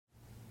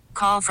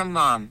Call from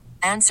mom.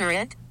 Answer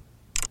it.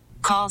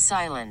 Call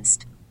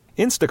silenced.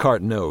 Instacart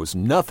knows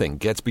nothing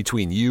gets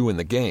between you and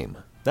the game.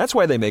 That's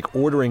why they make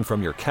ordering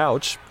from your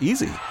couch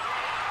easy.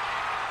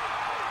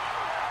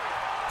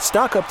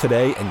 Stock up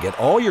today and get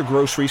all your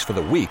groceries for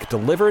the week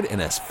delivered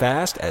in as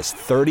fast as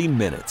 30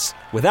 minutes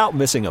without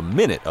missing a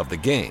minute of the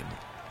game.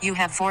 You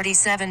have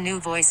 47 new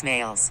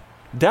voicemails.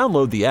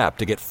 Download the app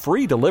to get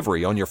free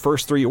delivery on your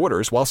first 3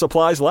 orders while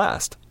supplies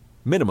last.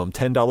 Minimum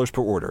 $10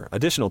 per order.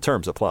 Additional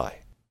terms apply.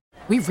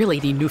 We really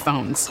need new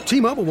phones.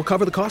 T-Mobile will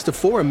cover the cost of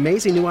 4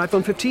 amazing new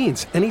iPhone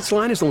 15s, and each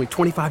line is only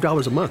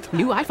 $25 a month.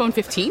 New iPhone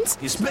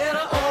 15s? It's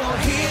better over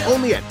here.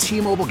 Only at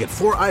T-Mobile, get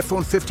 4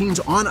 iPhone 15s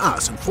on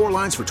us and 4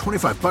 lines for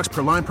 $25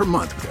 per line per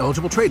month with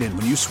eligible trade-in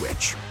when you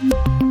switch.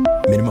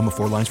 Minimum of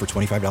 4 lines for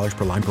 $25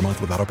 per line per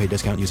month with autopay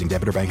discount using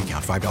debit or bank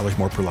account. $5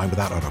 more per line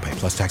without autopay,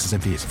 plus taxes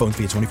and fees. Phone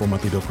fee at 24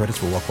 monthly bill credits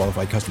for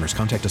well-qualified customers.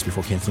 Contact us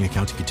before canceling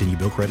account to continue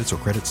bill credits or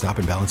credit stop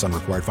and balance on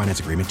required finance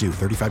agreement due.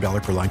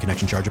 $35 per line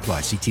connection charge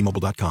applies. See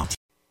T-Mobile.com.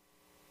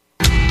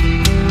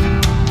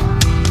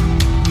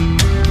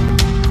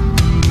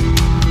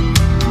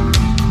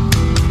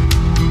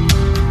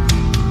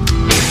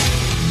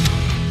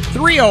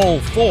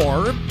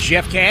 3:04,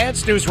 Jeff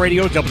Katz, News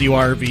Radio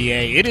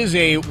WRVA. It is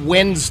a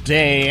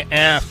Wednesday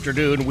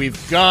afternoon.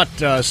 We've got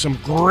some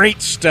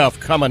great stuff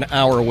coming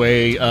our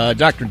way.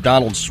 Dr.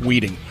 Donald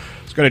Sweeting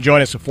is going to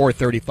join us at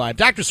 4:35.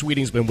 Dr.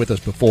 Sweeting's been with us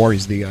before.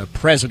 He's the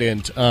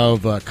president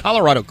of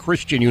Colorado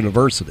Christian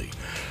University.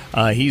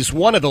 He's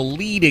one of the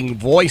leading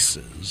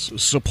voices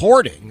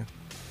supporting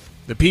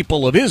the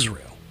people of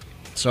Israel.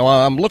 So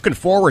I'm looking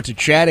forward to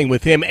chatting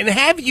with him. And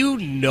have you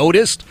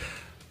noticed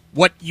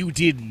what you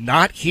did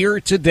not hear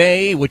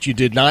today, what you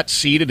did not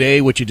see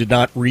today, what you did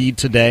not read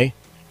today?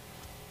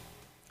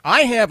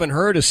 I haven't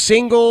heard a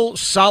single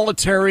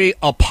solitary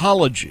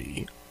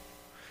apology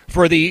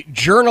for the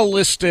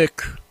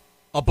journalistic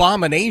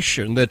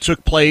abomination that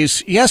took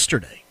place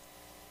yesterday.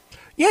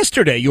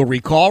 Yesterday, you'll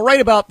recall, right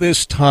about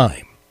this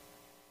time,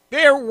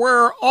 there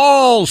were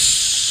all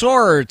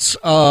sorts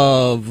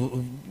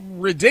of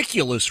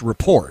ridiculous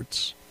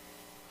reports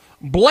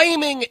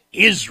blaming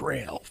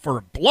Israel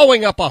for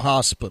blowing up a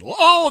hospital.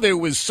 Oh, there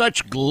was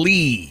such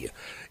glee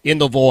in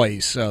the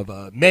voice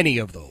of many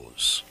of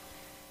those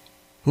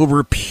who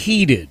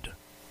repeated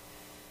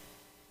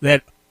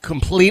that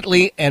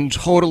completely and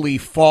totally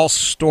false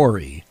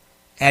story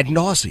ad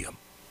nauseum.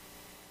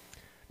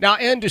 Now,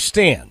 I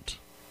understand,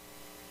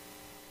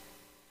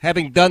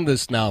 having done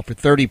this now for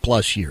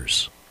 30-plus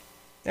years,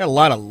 there are a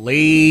lot of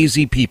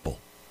lazy people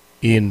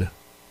in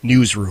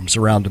newsrooms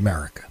around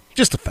America.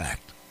 Just a fact.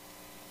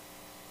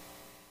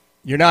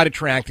 You're not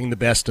attracting the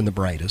best and the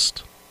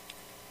brightest.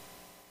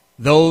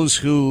 Those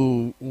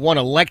who want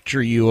to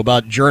lecture you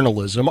about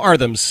journalism are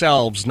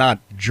themselves not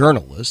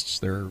journalists.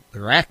 They're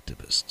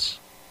activists.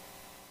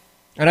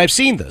 And I've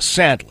seen this,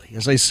 sadly,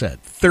 as I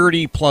said,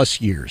 30-plus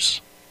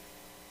years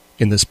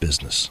in this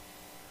business.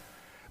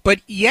 But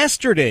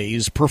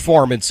yesterday's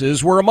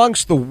performances were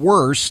amongst the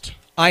worst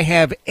I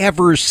have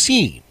ever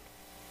seen.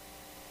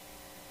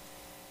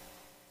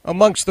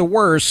 Amongst the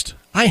worst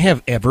I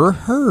have ever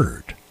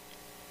heard.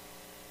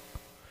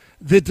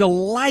 The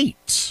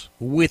delight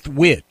with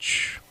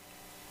which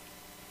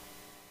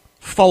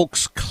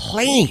folks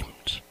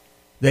claimed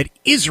that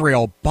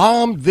Israel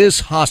bombed this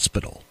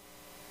hospital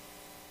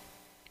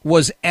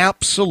was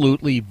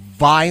absolutely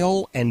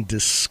vile and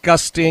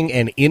disgusting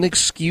and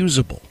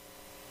inexcusable.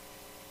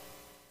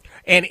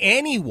 And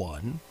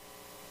anyone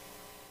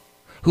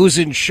who's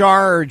in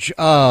charge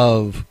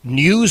of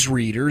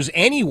newsreaders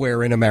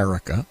anywhere in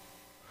America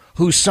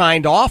who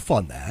signed off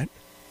on that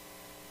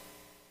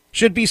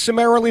should be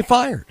summarily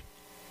fired.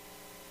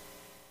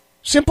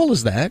 Simple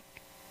as that.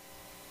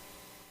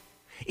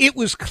 It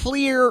was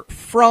clear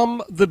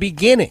from the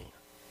beginning.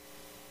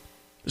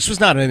 This was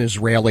not an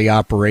Israeli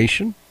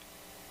operation.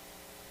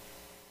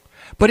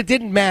 But it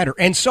didn't matter.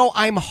 And so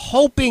I'm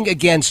hoping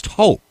against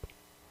hope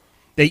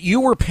that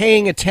you were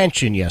paying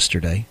attention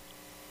yesterday,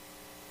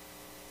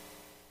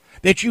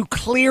 that you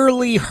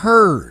clearly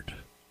heard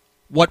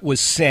what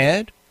was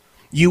said,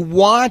 you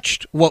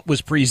watched what was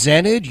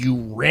presented, you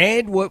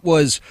read what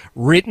was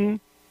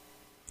written,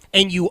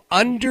 and you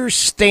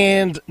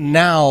understand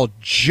now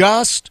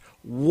just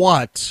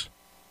what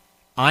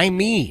I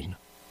mean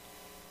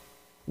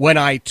when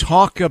I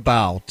talk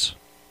about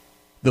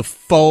the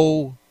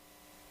faux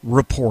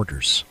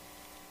reporters.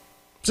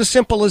 It's as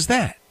simple as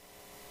that.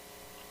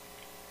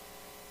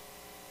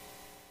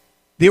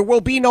 There will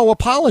be no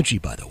apology,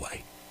 by the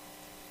way.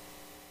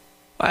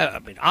 I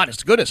mean, honest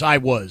to goodness, I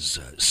was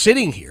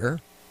sitting here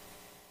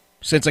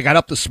since I got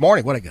up this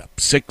morning. What, I got up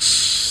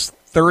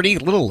 6:30?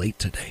 A little late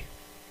today.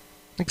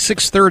 I think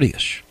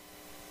 6:30-ish.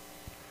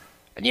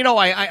 And, you know,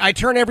 I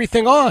turn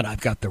everything on.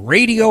 I've got the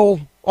radio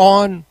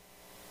on.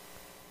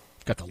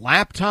 I've got the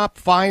laptop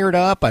fired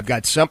up. I've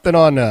got something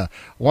on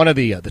one of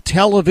the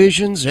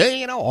televisions. Hey,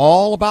 you know,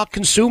 all about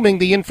consuming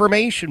the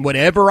information.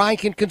 Whatever I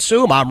can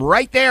consume, I'm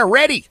right there,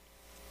 ready.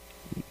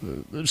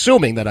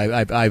 Assuming that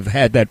I've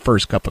had that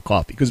first cup of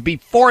coffee. Because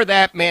before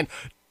that, man,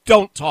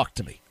 don't talk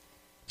to me.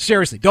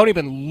 Seriously, don't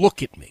even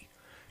look at me.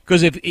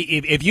 Because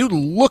if you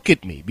look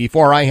at me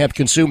before I have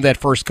consumed that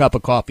first cup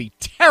of coffee,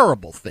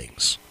 terrible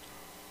things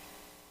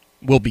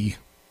will be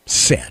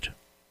said.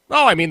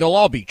 Oh, I mean, they'll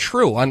all be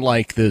true,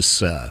 unlike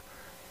this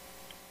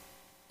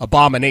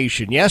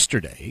abomination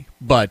yesterday.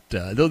 But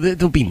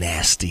they'll be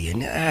nasty,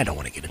 and I don't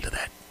want to get into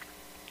that.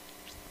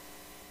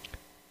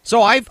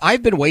 So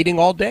I've been waiting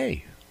all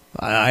day.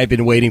 I've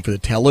been waiting for the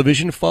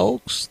television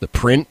folks, the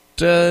print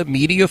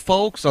media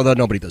folks, although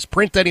nobody does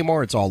print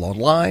anymore. It's all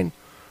online.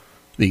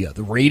 The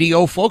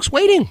radio folks,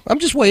 waiting. I'm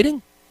just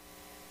waiting.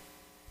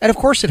 And of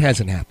course it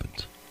hasn't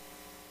happened.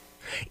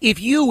 If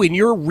you in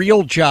your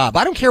real job,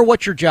 I don't care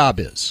what your job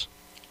is,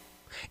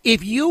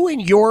 if you in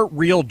your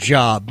real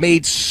job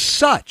made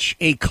such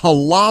a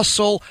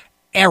colossal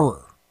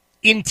error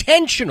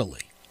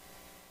intentionally,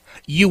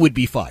 you would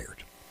be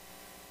fired.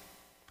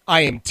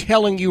 I am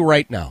telling you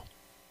right now.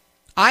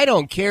 I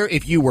don't care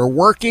if you were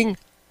working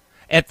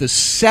at the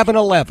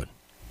 7-Eleven.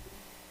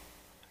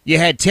 You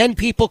had 10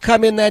 people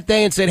come in that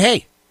day and said,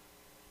 hey,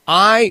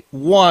 I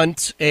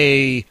want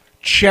a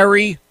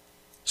cherry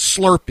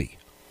Slurpee.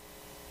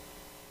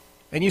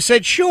 And you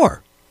said,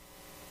 sure.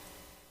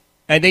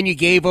 And then you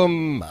gave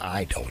them,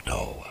 I don't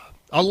know,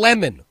 a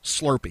lemon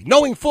Slurpee,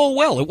 knowing full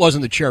well it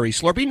wasn't the cherry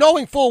Slurpee,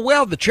 knowing full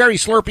well the cherry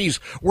Slurpees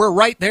were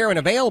right there and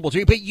available to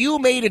you, but you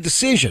made a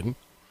decision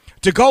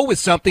to go with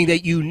something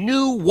that you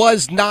knew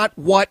was not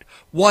what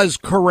was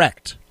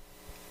correct.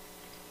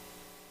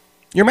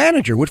 Your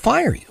manager would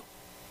fire you.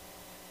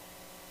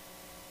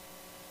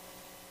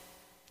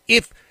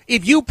 If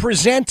you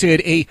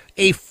presented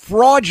a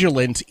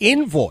fraudulent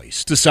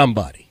invoice to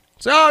somebody,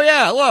 so oh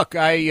yeah, look,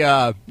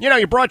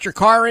 you brought your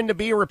car in to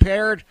be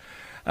repaired.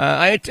 You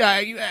had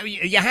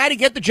to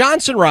get the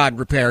Johnson rod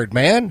repaired,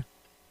 man.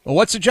 Well,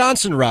 what's a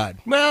Johnson rod?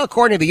 Well,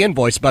 according to the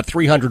invoice, about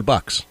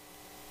 $300.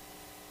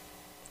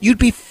 You'd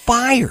be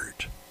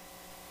fired.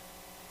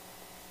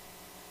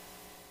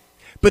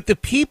 But the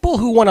people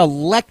who want to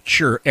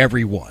lecture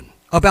everyone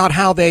about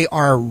how they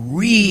are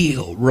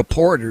real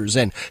reporters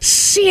and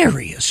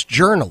serious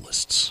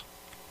journalists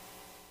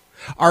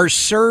are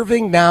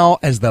serving now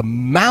as the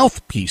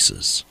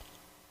mouthpieces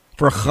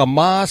for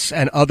Hamas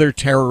and other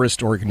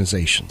terrorist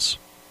organizations.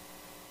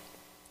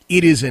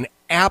 It is an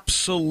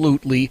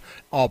absolutely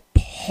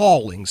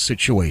appalling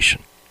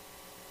situation.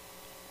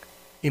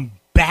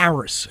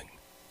 Embarrassing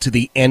to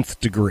the nth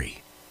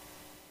degree.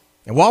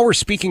 And while we're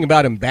speaking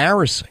about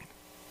embarrassing,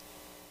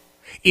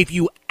 if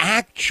you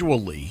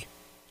actually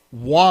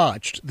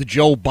watched the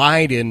Joe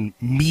Biden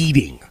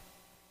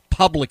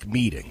public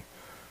meeting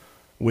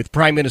with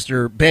Prime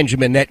Minister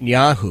Benjamin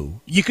Netanyahu,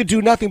 you could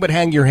do nothing but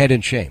hang your head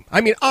in shame.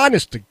 I mean,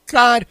 honest to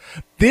God,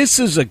 this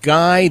is a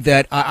guy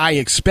that I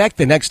expect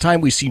the next time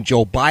we see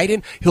Joe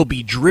Biden, he'll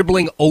be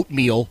dribbling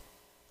oatmeal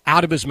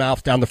out of his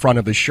mouth down the front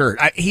of his shirt.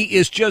 He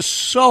is just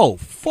so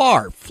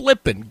far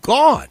flippin'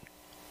 gone.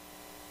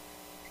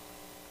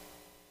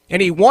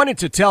 And he wanted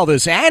to tell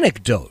this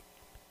anecdote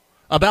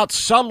about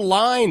some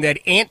line that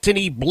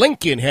Antony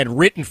Blinken had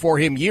written for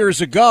him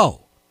years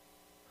ago.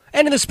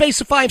 And in the space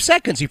of 5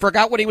 seconds, he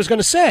forgot what he was going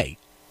to say.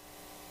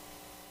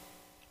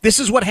 This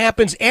is what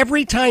happens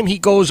every time he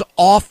goes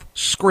off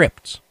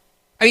script.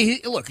 I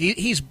mean,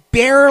 he's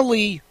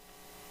barely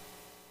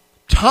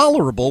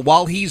tolerable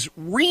while he's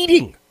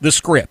reading the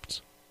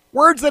script.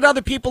 Words that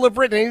other people have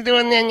written. He's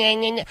doing,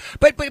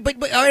 but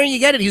you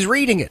get it. He's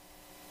reading it.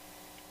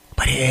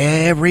 But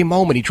every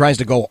moment he tries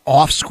to go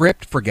off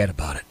script, forget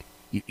about it.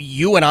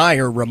 You and I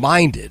are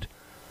reminded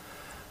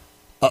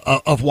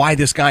of why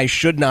this guy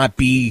should not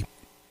be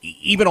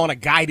even on a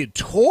guided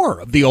tour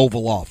of the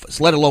Oval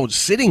Office, let alone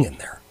sitting in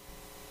there.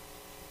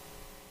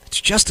 It's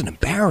just an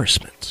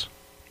embarrassment.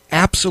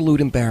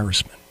 Absolute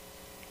embarrassment.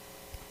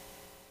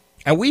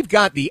 And we've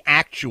got the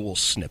actual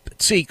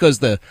snippet. See, because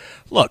the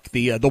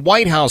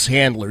White House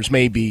handlers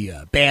may be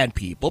bad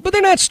people, but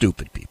they're not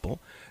stupid people.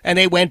 And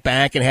they went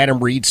back and had him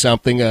read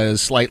something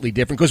slightly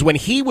different. Because when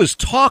he was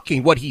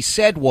talking, what he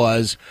said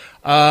was,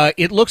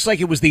 it looks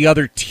like it was the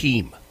other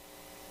team.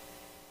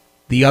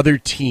 The other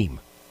team.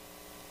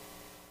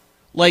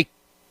 Like,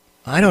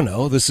 I don't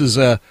know, this is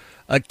a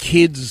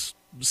kid's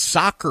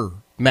soccer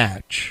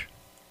match.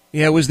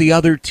 Yeah, it was the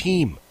other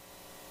team.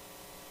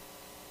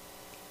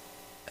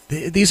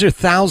 These are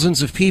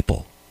thousands of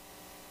people.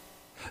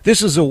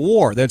 This is a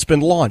war that's been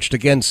launched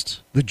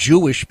against the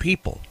Jewish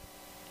people.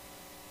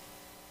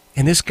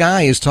 And this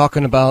guy is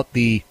talking about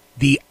the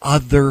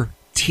other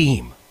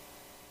team.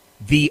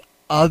 The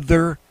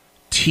other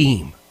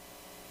team.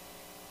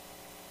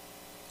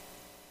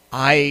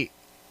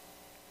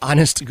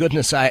 Honest to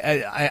goodness,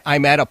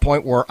 I'm at a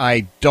point where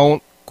I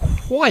don't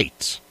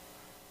quite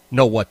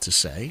know what to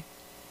say.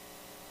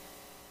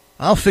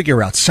 I'll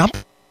figure out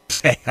something to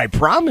say, I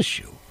promise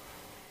you.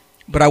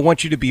 But I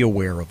want you to be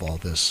aware of all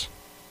this.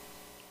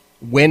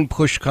 When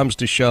push comes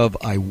to shove,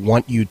 I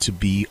want you to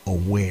be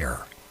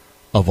aware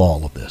of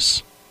all of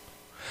this.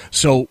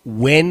 So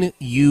when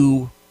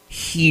you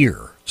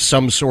hear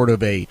some sort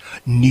of a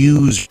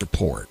news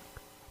report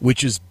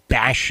which is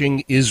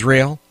bashing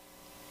Israel,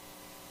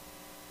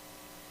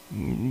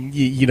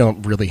 you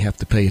don't really have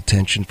to pay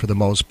attention for the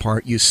most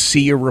part. You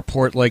see a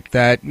report like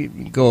that, you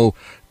go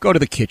to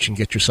the kitchen,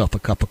 get yourself a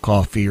cup of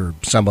coffee or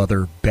some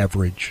other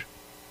beverage.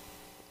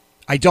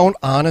 I don't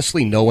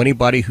honestly know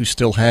anybody who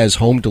still has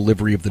home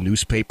delivery of the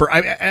newspaper.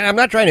 I'm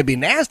not trying to be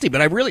nasty,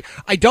 but I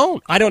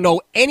don't. I don't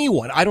know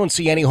anyone. I don't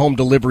see any home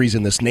deliveries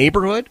in this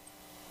neighborhood.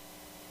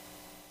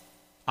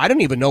 I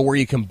don't even know where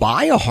you can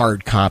buy a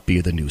hard copy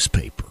of the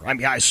newspaper. I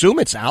mean, I assume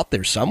it's out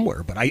there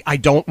somewhere, but I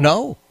don't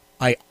know.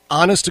 I,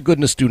 honest to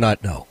goodness, do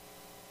not know.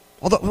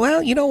 Although,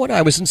 well, you know what?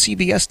 I was in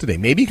CVS today.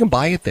 Maybe you can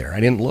buy it there. I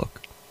didn't look.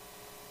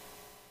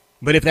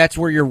 But if that's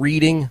where you're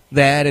reading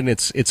that and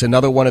it's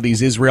another one of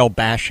these Israel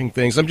bashing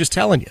things, I'm just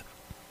telling you,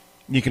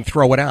 you can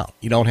throw it out.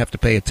 You don't have to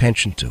pay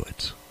attention to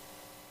it.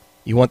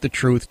 You want the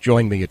truth?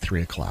 Join me at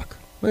 3 o'clock.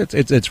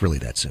 It's really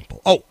that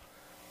simple. Oh,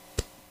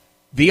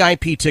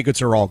 VIP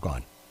tickets are all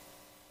gone.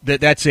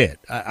 That's it.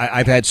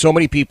 I've had so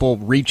many people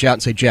reach out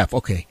and say, Jeff,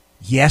 okay,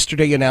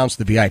 yesterday you announced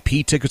the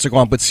VIP tickets are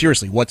gone, but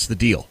seriously, what's the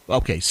deal?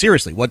 Okay,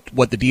 seriously,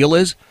 what the deal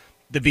is?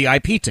 The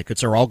VIP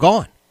tickets are all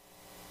gone.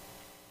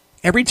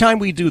 Every time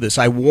we do this,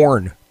 I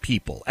warn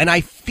people, and I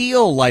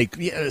feel like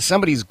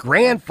somebody's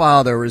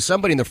grandfather or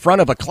somebody in the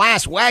front of a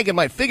class wagging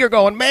my finger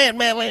going,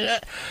 man.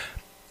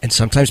 And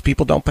sometimes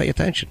people don't pay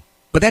attention.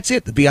 But that's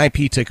it. The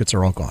VIP tickets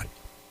are all gone.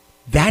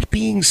 That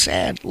being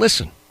said,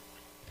 listen,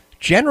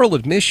 general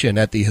admission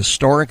at the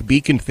historic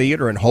Beacon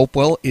Theater in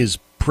Hopewell is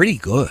pretty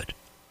good.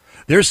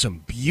 There's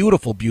some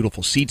beautiful,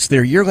 beautiful seats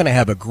there. You're going to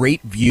have a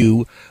great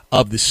view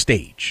of the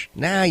stage.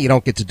 Now, you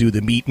don't get to do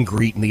the meet and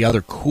greet and the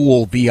other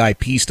cool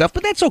VIP stuff,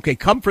 but that's okay.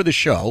 Come for the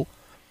show.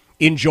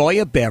 Enjoy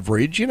a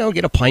beverage,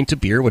 get a pint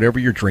of beer, whatever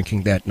you're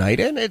drinking that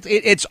night. And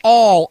it's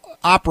all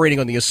operating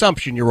on the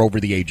assumption you're over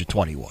the age of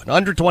 21.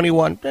 Under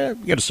 21,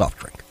 get a soft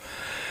drink.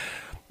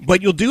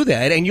 But you'll do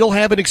that, and you'll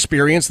have an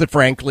experience that,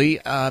 frankly,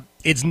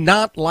 it's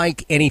not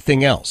like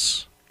anything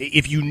else.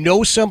 If you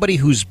know somebody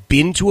who's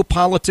been to a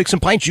Politics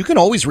and Pints, you can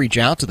always reach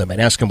out to them and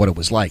ask them what it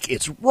was like.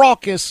 It's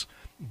raucous,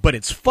 but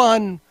it's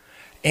fun,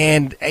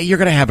 and you're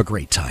going to have a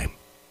great time.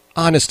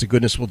 Honest to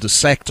goodness, we'll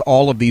dissect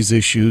all of these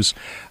issues.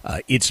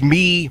 It's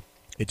me,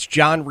 it's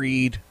John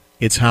Reed,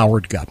 it's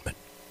Howard Gutman.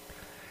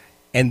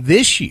 And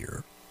this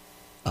year,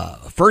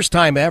 first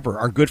time ever,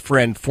 our good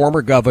friend,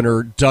 former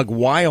Governor Doug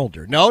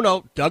Wilder.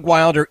 No, Doug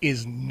Wilder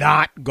is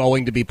not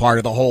going to be part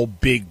of the whole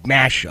big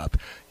mashup.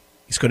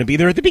 He's going to be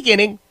there at the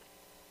beginning.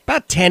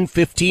 About 10,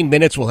 15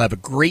 minutes, we'll have a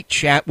great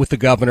chat with the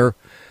governor.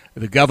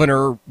 The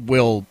governor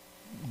will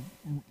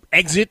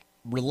exit,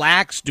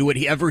 relax, do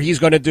whatever he's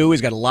going to do.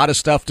 He's got a lot of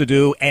stuff to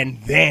do. And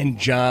then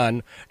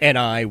John and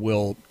I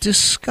will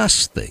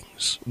discuss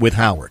things with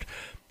Howard.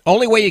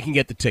 Only way you can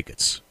get the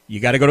tickets,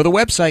 you got to go to the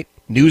website,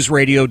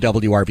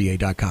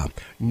 newsradiowrva.com.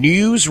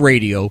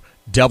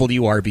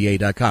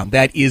 Newsradiowrva.com.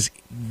 That is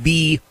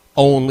the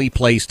only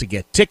place to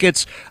get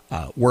tickets.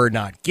 We're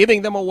not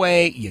giving them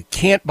away. You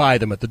can't buy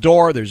them at the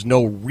door. There's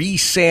no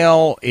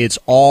resale. It's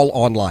all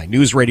online.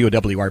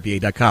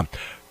 NewsRadioWRVA.com.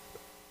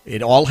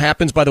 It all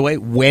happens, by the way,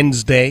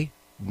 Wednesday,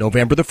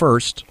 November the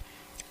 1st,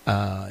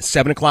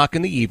 7 o'clock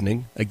in the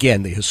evening.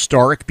 Again, the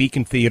historic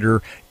Beacon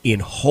Theater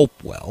in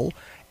Hopewell.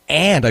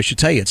 And I should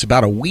tell you, it's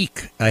about a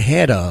week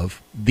ahead of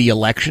the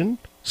election.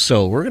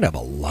 So we're going to have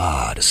a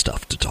lot of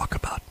stuff to talk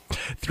about.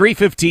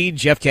 3:15,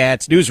 Jeff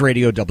Katz, News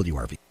Radio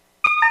WRV.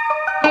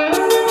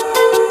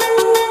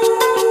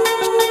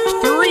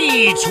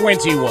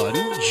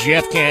 3:21,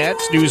 Jeff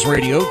Katz, News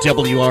Radio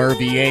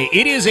WRVA.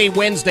 It is a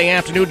Wednesday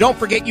afternoon. Don't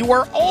forget, you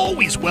are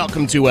always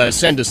welcome to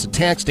send us a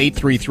text,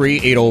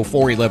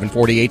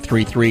 833-804-1140,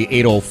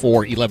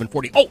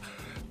 833-804-1140. Oh,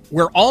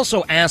 we're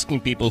also asking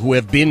people who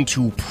have been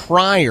to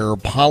prior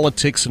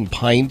Politics and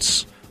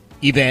Pints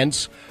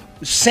events,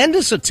 send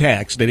us a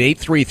text at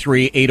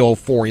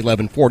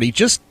 833-804-1140.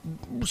 Just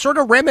sort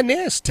of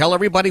reminisce. Tell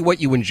everybody what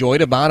you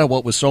enjoyed about it,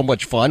 what was so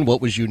much fun,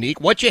 what was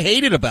unique, what you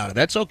hated about it.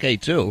 That's okay,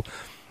 too.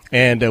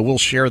 And we'll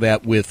share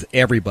that with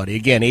everybody.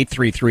 Again,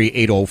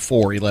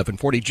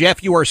 833-804-1140.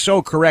 Jeff, you are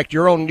so correct.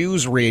 Your own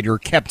news reader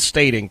kept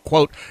stating,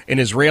 quote, an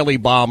Israeli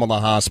bomb on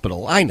the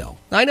hospital. I know.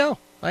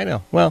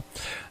 Well,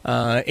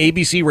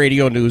 ABC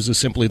radio news is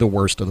simply the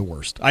worst of the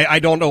worst. I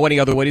don't know any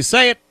other way to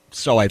say it,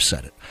 so I've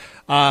said it.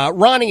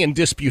 Ronnie in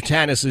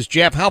Disputanis says,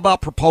 Jeff, how about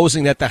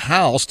proposing that the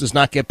House does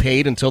not get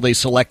paid until they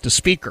select a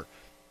speaker?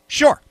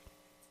 Sure.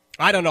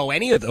 I don't know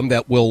any of them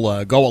that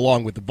will go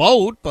along with the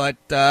vote, but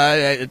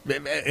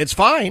it's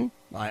fine,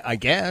 I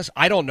guess.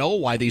 I don't know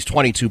why these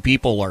 22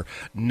 people are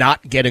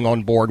not getting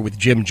on board with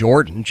Jim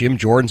Jordan. Jim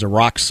Jordan's a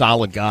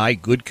rock-solid guy,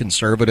 good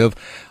conservative.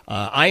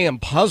 I am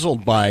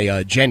puzzled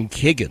by Jen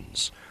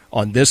Kiggins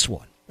on this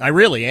one. I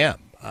really am.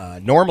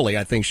 Normally,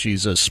 I think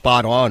she's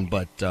spot on,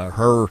 but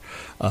her...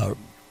 I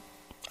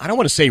don't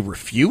want to say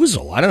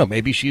refusal. I don't know.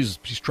 Maybe she's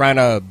trying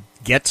to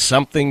get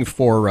something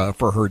for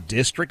her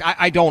district.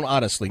 I don't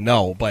honestly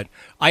know, but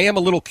I am a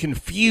little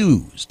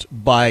confused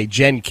by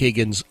Jen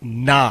Kiggins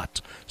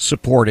not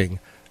supporting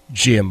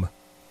Jim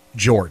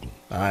Jordan.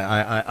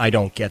 I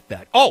don't get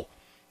that. Oh,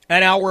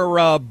 and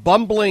our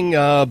bumbling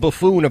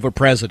buffoon of a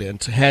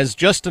president has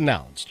just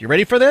announced. You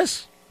ready for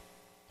this?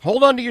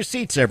 Hold on to your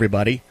seats,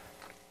 everybody.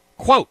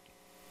 Quote,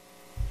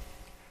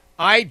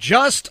 I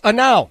just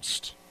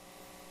announced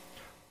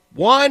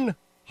 $100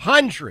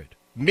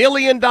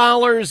 million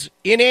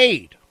in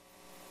aid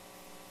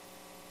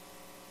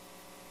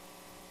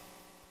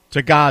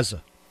to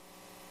Gaza.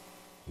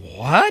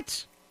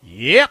 What?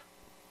 Yep.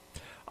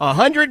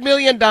 $100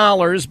 million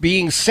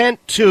being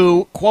sent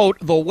to, quote,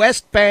 the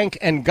West Bank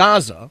and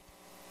Gaza.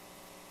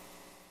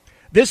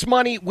 This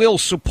money will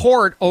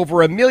support over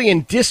 1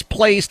 million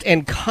displaced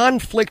and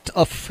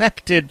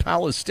conflict-affected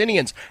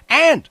Palestinians.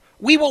 And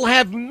we will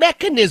have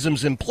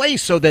mechanisms in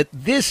place so that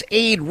this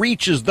aid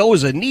reaches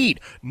those in need,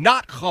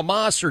 not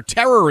Hamas or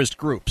terrorist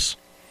groups.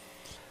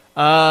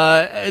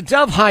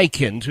 Dov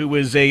Hikind, who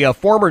is a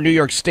former New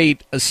York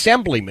State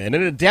assemblyman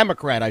and a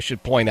Democrat, I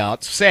should point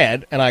out,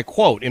 said, and I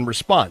quote in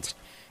response,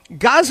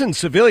 Gazan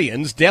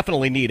civilians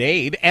definitely need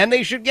aid, and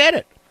they should get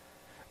it.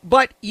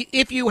 But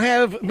if you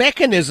have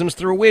mechanisms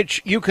through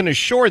which you can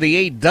assure the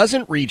aid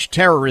doesn't reach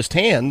terrorist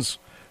hands,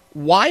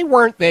 why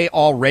weren't they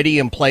already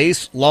in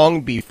place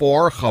long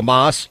before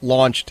Hamas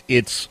launched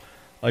its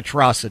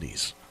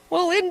atrocities?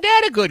 Well, isn't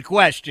that a good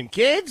question,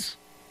 kids?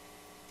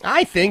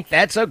 I think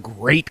that's a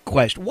great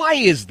question. Why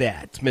is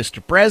that,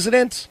 Mr.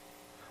 President?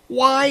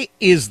 Why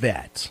is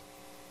that?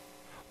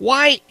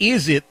 Why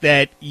is it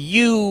that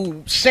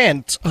you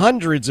sent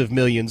hundreds of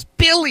millions,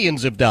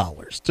 billions of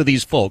dollars to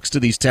these folks, to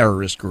these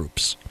terrorist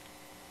groups?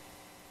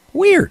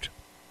 Weird.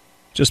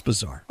 Just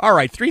bizarre. All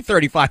right,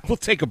 3:35. We'll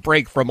take a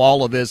break from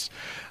all of this.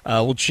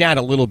 We'll chat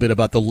a little bit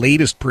about the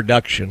latest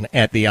production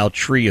at the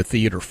Altria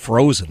Theater,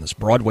 Frozen. This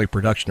Broadway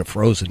production of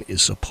Frozen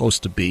is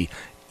supposed to be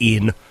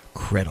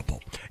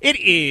incredible. It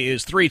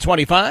is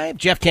 3:25.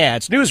 Jeff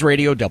Katz, News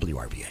Radio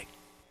WRVA.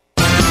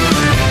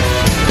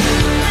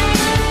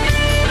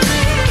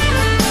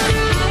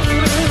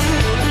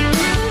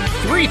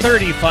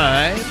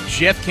 3:35,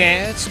 Jeff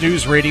Katz,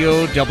 News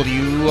Radio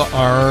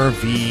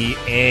WRVA.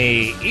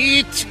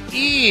 It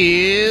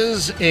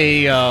is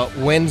a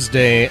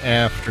Wednesday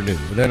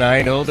afternoon, and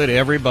I know that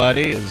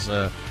everybody is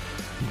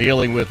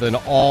dealing with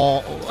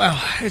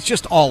it's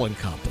just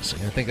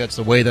all-encompassing. I think that's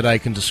the way that I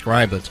can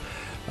describe it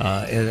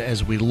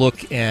as we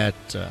look at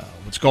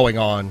what's going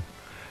on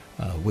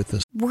with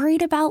this.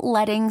 Worried about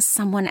letting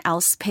someone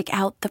else pick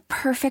out the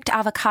perfect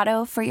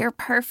avocado for your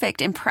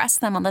perfect impress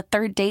them on the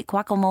third date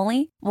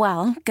guacamole?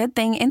 Well, good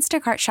thing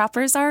Instacart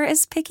shoppers are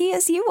as picky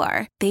as you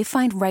are. They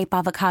find ripe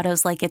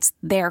avocados like it's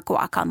their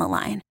guac on the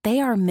line. They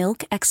are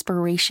milk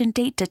expiration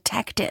date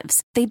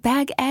detectives. They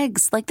bag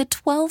eggs like the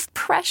 12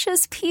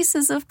 precious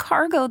pieces of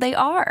cargo they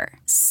are.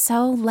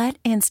 So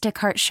let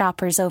Instacart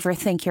shoppers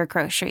overthink your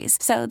groceries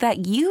so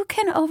that you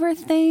can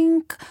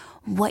overthink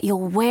what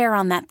you'll wear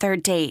on that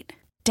third date.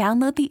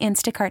 Download the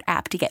Instacart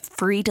app to get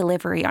free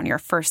delivery on your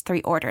first 3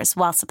 orders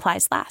while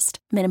supplies last.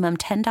 Minimum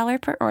 $10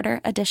 per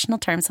order. Additional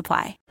terms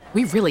apply.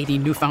 We really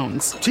need new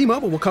phones.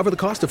 T-Mobile will cover the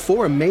cost of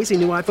 4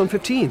 amazing new iPhone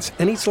 15s,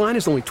 and each line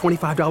is only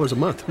 $25 a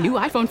month. New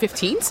iPhone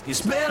 15s?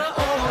 It's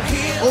better over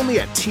here.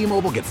 Only at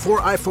T-Mobile, get 4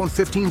 iPhone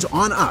 15s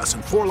on us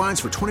and 4 lines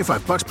for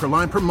 $25 per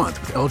line per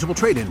month with eligible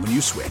trade-in when you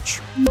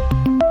switch.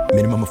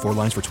 Minimum of 4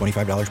 lines for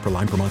 $25 per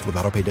line per month with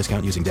autopay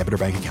discount using debit or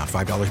bank account.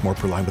 $5 more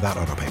per line without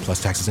autopay,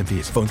 plus taxes and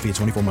fees. Phone fee at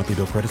 24 monthly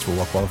bill credits for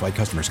well-qualified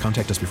customers.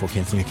 Contact us before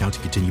canceling account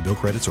to continue bill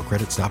credits or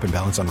credit stop and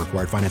balance on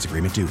required finance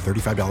agreement due.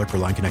 $35 per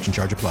line connection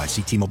charge applies.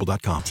 See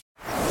T-Mobile.com.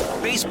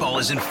 Baseball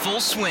is in full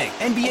swing.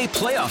 NBA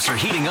playoffs are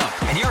heating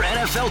up, and your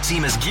NFL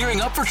team is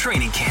gearing up for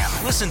training camp.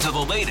 Listen to the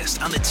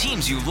latest on the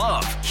teams you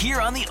love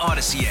here on the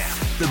Odyssey app.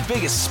 The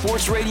biggest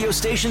sports radio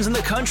stations in the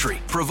country,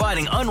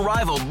 providing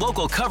unrivaled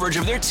local coverage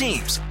of their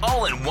teams,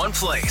 all in one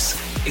place.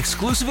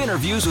 Exclusive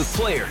interviews with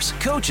players,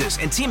 coaches,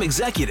 and team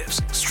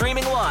executives,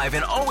 streaming live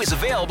and always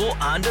available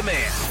on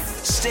demand.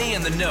 Stay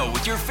in the know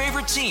with your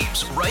favorite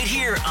teams right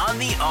here on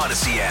the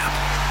Odyssey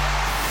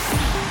app.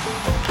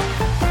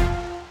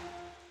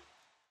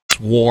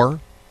 War,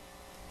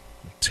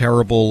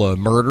 terrible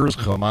murders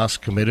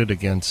Hamas committed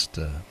against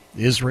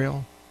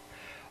Israel,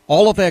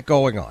 all of that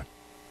going on,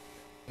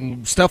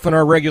 stuff in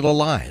our regular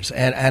lives.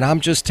 And I'm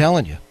just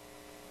telling you,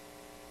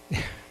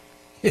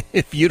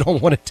 if you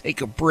don't want to take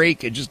a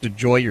break and just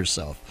enjoy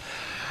yourself,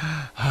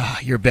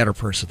 you're a better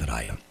person than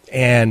I am.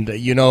 And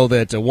you know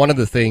that one of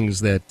the things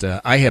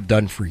that I have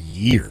done for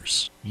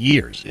years,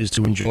 is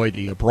to enjoy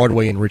the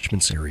Broadway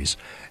Enrichment Series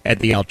at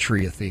the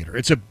Altria Theater.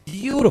 It's a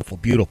beautiful,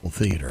 beautiful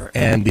theater,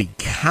 and the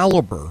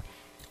caliber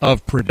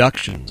of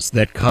productions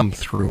that come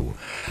through,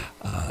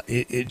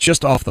 it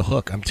just off the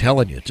hook. I'm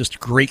telling you, just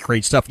great,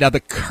 great stuff. Now, the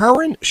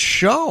current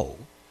show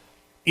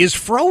is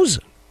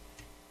Frozen.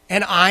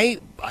 And I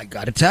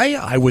got to tell you,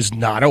 I was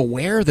not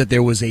aware that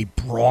there was a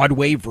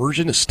Broadway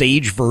version, a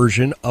stage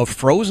version of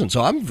Frozen.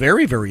 So I'm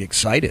very, very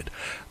excited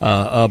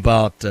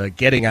about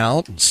getting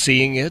out and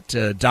seeing it.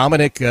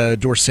 Dominic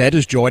Dorsett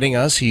is joining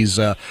us. He's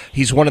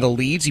one of the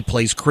leads. He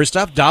plays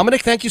Kristoff.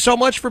 Dominic, thank you so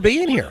much for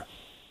being here.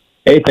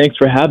 Hey, thanks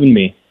for having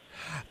me.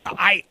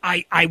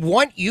 I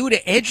want you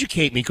to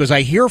educate me because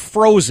I hear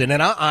Frozen,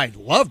 and I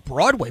love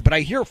Broadway, but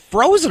I hear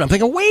Frozen. I'm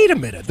thinking, wait a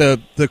minute,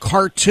 the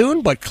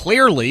cartoon, but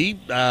clearly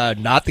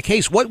not the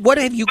case. What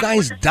have you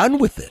guys done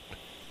with it?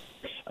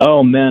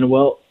 Oh, man,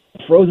 well,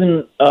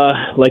 Frozen,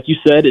 like you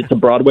said, it's a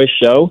Broadway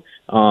show.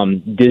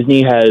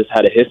 Disney has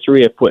had a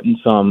history of putting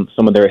some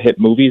of their hit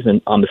movies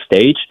on the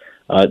stage.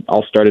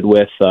 All started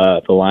with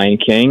The Lion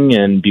King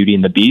and Beauty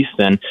and the Beast,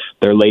 and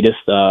their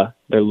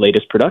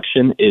latest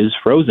production is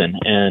Frozen.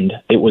 And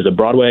it was on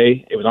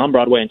Broadway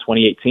in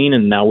 2018,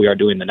 and now we are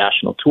doing the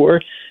national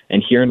tour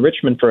and here in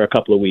Richmond for a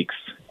couple of weeks.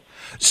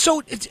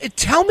 So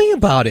tell me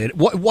about it.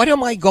 What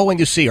am I going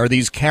to see? Are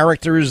these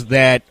characters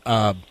that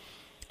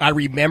I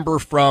remember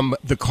from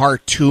the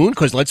cartoon?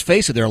 Because let's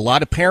face it, there are a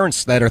lot of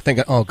parents that are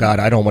thinking, oh, God,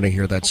 I don't want to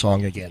hear that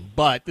song again.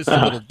 But this is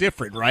a little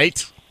different,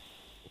 right?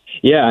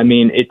 Yeah, I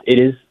mean,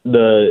 it's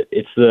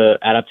the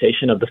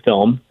adaptation of the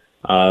film,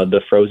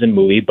 the Frozen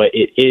movie, but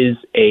it is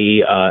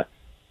a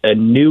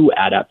new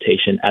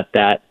adaptation at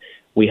that.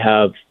 We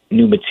have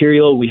new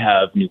material, we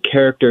have new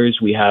characters,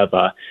 we have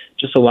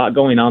just a lot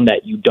going on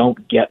that you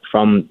don't get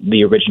from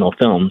the original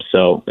film.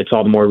 So it's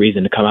all the more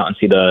reason to come out and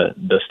see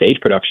the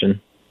stage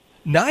production.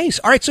 Nice.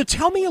 All right, so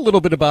tell me a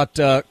little bit about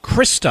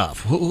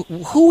Christoph.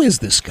 Who is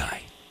this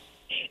guy?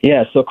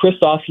 Yeah, so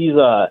Christoph, he's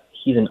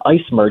an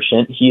ice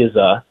merchant. He is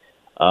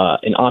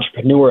an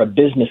entrepreneur, a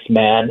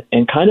businessman,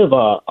 and kind of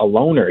a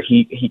loner.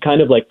 He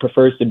kind of like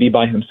prefers to be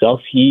by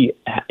himself. He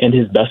and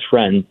his best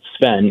friend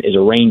Sven is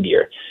a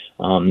reindeer.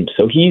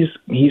 So he's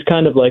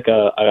kind of like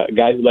a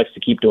guy who likes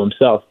to keep to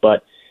himself,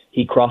 but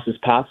he crosses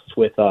paths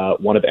with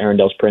one of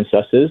Arendelle's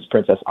princesses,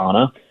 Princess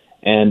Anna,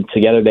 and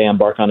together they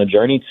embark on a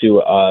journey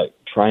to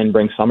try and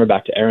bring summer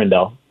back to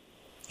Arendelle.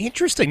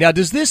 Interesting. Now,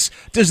 does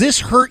this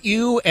hurt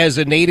you as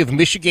a native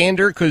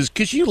Michigander?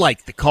 Because you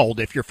like the cold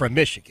if you're from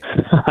Michigan.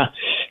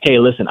 Hey,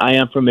 listen, I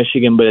am from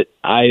Michigan, but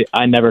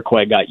I never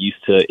quite got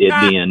used to it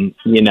being,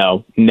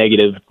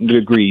 negative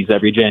degrees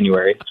every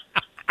January.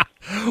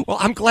 Well,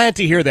 I'm glad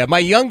to hear that. My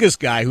youngest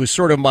guy, who's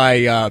sort of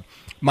my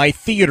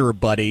theater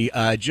buddy,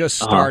 just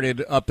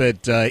started up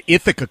at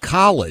Ithaca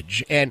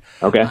College. And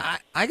okay.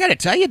 I got to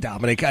tell you,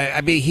 Dominic,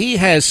 I mean, he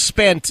has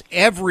spent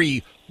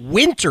every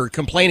winter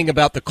complaining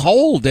about the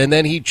cold, and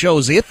then he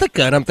chose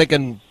Ithaca, and I'm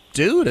thinking,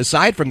 dude,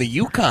 aside from the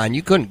Yukon,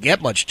 you couldn't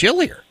get much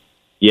chillier.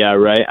 Yeah,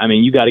 right. I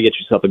mean, you got to get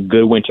yourself a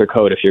good winter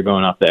coat if you're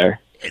going up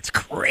there. It's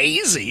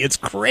crazy. It's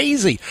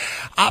crazy.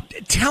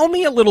 Tell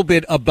me a little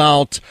bit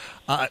about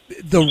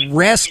the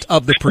rest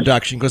of the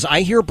production, because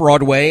I hear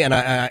Broadway, and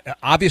I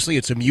obviously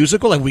it's a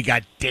musical, and we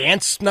got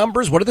dance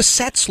numbers. What do the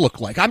sets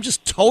look like? I'm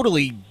just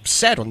totally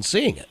set on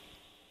seeing it.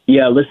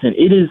 Yeah, listen,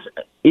 it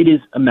is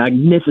a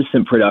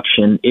magnificent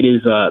production. It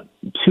is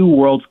two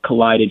worlds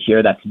collided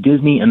here. That's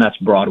Disney and that's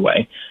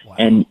Broadway. Wow.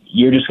 And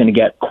you're just going to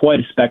get quite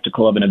a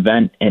spectacle of an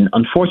event. And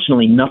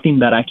unfortunately, nothing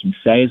that I can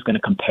say is going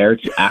to compare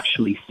to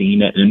actually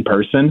seeing it in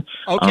person.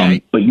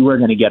 Okay. But you are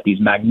going to get these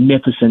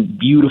magnificent,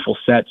 beautiful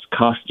sets,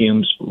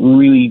 costumes,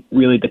 really,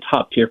 really the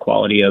top tier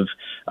quality of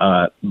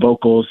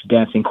vocals,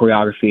 dancing,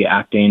 choreography,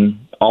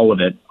 acting, all of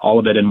it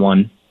in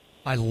one.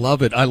 I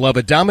love it. I love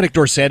it. Dominic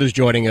Dorsett is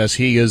joining us.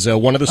 He is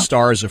one of the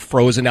stars of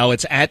Frozen. Now,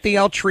 it's at the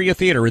Altria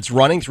Theater. It's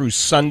running through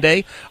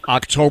Sunday,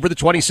 October the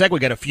 22nd. We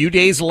got a few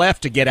days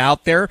left to get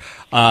out there.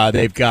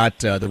 They've got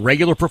the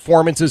regular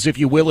performances, if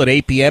you will, at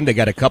 8 p.m. They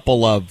got a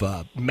couple of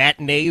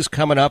matinees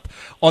coming up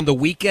on the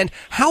weekend.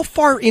 How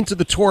far into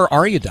the tour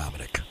are you,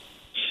 Dominic?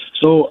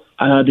 So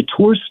the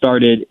tour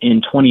started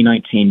in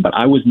 2019, but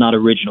I was not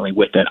originally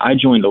with it. I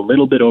joined a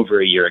little bit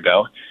over a year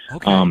ago.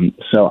 Okay.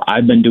 So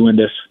I've been doing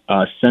this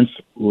since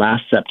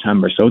last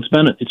September. So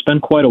it's been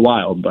quite a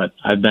while, but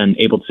I've been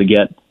able to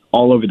get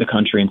all over the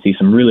country and see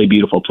some really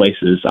beautiful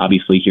places.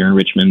 Obviously, here in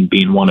Richmond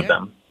being one of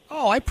them.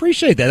 Oh, I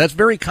appreciate that. That's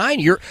very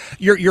kind. Your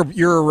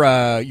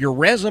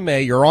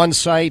resume, your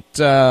on-site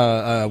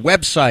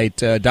website,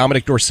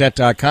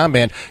 DominicDorsett.com,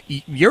 man.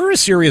 You're a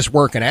serious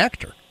working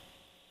actor.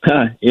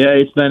 Yeah,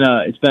 I've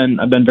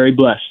been very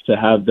blessed to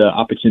have the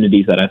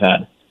opportunities that I've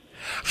had.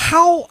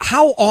 How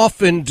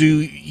often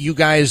do you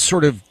guys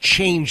sort of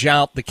change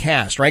out the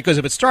cast, right? Because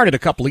if it started a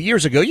couple of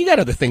years ago, you got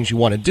other things you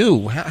want to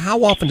do.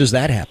 How often does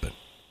that happen?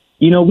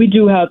 We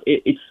do have,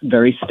 it's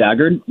very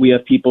staggered. We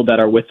have people that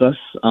are with us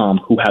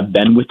who have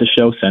been with the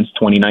show since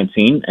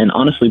 2019. And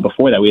honestly,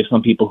 before that, we have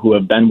some people who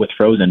have been with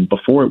Frozen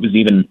before it was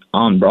even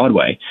on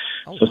Broadway.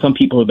 Oh. So some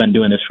people have been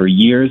doing this for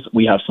years.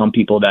 We have some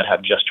people that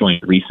have just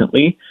joined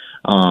recently.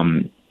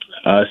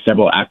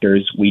 Several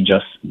actors we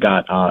just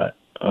got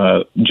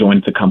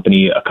joined the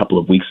company a couple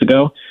of weeks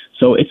ago.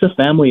 So it's a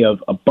family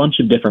of a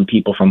bunch of different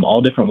people from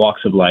all different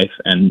walks of life,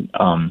 and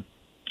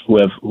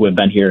who have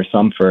been here,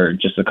 some for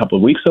just a couple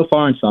of weeks so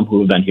far, and some who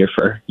have been here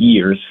for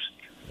years.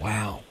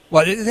 Wow.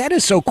 Well, that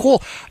is so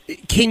cool.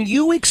 Can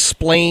you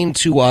explain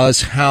to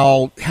us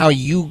how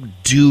you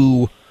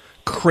do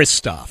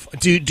Christoph?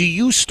 Do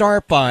you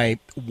start by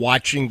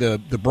watching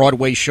the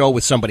Broadway show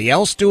with somebody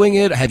else doing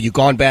it? Have you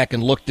gone back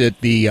and looked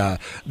at the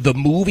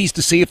movies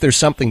to see if there's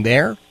something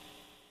there?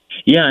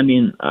 Yeah, I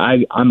mean,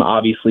 I'm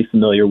obviously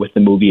familiar with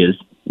the movie as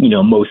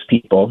most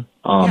people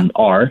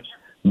are.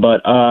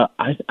 But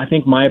I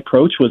think my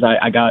approach was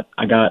I got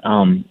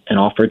an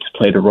offer to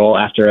play the role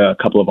after a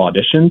couple of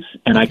auditions,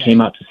 and I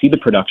came out to see the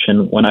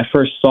production. When I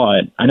first saw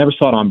it, I never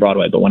saw it on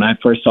Broadway, but when I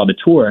first saw the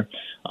tour,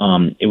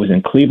 it was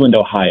in Cleveland,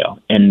 Ohio,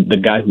 and the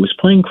guy who was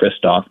playing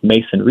Kristoff,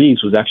 Mason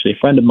Reeves, was actually a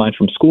friend of mine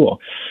from school.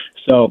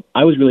 So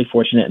I was really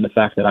fortunate in the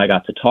fact that I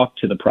got to talk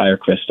to the prior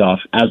Kristoff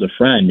as a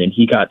friend, and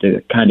he got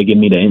to kind of give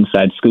me the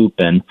inside scoop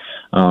and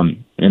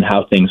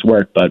how things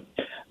work. But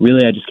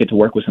really, I just get to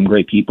work with some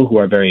great people who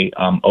are very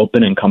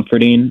open and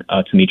comforting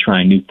to me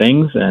trying new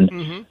things,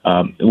 and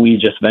we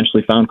just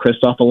eventually found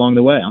Kristoff along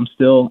the way. I'm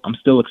still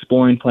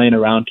exploring, playing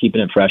around,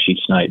 keeping it fresh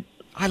each night.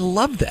 I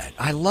love that.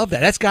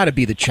 That's got to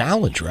be the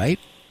challenge, right?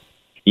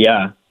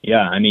 Yeah.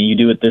 I mean, you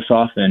do it this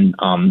often,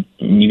 and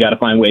you got to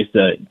find ways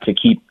to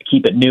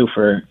keep it new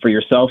for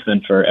yourself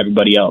and for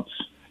everybody else.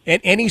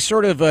 And any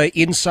sort of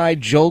inside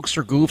jokes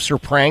or goofs or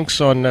pranks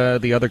on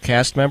the other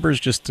cast members,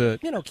 just to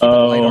keep it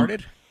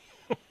lighthearted?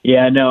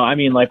 Yeah, no, I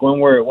mean, like when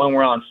we're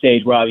on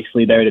stage, we're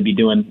obviously there to be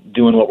doing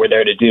what we're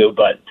there to do,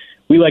 but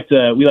we like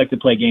to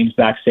play games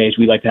backstage.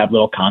 We like to have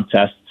little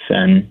contests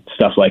and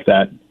stuff like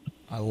that.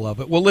 I love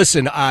it. Well,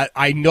 listen,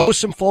 I know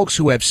some folks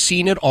who have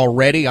seen it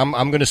already. I'm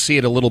going to see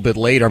it a little bit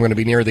later. I'm going to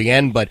be near the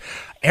end, but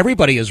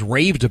everybody has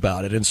raved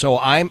about it, and so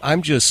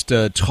I'm just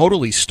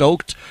totally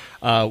stoked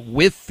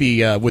with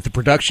the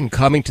production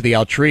coming to the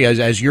Altria.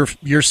 As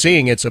you're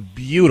seeing, it's a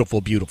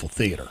beautiful, beautiful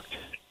theater.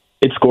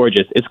 It's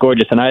gorgeous.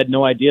 And I had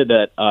no idea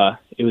that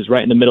it was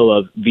right in the middle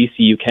of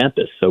VCU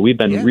campus. So we've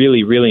been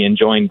really, really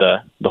enjoying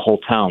the whole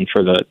town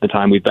for the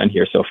time we've been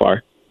here so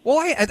far.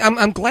 Well,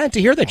 I'm glad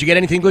to hear that. You get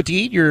anything good to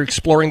eat? You're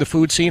exploring the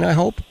food scene, I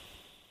hope?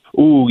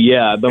 Ooh,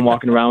 yeah. I've been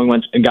walking around. We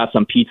went and got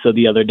some pizza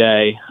the other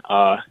day.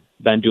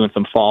 Been doing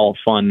some fall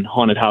fun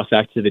haunted house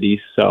activities.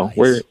 So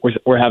nice.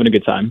 We're having a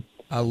good time.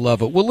 I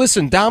love it. Well,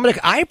 listen, Dominic,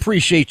 I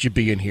appreciate you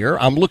being here.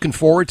 I'm looking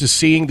forward to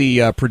seeing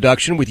the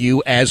production with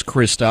you as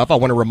Kristoff. I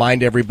want to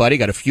remind everybody,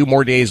 got a few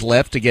more days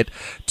left to get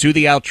to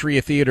the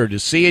Altria Theater to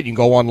see it. You can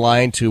go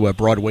online to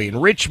Broadway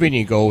in Richmond.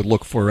 You can go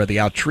look for the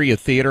Altria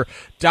Theater.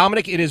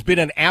 Dominic, it has been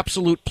an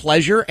absolute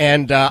pleasure,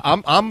 and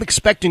I'm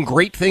expecting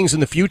great things in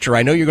the future.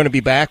 I know you're going to be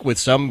back with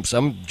some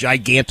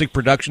gigantic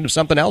production of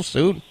something else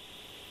soon.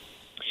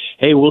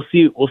 Hey, we'll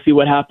see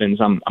what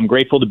happens. I'm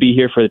grateful to be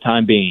here for the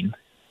time being.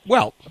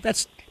 Well,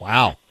 that's...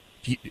 Wow.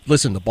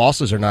 Listen, the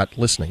bosses are not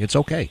listening. It's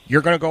okay.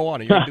 You're going to go on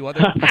and you're going to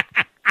do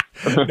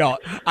other... No,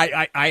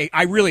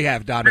 I really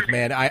have, Dominic,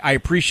 man. I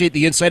appreciate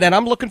the insight, and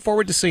I'm looking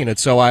forward to seeing it.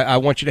 So I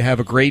want you to have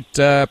a great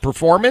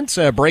performance,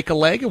 break a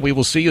leg, and we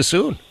will see you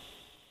soon.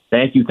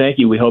 Thank you.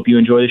 We hope you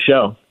enjoy the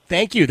show.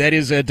 Thank you. That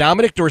is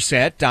Dominic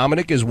Dorsett.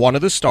 Dominic is one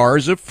of the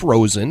stars of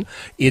Frozen.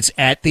 It's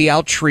at the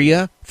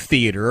Altria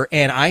Theater,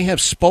 and I have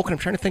spoken, I'm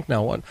trying to think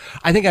now,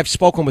 I think I've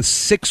spoken with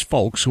 6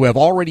 folks who have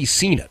already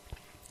seen it.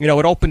 It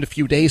opened a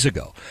few days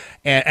ago,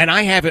 and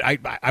I haven't.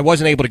 I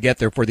wasn't able to get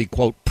there for the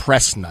quote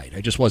press night.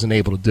 I just wasn't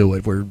able to do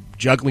it. We're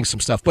juggling some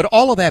stuff. But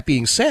all of that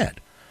being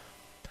said,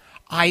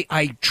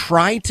 I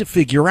tried to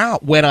figure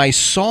out when I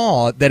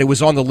saw that it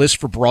was on the list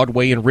for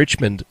Broadway in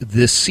Richmond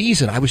this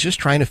season. I was just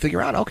trying to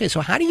figure out, okay,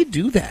 so how do you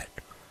do that?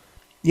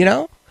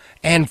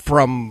 And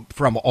from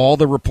all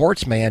the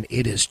reports, man,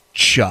 it is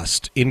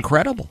just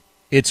incredible.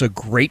 It's a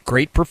great,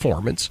 great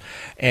performance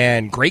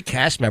and great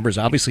cast members.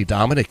 Obviously,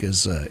 Dominic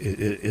is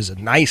a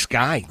nice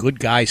guy, good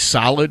guy,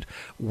 solid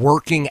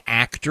working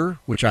actor,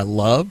 which I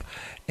love.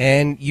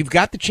 And you've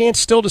got the chance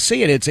still to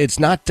see it. It's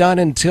not done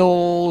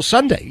until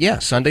Sunday. Yeah,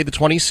 Sunday the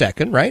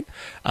 22nd, right?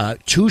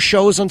 2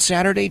 shows on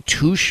Saturday,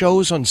 2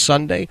 shows on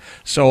Sunday.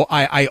 So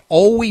I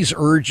always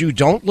urge you,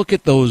 don't look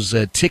at those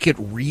ticket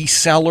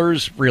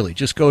resellers. Really,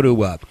 just go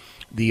to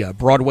the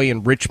Broadway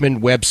in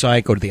Richmond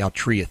website, go to the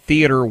Altria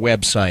Theater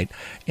website,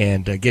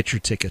 and get your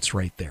tickets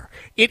right there.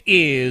 It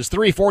is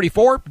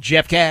 3:44.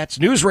 Jeff Katz,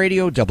 News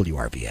Radio,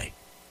 WRVA.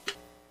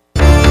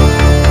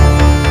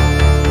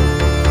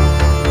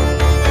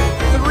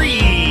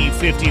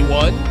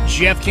 3:51.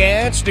 Jeff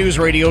Katz, News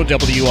Radio,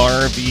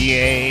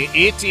 WRVA.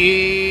 It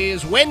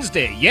is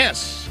Wednesday.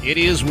 Yes, it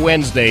is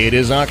Wednesday. It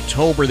is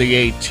October the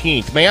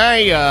 18th. May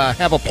I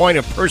have a point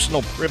of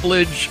personal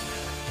privilege?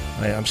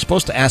 I'm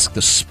supposed to ask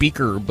the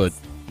speaker, but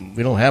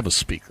we don't have a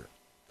speaker.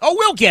 Oh,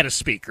 we'll get a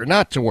speaker,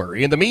 not to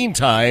worry. In the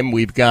meantime,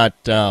 we've got,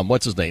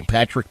 what's his name,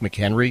 Patrick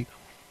McHenry,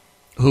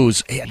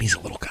 he's a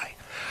little guy.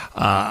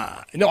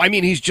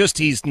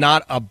 He's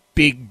not a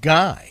big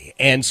guy.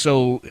 And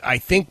so I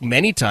think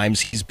many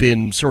times he's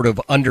been sort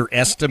of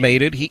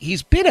underestimated.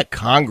 He's been a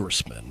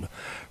congressman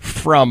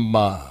from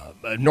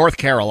North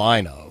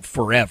Carolina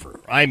forever.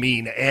 I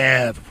mean,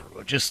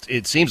 ever. Just,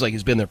 it seems like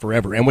he's been there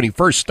forever. And when he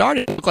first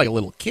started, he looked like a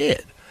little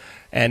kid.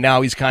 And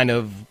now he's kind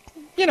of,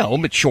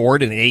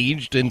 matured and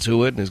aged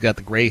into it, and he's got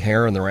the gray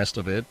hair and the rest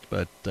of it.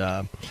 But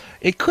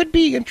it could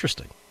be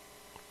interesting.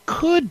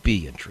 To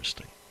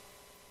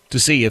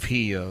see if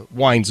he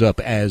winds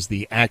up as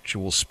the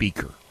actual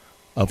Speaker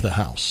of the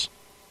House.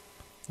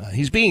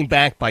 He's being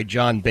backed by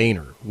John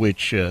Boehner,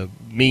 which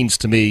means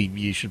to me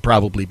you should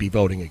probably be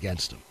voting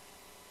against him.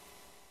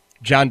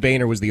 John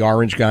Boehner was the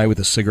orange guy with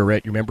a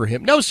cigarette. You remember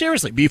him? No,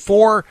 seriously.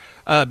 Before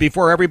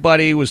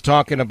everybody was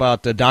talking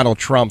about Donald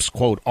Trump's,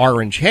 quote,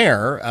 orange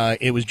hair,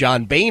 it was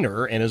John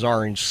Boehner and his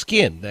orange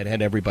skin that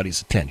had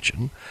everybody's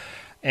attention.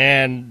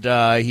 And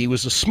he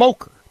was a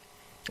smoker.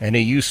 And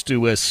he used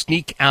to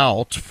sneak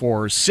out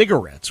for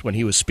cigarettes when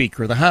he was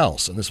Speaker of the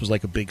House. And this was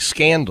like a big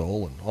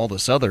scandal and all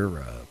this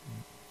other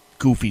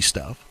goofy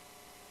stuff.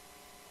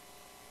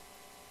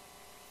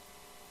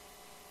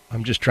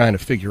 I'm just trying to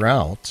figure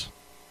out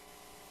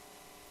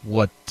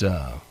what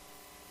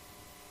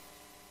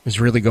is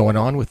really going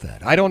on with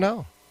that. I don't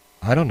know.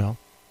 I don't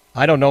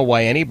know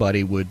why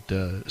anybody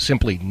would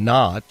simply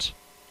not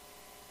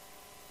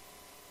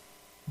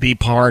be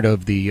part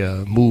of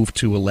the move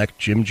to elect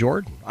Jim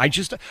Jordan.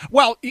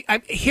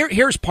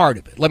 Here's part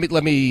of it.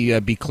 Let me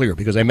be clear,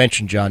 because I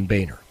mentioned John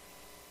Boehner.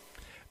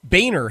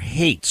 Boehner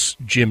hates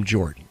Jim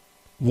Jordan.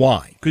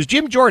 Why? Because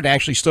Jim Jordan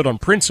actually stood on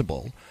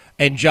principle,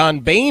 and John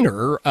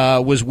Boehner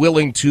was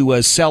willing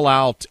to sell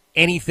out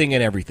anything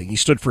and everything. He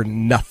stood for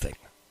nothing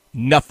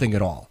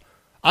at all.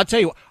 I'll tell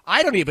you,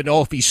 I don't even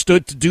know if he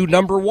stood to do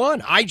number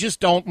one. I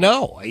just don't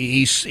know.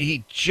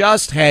 He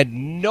just had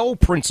no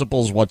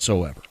principles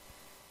whatsoever.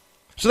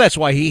 So that's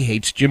why he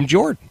hates Jim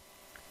Jordan.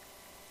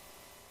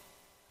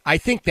 I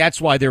think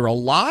that's why there are a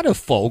lot of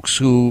folks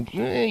who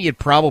you'd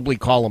probably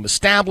call them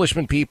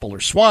establishment people or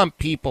swamp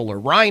people or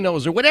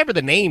rhinos or whatever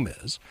the name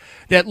is,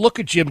 that look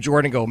at Jim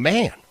Jordan and go,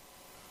 man,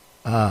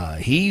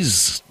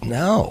 he's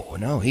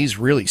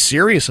really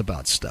serious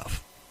about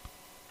stuff.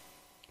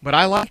 But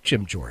I like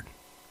Jim Jordan.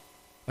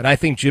 And I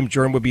think Jim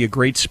Jordan would be a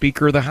great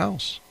Speaker of the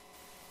House.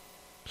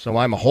 So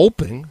I'm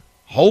hoping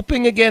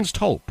against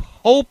hope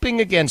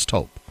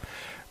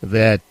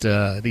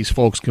that these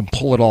folks can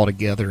pull it all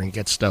together and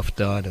get stuff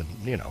done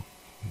and,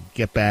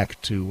 get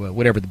back to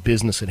whatever the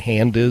business at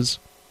hand is.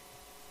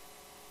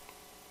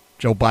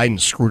 Joe Biden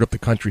screwed up the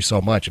country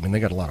so much. I mean, they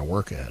got a lot of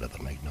work ahead of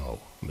them, make no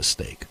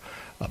mistake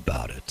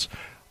about it.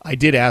 I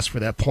did ask for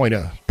that point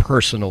of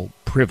personal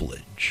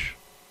privilege.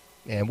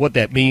 And what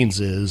that means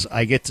is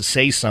I get to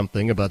say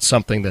something about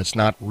something that's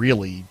not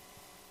really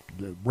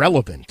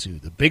relevant to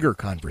the bigger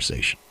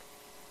conversation.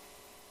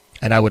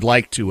 And I would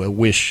like to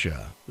wish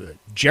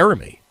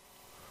Jeremy,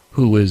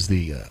 who is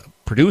the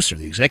producer,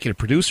 the executive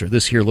producer of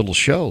this here little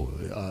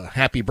show,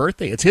 happy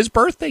birthday. It's his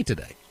birthday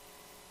today.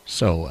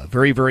 So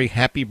very, very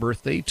happy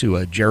birthday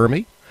to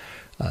Jeremy.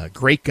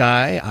 Great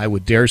guy, I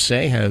would dare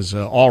say, has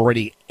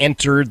already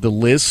entered the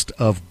list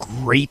of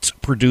great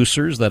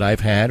producers that I've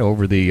had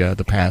over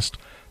the past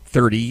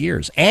 30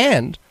 years.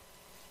 And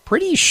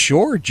pretty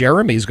sure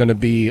Jeremy's going to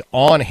be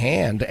on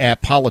hand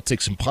at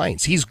Politics and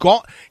Pints. He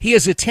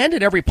has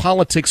attended every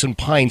Politics and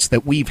Pints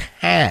that we've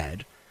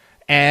had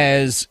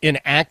as an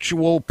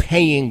actual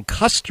paying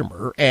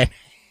customer, and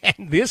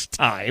this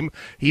time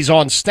he's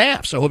on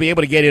staff, so he'll be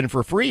able to get in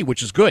for free,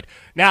 which is good.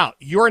 Now,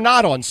 you're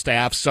not on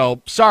staff,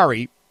 so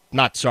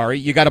not sorry,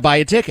 you got to buy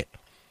a ticket.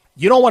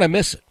 You don't want to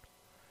miss it.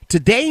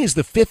 Today is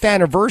the 5th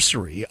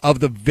anniversary of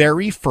the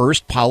very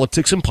first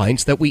Politics and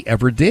Pints that we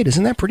ever did.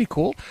 Isn't that pretty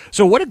cool?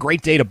 So what a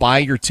great day to buy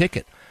your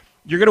ticket.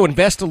 You're going to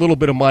invest a little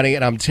bit of money,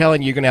 and I'm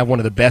telling you, you're going to have one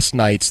of the best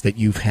nights that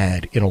you've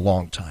had in a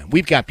long time.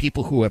 We've got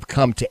people who have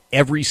come to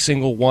every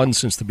single one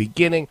since the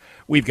beginning.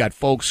 We've got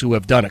folks who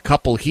have done a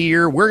couple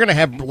here. We're going to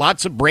have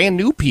lots of brand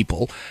new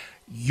people.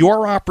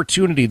 Your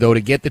opportunity, though, to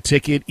get the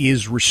ticket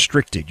is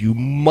restricted. You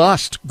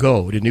must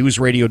go to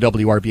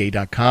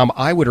newsradiowrva.com.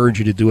 I would urge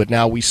you to do it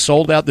now. We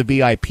sold out the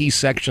VIP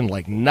section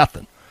like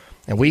nothing.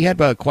 And we had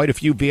quite a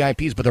few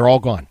VIPs, but they're all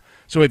gone.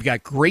 So we've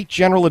got great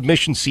general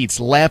admission seats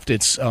left.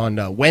 It's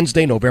on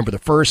Wednesday, November the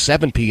 1st,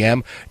 7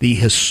 p.m., the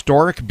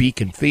historic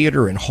Beacon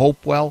Theater in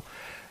Hopewell.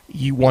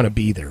 You want to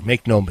be there.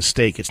 Make no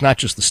mistake. It's not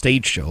just the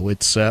stage show.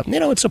 It's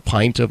it's a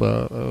pint of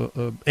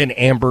an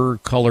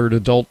amber-colored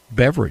adult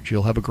beverage.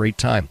 You'll have a great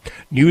time.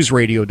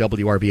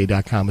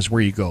 NewsRadioWRVA.com is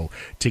where you go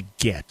to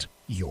get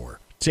your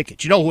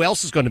ticket. You know who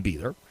else is going to be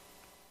there?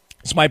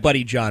 It's my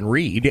buddy John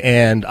Reed,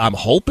 and I'm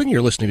hoping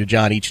you're listening to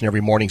John each and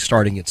every morning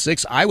starting at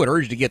 6. I would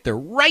urge you to get there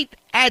right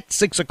at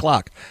 6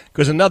 o'clock,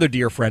 because another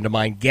dear friend of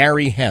mine,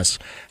 Gary Hess,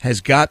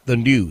 has got the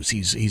news.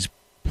 He's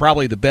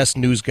probably the best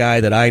news guy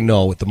that I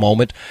know at the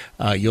moment.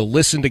 You'll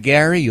listen to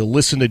Gary, you'll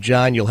listen to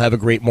John, you'll have a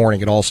great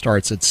morning. It all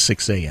starts at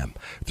 6 a.m.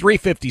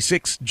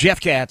 3:56, Jeff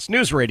Katz,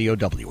 News Radio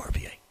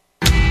WRVA.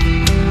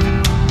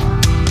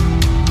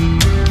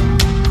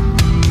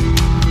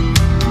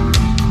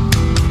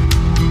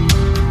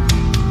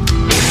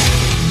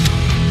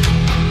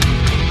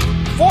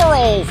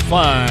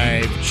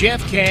 .405,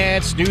 Jeff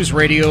Katz, News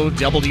Radio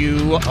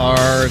WRVA.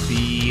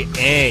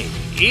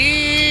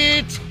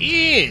 It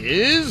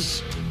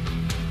is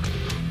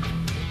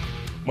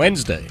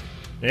Wednesday.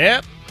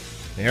 Yep,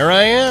 here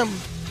I am.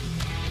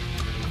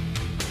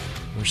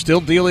 We're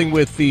still dealing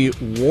with the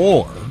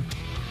war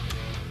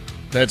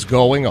that's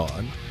going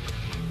on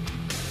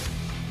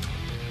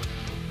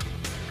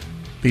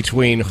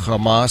between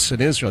Hamas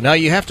and Israel. Now,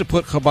 you have to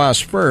put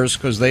Hamas first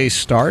because they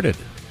started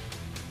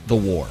the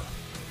war.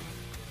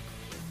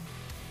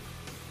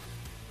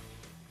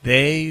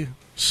 They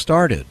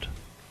started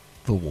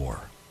the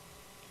war.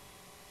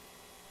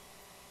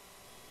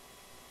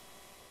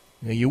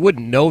 Now, you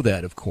wouldn't know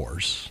that, of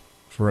course,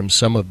 from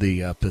some of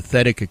the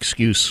pathetic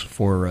excuse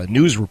for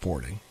news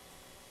reporting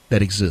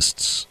that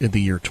exists in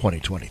the year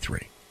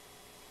 2023.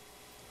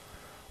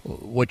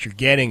 What you're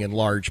getting in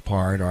large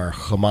part are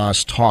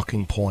Hamas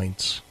talking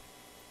points,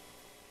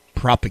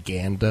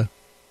 propaganda.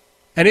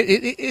 And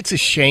it's a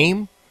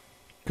shame,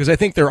 because I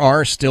think there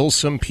are still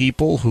some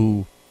people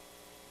who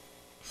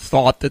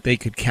thought that they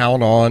could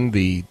count on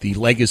the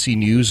legacy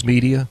news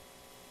media.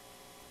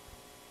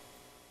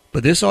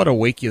 But this ought to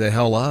wake you the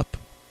hell up.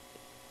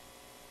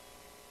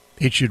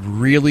 It should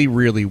really,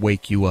 really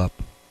wake you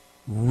up.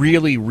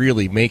 Really,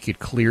 really make it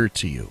clear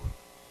to you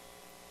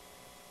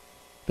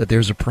that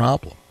there's a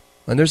problem.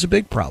 And there's a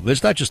big problem.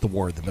 It's not just the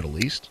war in the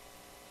Middle East.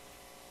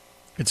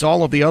 It's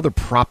all of the other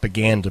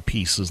propaganda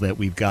pieces that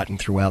we've gotten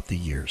throughout the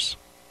years.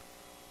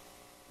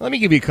 Let me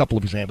give you a couple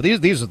of examples.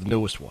 These are the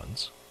newest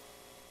ones.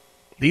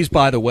 These,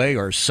 by the way,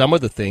 are some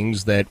of the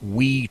things that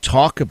we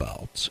talk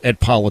about at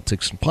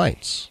Politics and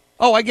Pints.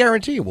 Oh, I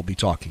guarantee you we'll be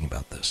talking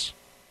about this.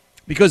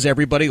 Because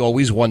everybody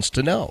always wants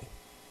to know.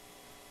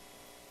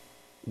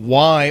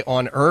 Why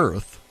on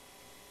earth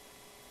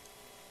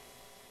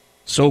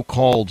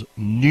so-called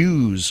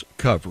news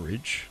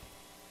coverage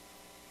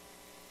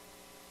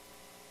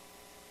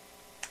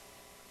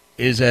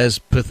is as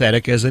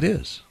pathetic as it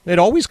is. It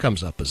always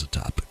comes up as a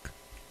topic.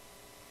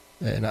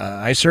 And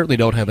I certainly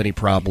don't have any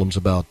problems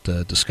about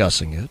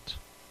discussing it.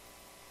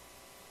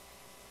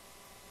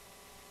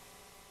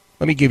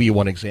 Let me give you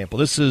one example.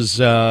 This is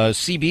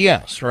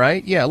CBS,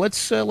 right? Yeah,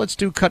 let's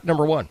do cut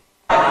number one.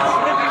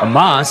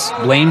 Hamas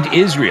blamed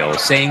Israel,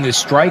 saying the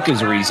strike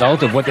is a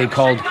result of what they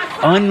called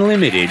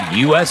unlimited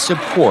U.S.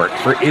 support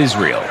for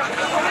Israel.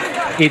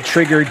 It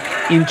triggered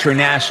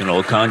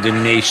international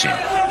condemnation.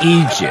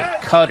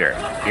 Egypt, Qatar,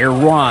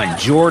 Iran,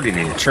 Jordan,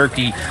 and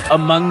Turkey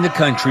among the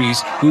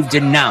countries who've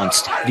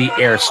denounced the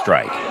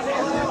airstrike.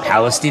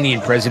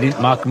 Palestinian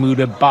President Mahmoud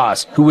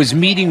Abbas, who was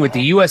meeting with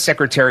the U.S.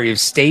 Secretary of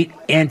State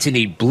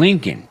Antony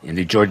Blinken in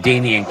the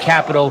Jordanian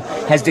capital,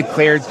 has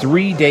declared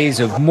 3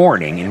 days of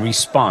mourning in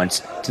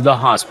response to the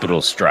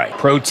hospital strike.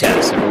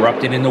 Protests have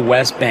erupted in the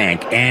West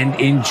Bank and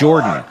in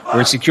Jordan,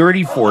 where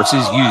security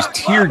forces used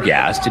tear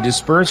gas to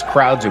disperse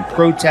crowds of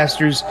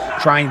protesters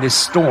trying to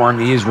storm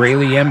the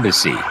Israeli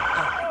embassy.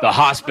 The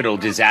hospital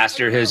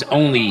disaster has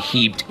only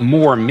heaped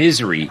more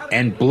misery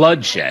and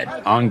bloodshed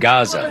on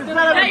Gaza,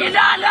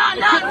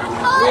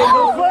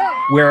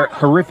 where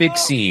horrific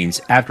scenes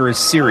after a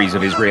series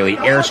of Israeli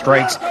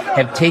airstrikes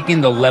have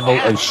taken the level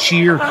of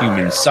sheer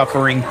human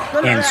suffering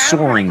and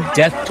soaring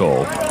death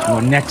toll to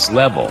a next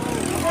level.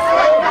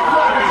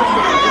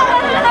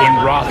 In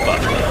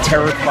Rafah,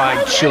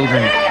 terrified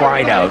children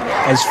cried out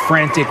as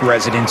frantic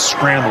residents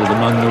scrambled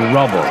among the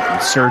rubble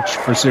in search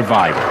for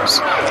survivors.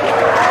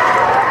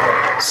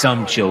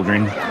 Some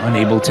children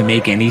unable to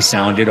make any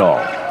sound at all.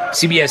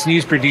 CBS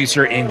News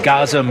producer in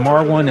Gaza,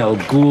 Marwan El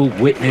Ghul,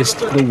 witnessed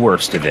the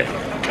worst of it.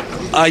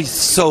 I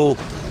saw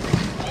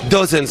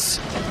dozens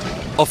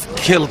of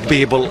killed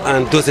people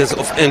and dozens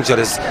of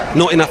injuries.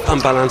 No enough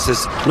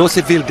ambulances, no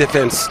civil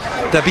defense.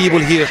 The people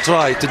here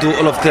try to do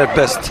all of their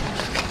best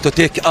to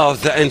take out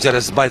the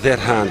injuries by their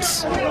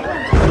hands.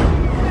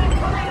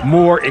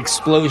 More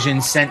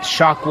explosions sent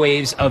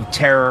shockwaves of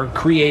terror,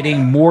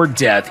 creating more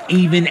death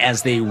even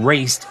as they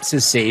raced to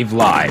save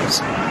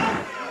lives.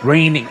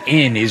 Reining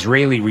in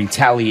Israeli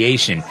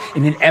retaliation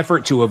in an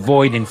effort to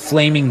avoid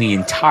inflaming the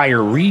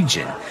entire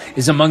region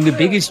is among the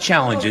biggest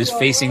challenges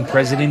facing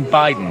President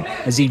Biden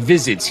as he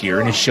visits here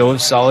in a show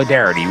of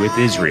solidarity with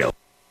Israel.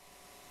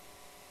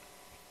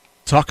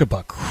 Talk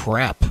about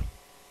crap.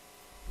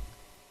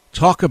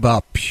 Talk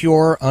about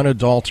pure,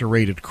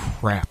 unadulterated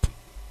crap.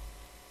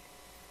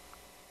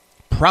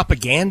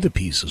 Propaganda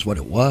piece is what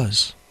it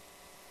was.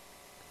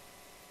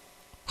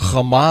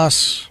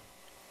 Hamas,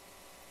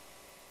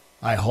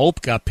 I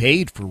hope, got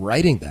paid for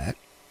writing that.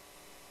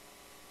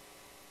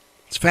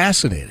 It's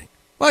fascinating.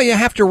 Well, you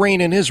have to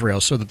rein in Israel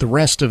so that the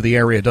rest of the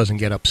area doesn't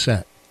get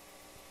upset.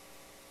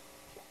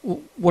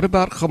 What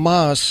about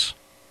Hamas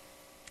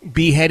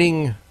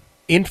beheading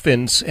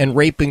infants and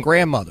raping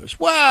grandmothers?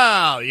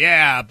 Well,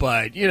 yeah,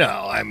 but,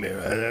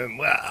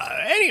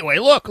 anyway,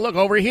 look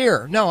over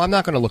here. No, I'm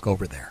not going to look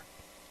over there.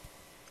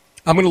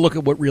 I'm going to look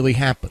at what really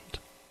happened.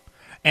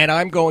 And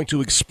I'm going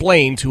to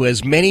explain to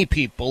as many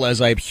people as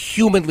I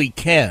humanly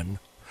can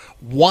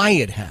why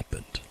it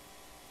happened.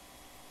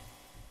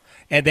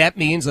 And that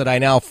means that I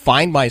now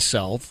find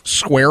myself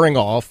squaring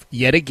off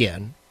yet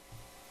again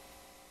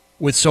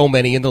with so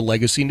many in the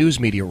legacy news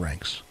media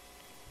ranks.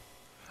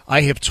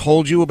 I have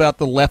told you about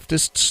the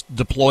leftists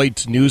deployed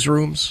to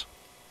newsrooms.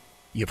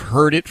 You've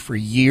heard it for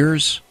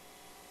years.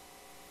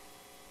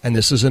 And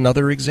this is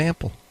another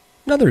example.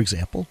 Another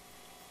example.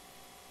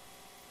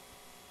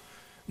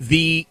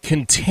 The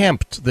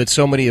contempt that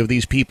so many of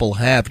these people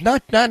have,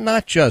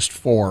 not just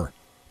for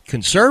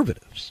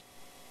conservatives,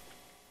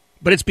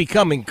 but it's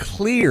becoming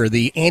clear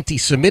the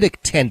anti-Semitic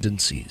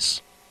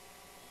tendencies,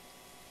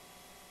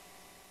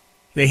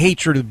 the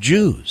hatred of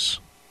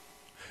Jews,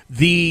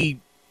 the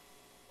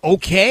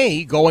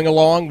okay going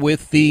along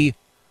with the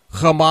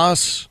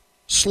Hamas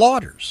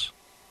slaughters.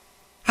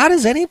 How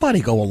does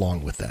anybody go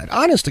along with that?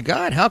 Honest to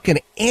God, how can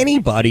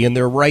anybody in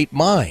their right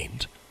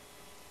mind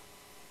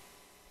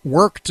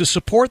work to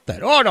support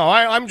that? Oh no,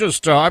 I'm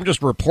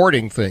just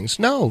reporting things.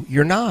 No,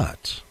 you're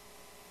not.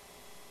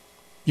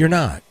 You're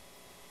not.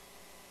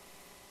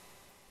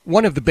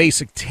 One of the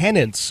basic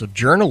tenets of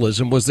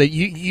journalism was that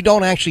you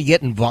don't actually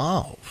get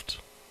involved.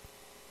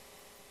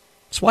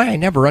 That's why I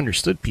never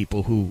understood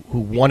people who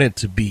wanted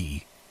to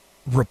be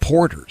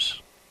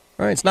reporters.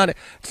 All right, it's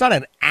not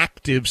an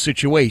active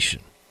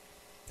situation.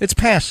 It's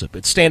passive.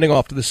 It's standing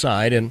off to the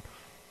side and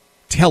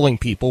telling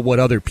people what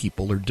other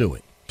people are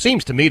doing.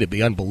 Seems to me to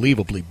be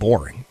unbelievably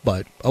boring,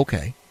 but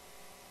okay.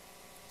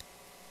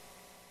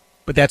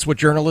 But that's what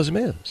journalism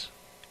is.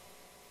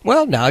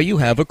 Well, now you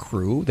have a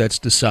crew that's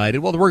decided,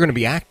 well, we're going to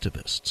be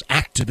activists,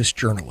 activist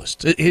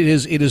journalists. It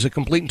is a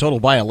complete and total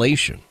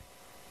violation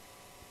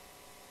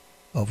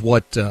of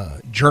what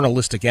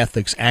journalistic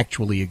ethics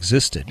actually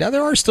existed. Now,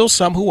 there are still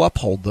some who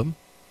uphold them,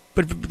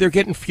 but they're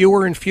getting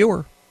fewer and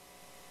fewer,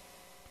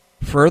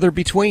 further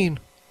between,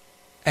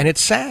 and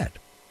it's sad.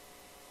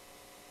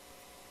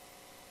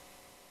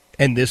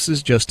 And this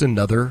is just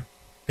another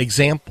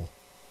example.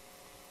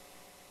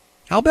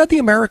 How about the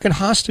American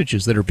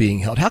hostages that are being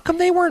held? How come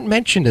they weren't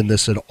mentioned in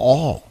this at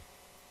all?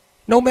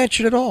 No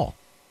mention at all.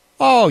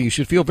 Oh, you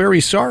should feel very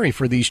sorry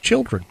for these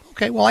children.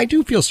 Okay, well, I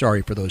do feel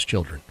sorry for those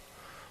children.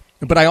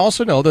 But I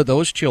also know that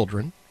those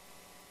children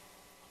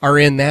are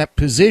in that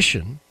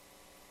position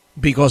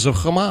because of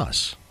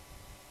Hamas.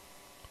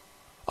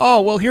 Oh,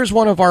 well, here's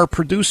one of our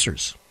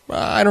producers.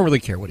 I don't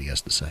really care what he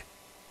has to say.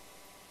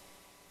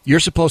 You're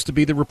supposed to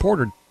be the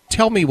reporter.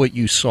 Tell me what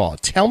you saw.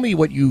 Tell me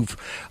what you've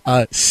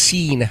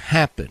seen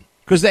happen.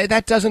 Because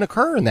that doesn't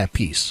occur in that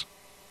piece.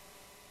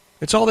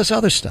 It's all this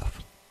other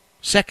stuff.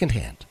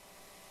 Secondhand.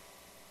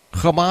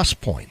 Hamas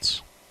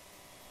points.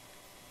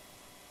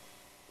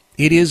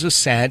 It is a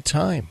sad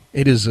time.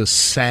 It is a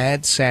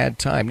sad, sad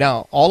time.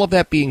 Now, all of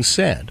that being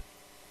said,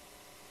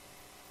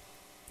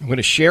 I'm going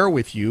to share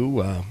with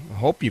you, I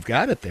hope you've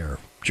got it there,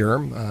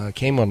 Jerm,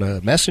 came on a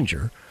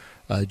messenger,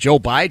 Joe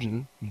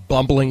Biden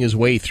bumbling his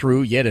way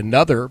through yet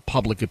another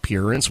public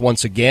appearance,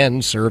 once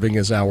again serving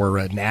as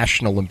our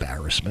national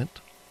embarrassment.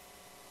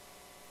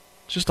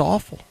 It's just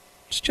awful.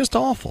 It's just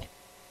awful.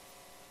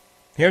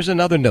 Here's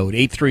another note,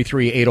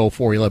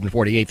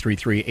 833-804-1140,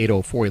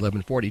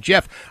 833-804-1140.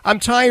 Jeff, I'm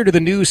tired of the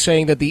news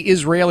saying that the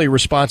Israeli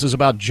response is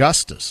about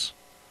justice.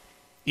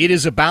 It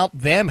is about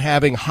them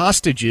having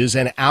hostages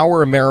and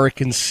our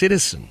American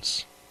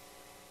citizens.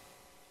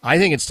 I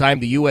think it's time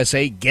the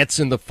USA gets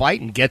in the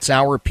fight and gets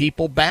our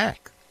people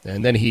back.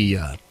 And then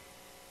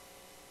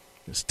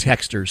this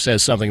texter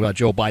says something about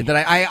Joe Biden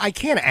that I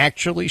can't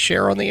actually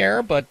share on the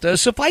air, but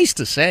suffice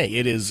to say,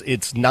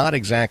 it's not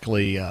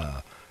exactly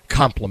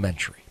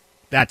complimentary.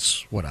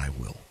 That's what I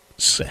will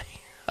say.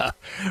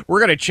 We're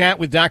going to chat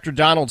with Dr.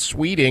 Donald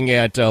Sweeting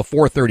at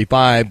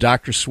 4:35.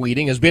 Dr.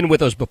 Sweeting has been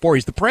with us before.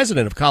 He's the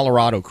president of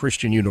Colorado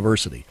Christian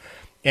University,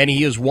 and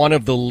he is one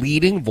of the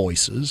leading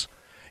voices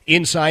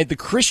inside the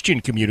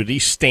Christian community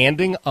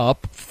standing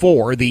up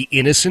for the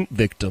innocent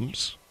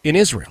victims in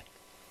Israel.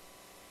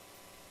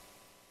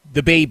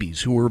 The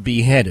babies who were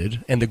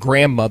beheaded and the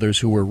grandmothers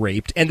who were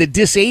raped and the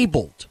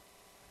disabled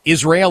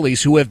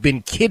Israelis who have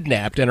been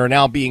kidnapped and are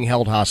now being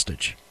held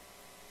hostage.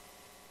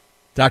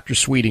 Dr.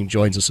 Sweeting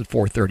joins us at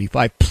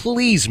 4:35.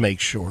 Please make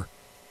sure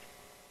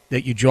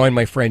that you join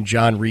my friend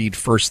John Reed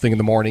first thing in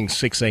the morning,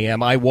 6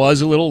 a.m. I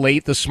was a little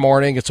late this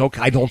morning. It's okay.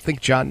 I don't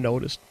think John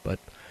noticed, but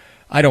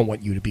I don't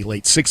want you to be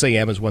late. 6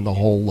 a.m. is when the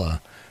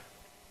whole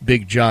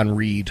big John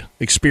Reed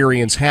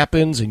experience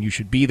happens, and you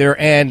should be there.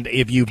 And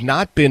if you've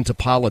not been to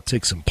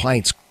Politics and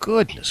Pints,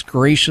 goodness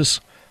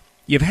gracious,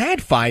 you've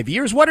had 5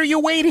 years. What are you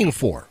waiting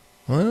for?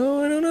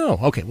 Well, I don't know.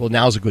 Okay, well,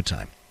 now's a good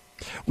time.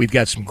 We've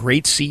got some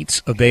great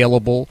seats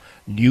available.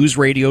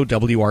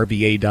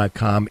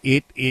 NewsRadio.WRVA.com.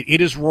 It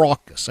is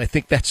raucous. I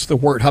think that's the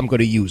word I'm going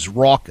to use,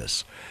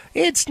 raucous.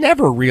 It's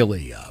never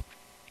really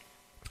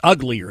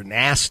ugly or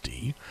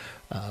nasty,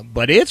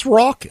 but it's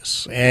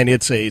raucous, and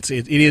it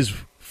is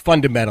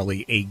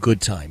fundamentally a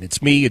good time.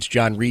 It's me, it's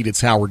John Reed,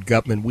 it's Howard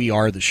Gutman. We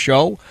are the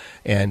show,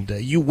 and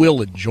you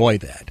will enjoy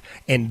that.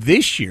 And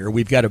this year,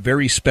 we've got a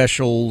very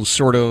special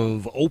sort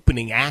of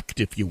opening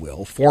act, if you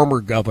will. Former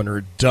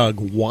Governor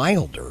Doug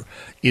Wilder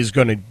is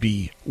going to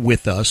be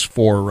with us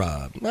for,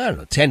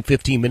 10,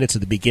 15 minutes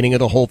at the beginning of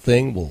the whole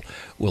thing.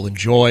 We'll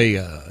enjoy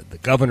the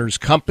governor's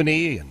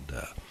company and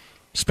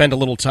spend a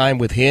little time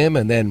with him,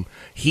 and then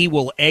he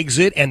will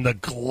exit, and the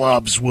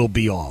gloves will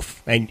be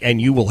off, and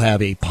you will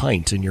have a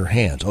pint in your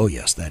hand. Oh,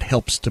 yes, that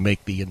helps to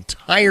make the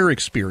entire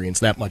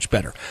experience that much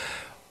better.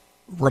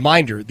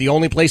 Reminder, the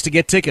only place to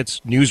get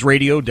tickets,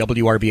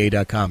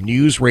 NewsRadio.WRVA.com,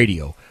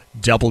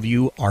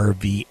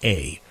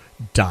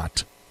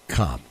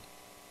 NewsRadio.WRVA.com.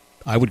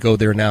 I would go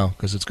there now,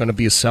 because it's going to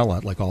be a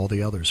sellout like all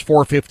the others.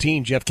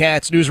 4:15, Jeff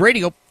Katz, News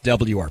Radio,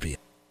 WRVA.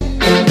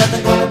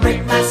 Nothing gonna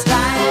break my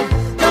stride.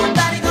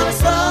 Nobody gonna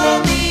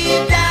slow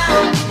me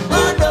down.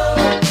 Oh no,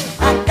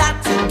 I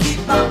got to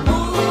keep on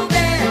moving.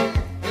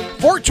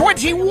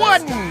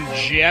 4:21.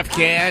 Jeff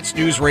Katz,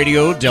 News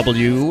Radio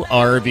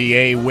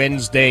WRVA,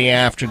 Wednesday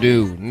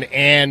afternoon.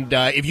 And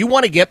if you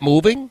want to get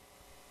moving,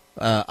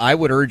 I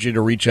would urge you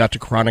to reach out to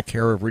Chronic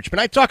Care of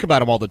Richmond. I talk about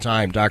them all the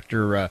time,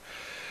 Dr.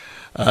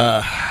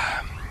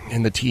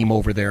 And the team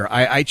over there.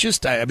 I mean,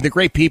 they're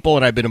great people,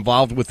 and I've been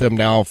involved with them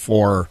now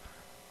for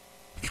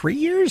 3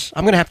 years?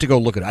 I'm going to have to go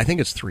look at it. I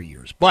think it's 3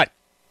 years. But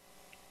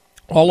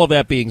all of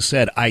that being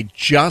said, I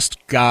just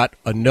got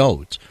a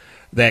note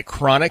that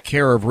Chronic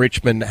Care of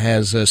Richmond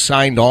has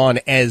signed on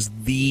as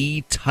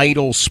the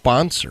title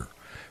sponsor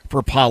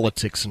for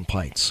Politics and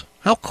Pints.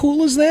 How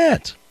cool is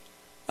that?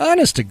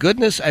 Honest to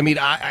goodness. I mean,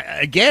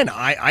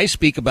 I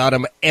speak about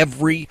them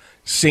every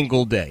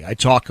single day. I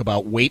talk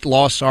about weight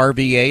loss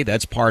RVA.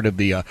 That's part of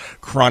the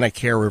Chronic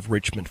Care of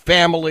Richmond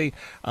family.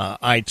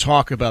 I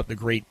talk about the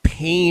great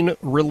pain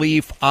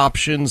relief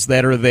options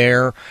that are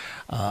there.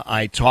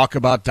 I talk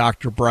about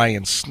Dr.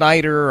 Brian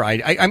Snyder.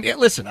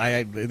 Listen,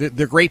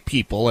 they're great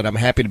people, and I'm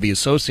happy to be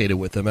associated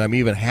with them. And I'm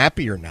even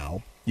happier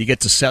now. You get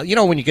to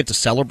when you get to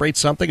celebrate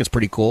something, it's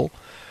pretty cool.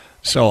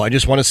 So I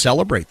just want to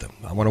celebrate them.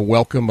 I want to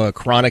welcome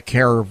Chronic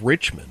Care of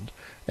Richmond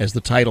as the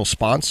title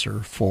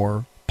sponsor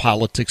for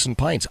Politics and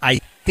Pints.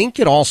 I think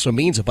it also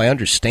means, if I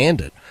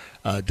understand it,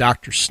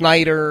 Dr.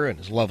 Snyder and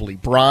his lovely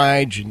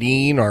bride,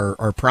 Janine,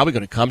 are probably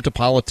going to come to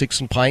Politics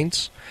and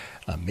Pints.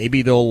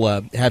 Maybe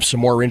they'll have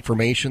some more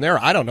information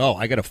there. I don't know.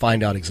 I got to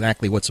find out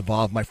exactly what's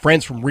involved. My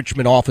friends from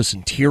Richmond Office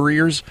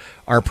Interiors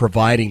are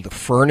providing the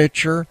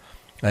furniture.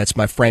 That's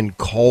my friend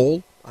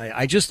Cole.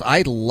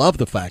 I love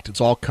the fact it's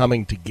all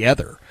coming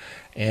together.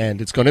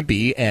 And it's going to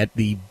be at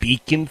the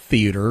Beacon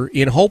Theater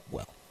in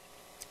Hopewell.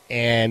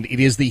 And it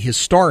is the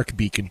historic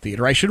Beacon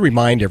Theater. I should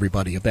remind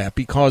everybody of that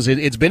because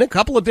it's been a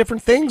couple of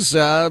different things.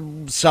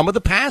 Some of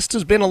the past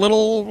has been a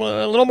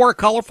little more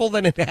colorful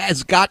than it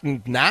has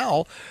gotten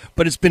now,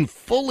 but it's been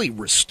fully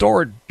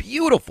restored.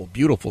 Beautiful,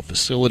 beautiful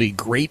facility.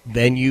 Great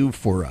venue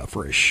for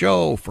a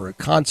show, for a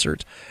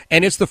concert.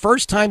 And it's the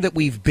first time that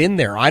we've been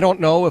there. I don't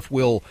know if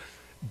we'll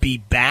be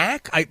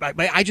back.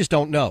 I just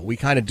don't know. We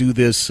kind of do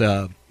this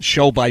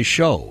show by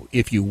show,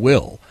 if you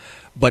will.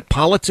 But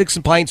Politics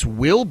and Pints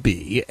will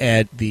be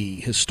at the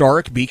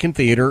historic Beacon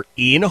Theater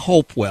in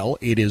Hopewell.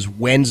 It is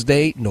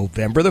Wednesday,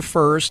 November the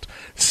 1st,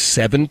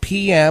 7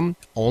 p.m.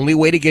 Only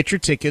way to get your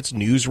tickets,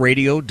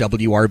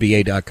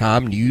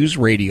 newsradiowrva.com,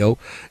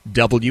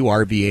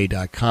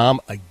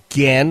 newsradiowrva.com.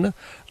 Again,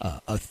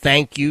 a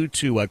thank you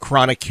to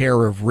Chronic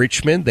Care of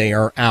Richmond. They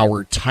are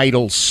our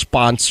title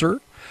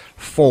sponsor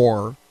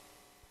for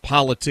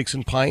Politics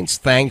and Pints.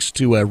 Thanks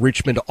to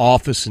Richmond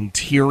Office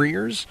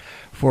Interiors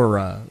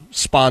for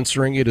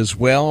sponsoring it as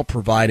well,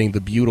 providing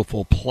the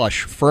beautiful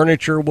plush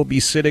furniture we'll be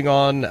sitting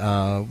on.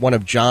 One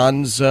of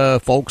John's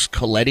folks,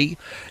 Coletti,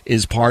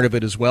 is part of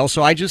it as well.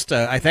 So I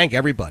thank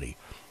everybody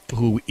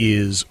who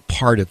is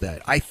part of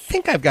that. I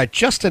think I've got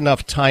just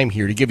enough time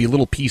here to give you a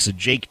little piece of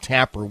Jake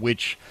Tapper,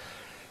 which,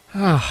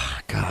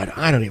 God,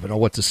 I don't even know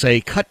what to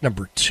say. Cut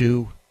number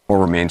 2. More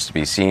remains to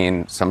be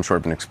seen. Some sort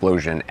of an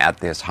explosion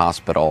at this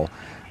hospital.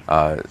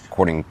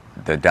 According,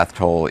 the death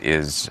toll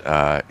is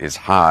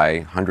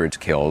high, hundreds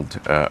killed,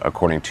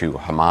 according to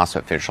Hamas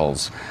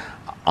officials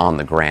on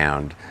the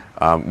ground.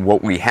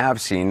 What we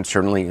have seen,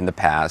 certainly in the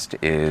past,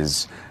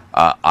 is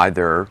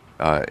either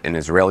an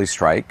Israeli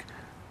strike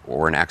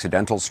or an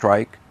accidental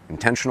strike,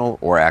 intentional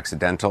or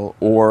accidental,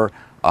 or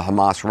a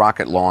Hamas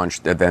rocket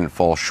launch that then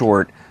falls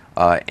short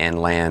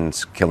and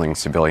lands, killing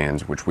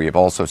civilians, which we have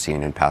also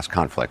seen in past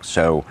conflicts.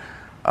 So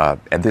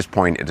at this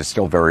point, it is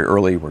still very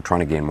early. We're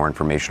trying to gain more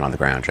information on the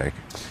ground, Jake.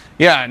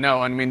 Yeah,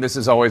 no, I mean, this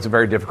is always a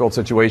very difficult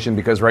situation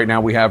because right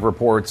now we have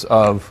reports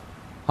of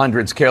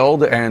hundreds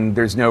killed, and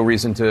there's no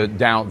reason to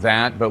doubt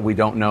that, but we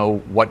don't know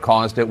what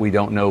caused it. We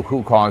don't know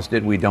who caused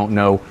it. We don't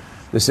know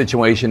the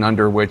situation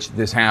under which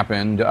this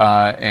happened,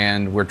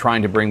 and we're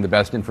trying to bring the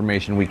best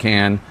information we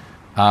can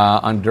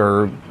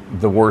under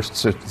the worst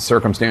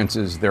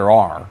circumstances there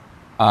are.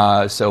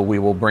 So we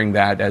will bring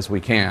that as we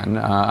can.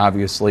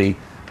 Obviously,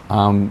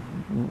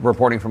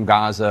 reporting from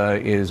Gaza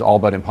is all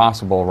but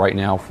impossible right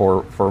now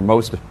for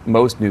most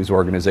news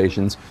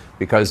organizations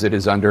because it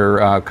is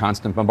under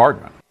constant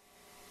bombardment.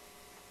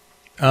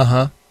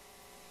 Uh-huh.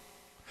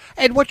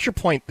 And what's your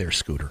point there,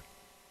 Scooter?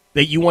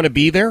 That you want to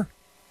be there?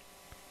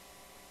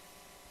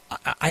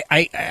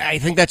 I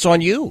think that's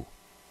on you.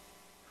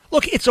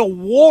 Look, it's a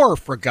war,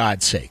 for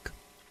God's sake.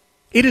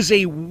 It is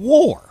a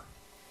war.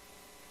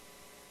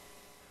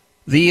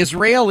 The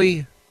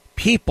Israeli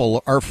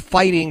people are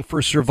fighting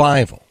for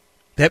survival.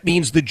 That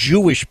means the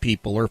Jewish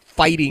people are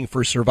fighting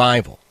for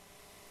survival.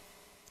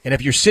 And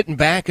if you're sitting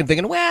back and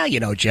thinking, well, you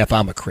know, Jeff,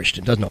 I'm a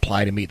Christian, doesn't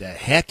apply to me, the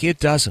heck it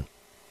doesn't.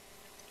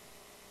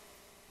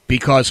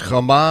 Because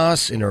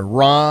Hamas and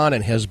Iran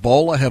and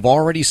Hezbollah have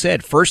already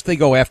said, first they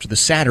go after the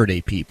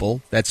Saturday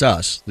people, that's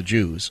us, the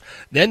Jews.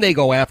 Then they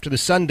go after the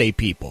Sunday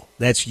people,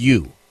 that's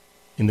you,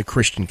 in the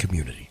Christian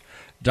community.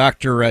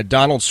 Dr.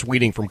 Donald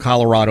Sweeting from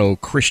Colorado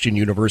Christian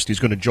University is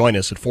going to join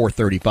us at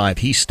 4:35.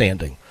 He's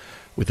standing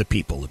with the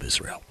people of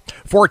Israel.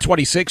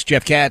 426,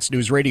 Jeff Katz,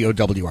 News Radio,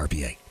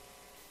 WRVA.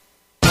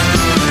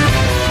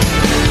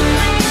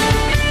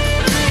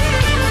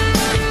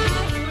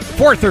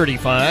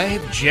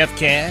 4:35, Jeff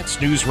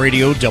Katz, News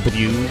Radio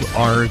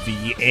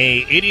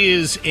WRVA. It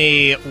is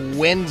a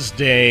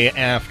Wednesday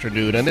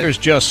afternoon, and there's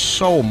just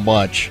so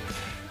much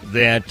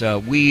that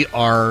we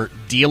are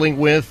dealing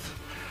with.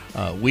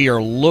 We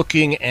are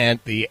looking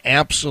at the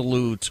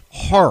absolute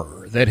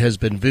horror that has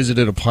been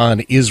visited upon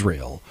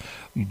Israel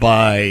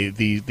by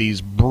these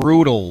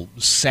brutal,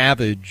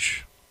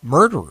 savage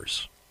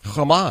murderers,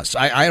 Hamas.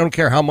 I don't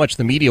care how much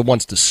the media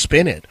wants to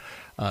spin it.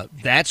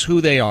 That's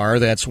who they are.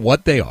 That's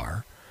what they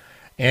are.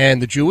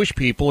 And the Jewish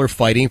people are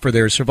fighting for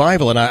their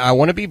survival. And I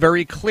want to be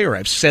very clear.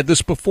 I've said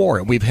this before,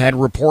 and we've had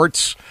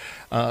reports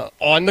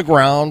on the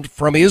ground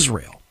from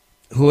Israel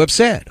who have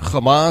said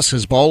Hamas,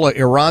 Hezbollah,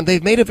 Iran,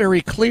 they've made it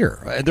very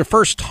clear. Their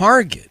first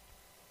target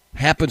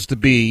happens to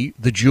be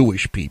the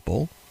Jewish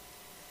people.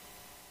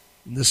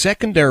 The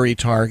secondary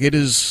target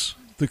is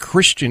the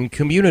Christian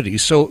community.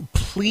 So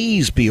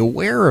please be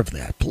aware of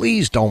that.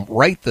 Please don't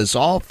write this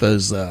off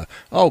as,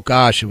 oh,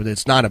 gosh,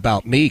 it's not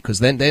about me, because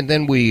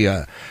then we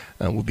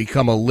will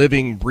become a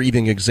living,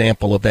 breathing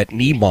example of that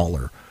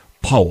Niemöller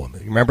poem.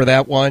 You remember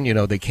that one? You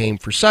know, they came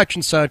for such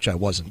and such. I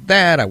wasn't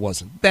that.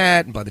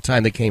 And by the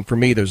time they came for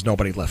me, there's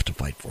nobody left to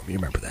fight for me. You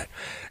remember that?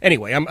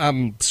 Anyway,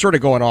 I'm sort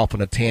of going off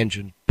on a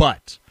tangent,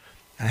 but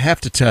I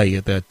have to tell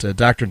you that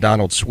Dr.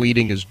 Donald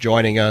Sweeting is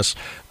joining us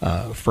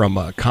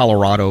from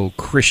Colorado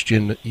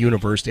Christian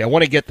University. I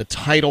want to get the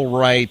title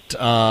right.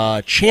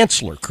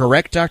 Chancellor,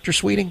 correct, Dr.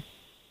 Sweeting?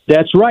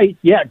 That's right.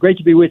 Yeah, great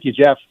to be with you,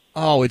 Jeff.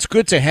 Oh, it's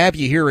good to have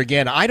you here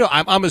again.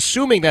 I'm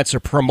assuming that's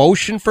a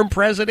promotion from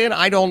President.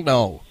 I don't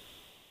know.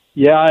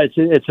 Yeah,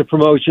 it's a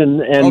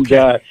promotion, and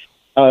okay.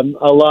 A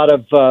lot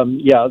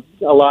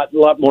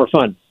more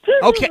fun.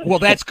 Okay, well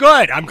that's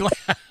good. I'm glad.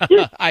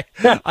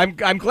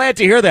 I'm glad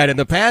to hear that. In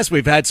the past,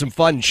 we've had some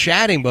fun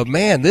chatting, but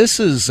man, this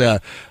is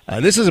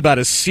about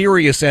as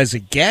serious as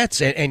it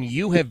gets. And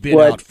you have been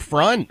out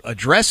front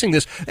addressing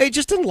this. Hey,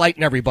 just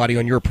enlighten everybody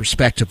on your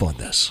perspective on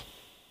this.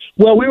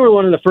 Well, we were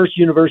one of the first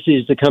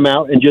universities to come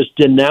out and just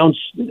denounce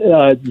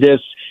this,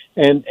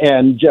 and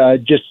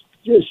just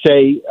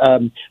say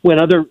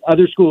when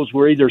other schools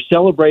were either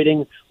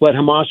celebrating what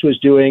Hamas was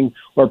doing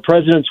or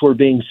presidents were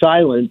being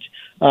silent.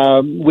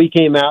 We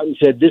came out and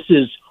said, this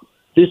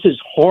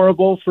is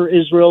horrible for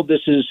Israel.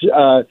 This is,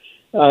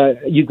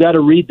 you've got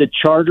to read the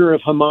charter of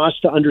Hamas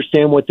to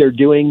understand what they're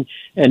doing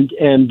and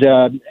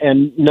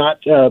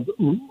not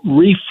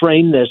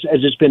reframe this as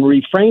it's been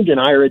reframed in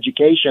higher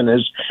education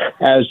as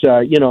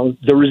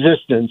the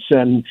resistance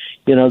and,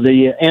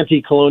 the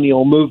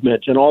anti-colonial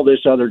movement and all this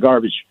other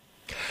garbage.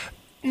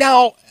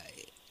 Now,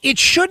 it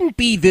shouldn't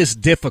be this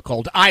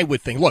difficult, I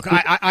would think. Look,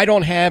 I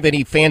don't have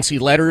any fancy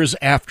letters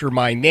after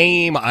my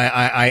name.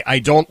 I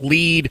don't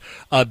lead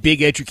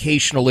big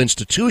educational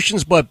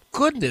institutions, but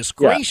goodness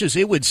gracious,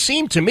 It would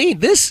seem to me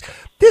this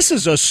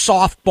is a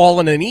softball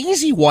and an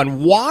easy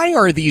one. Why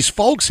are these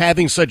folks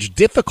having such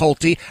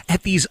difficulty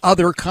at these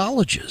other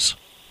colleges?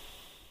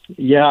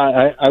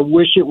 Yeah, I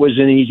wish it was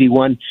an easy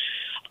one.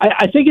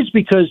 I think it's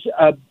because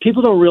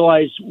people don't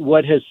realize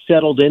what has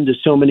settled into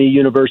so many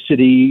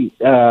university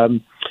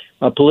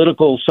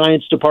political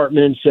science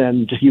departments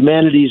and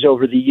humanities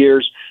over the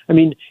years. I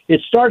mean,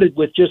 it started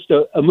with just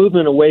a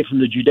movement away from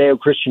the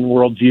Judeo-Christian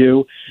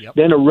worldview,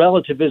 then a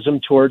relativism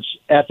towards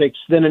ethics,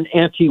 then an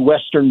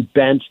anti-Western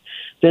bent,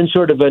 then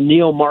sort of a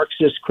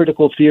neo-Marxist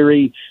critical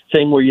theory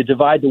thing where you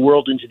divide the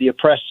world into the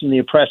oppressed and the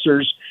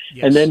oppressors,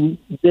 and then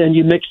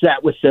you mix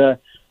that with the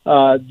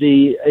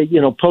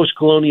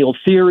post-colonial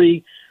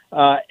theory.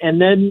 And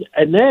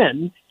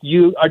then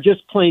you are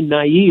just plain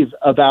naive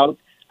about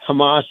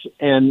Hamas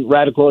and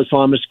radical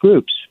Islamist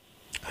groups.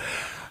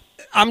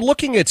 I'm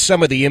looking at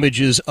some of the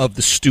images of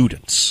the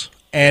students,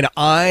 and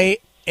I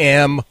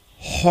am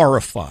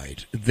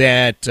horrified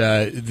that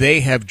they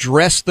have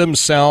dressed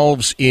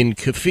themselves in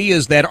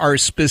keffiyehs that are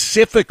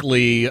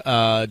specifically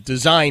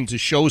designed to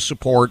show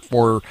support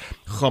for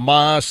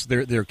Hamas.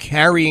 They're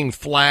carrying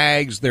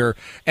flags. They're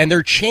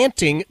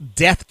chanting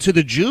 "Death to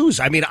the Jews."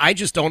 I mean, I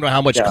just don't know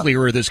how much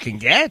clearer this can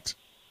get.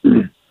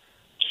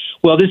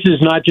 Well, this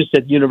is not just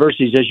at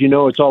universities, as you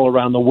know. It's all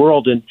around the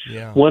world, and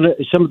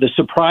some of the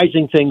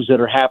surprising things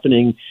that are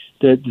happening.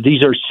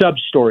 These are sub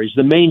stories.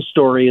 The main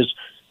story is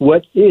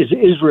what is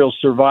Israel's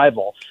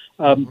survival,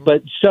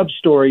 but sub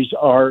stories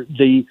are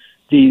the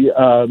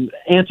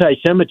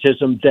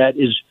anti-Semitism that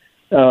is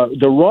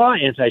the raw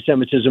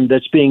anti-Semitism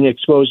that's being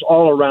exposed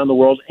all around the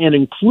world, and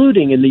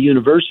including in the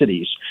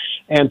universities.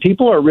 And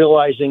people are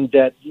realizing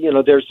that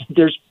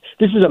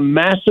this is a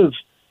massive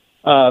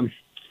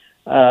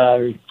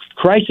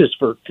crisis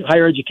for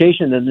higher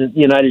education in the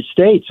United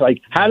States.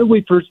 Like, how did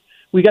we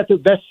got the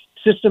best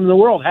system in the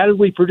world? How did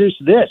we produce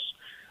this?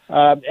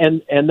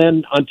 And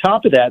then on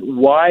top of that,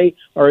 why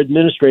are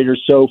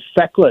administrators so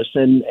feckless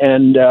and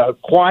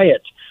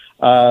quiet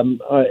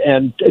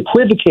and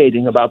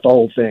equivocating about the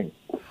whole thing?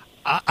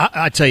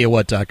 I tell you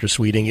what, Dr.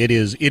 Sweeting, it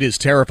is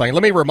terrifying.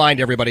 Let me remind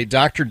everybody,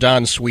 Dr.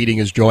 Don Sweeting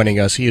is joining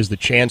us. He is the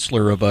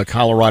chancellor of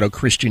Colorado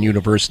Christian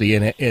University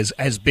and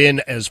has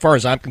been, as far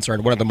as I'm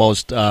concerned, one of the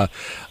most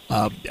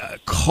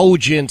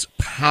cogent,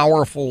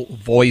 powerful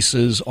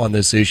voices on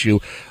this issue.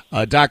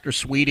 Dr.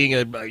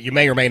 Sweeting, you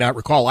may or may not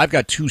recall, I've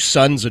got 2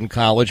 sons in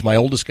college. My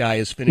oldest guy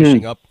is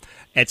finishing up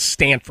at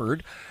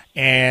Stanford.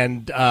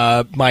 And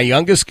my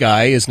youngest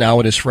guy is now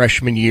in his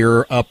freshman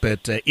year up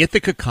at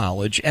Ithaca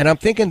College. And I'm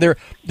thinking there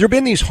have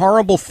been these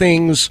horrible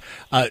things.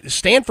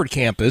 Stanford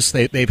campus,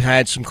 they've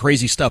had some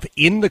crazy stuff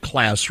in the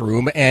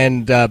classroom.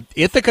 And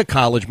Ithaca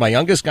College, my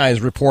youngest guy is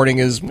reporting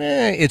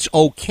it's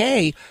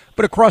okay.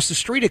 But across the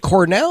street at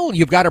Cornell,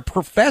 you've got a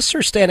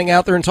professor standing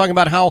out there and talking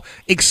about how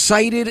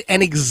excited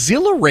and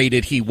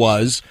exhilarated he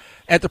was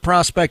at the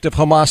prospect of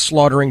Hamas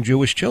slaughtering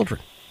Jewish children.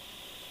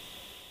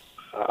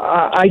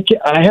 I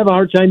have a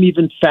hard time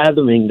even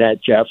fathoming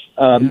that, Jeff,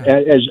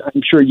 as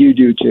I'm sure you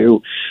do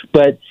too.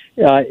 But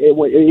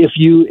if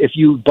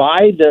you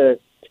buy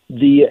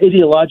the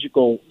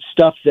ideological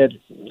stuff that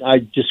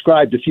I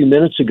described a few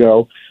minutes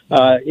ago,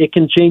 it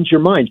can change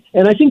your mind.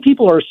 And I think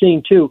people are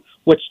seeing too,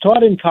 what's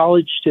taught in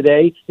college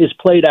today is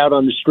played out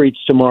on the streets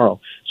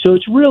tomorrow. So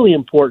it's really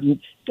important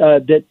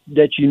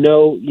that you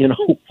know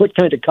what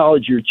kind of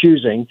college you're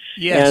choosing.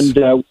 Yes.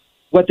 And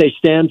what they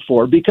stand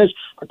for, because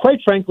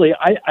quite frankly,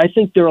 I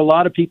think there are a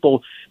lot of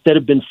people that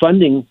have been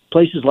funding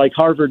places like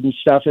Harvard and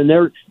stuff, and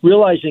they're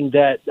realizing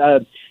that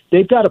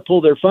they've got to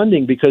pull their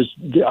funding because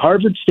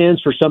Harvard stands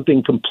for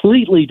something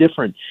completely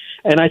different.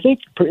 And I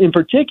think in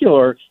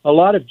particular, a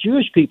lot of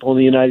Jewish people in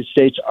the United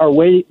States are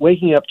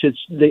waking up to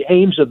the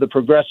aims of the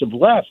progressive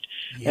left,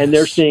 and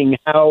they're seeing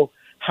how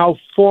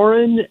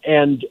foreign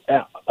and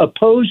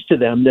opposed to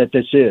them that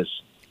this is.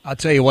 I'll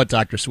tell you what,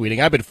 Dr.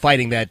 Sweeting, I've been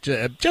fighting that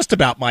just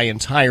about my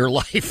entire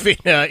life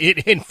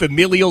in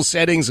familial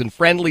settings and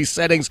friendly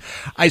settings.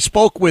 I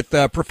spoke with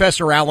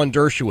Professor Alan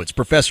Dershowitz,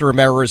 Professor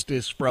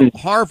Emeritus from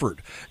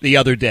Harvard, the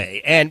other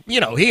day. And, he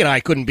and I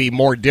couldn't be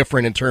more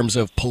different in terms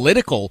of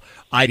political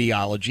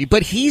ideology,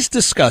 but he's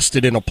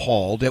disgusted and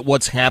appalled at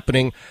what's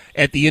happening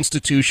at the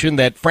institution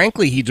that,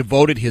 frankly, he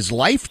devoted his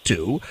life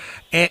to.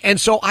 And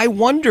so I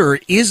wonder,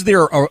 is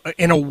there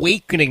an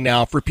awakening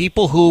now for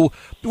people who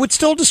would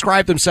still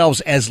describe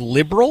themselves as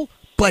liberal,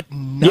 but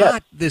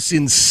not this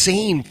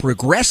insane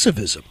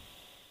progressivism?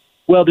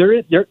 Well, there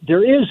is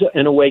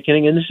an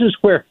awakening, and this is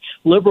where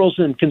liberals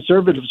and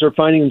conservatives are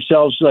finding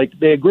themselves like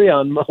they agree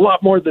on a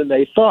lot more than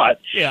they thought.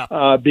 Yeah.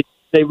 Because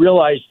they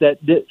realize that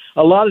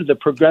a lot of the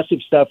progressive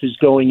stuff is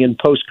going in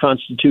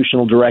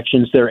post-constitutional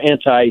directions. They're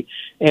anti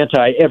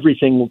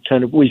everything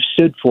kind of we've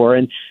stood for,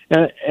 and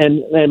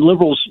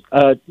liberals,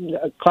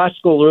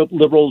 classical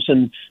liberals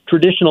and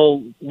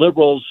traditional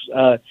liberals,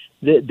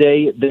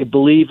 they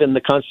believe in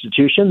the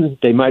Constitution.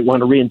 They might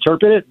want to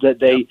reinterpret it. That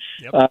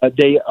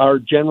they are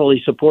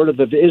generally supportive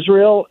of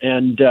Israel,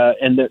 and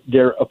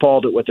they're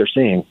appalled at what they're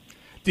seeing.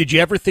 Did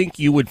you ever think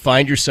you would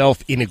find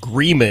yourself in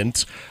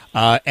agreement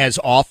as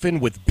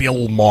often with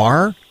Bill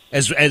Maher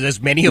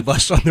as many of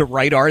us on the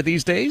right are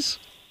these days?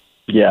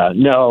 Yeah,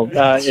 no,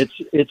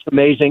 it's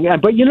amazing.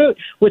 But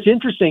what's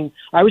interesting?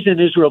 I was in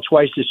Israel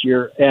twice this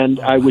year, and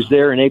I was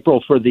there in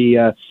April for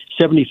the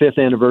 75th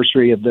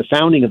anniversary of the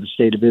founding of the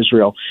State of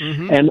Israel.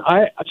 Mm-hmm. And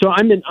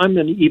I'm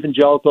an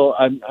evangelical.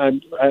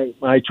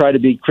 I try to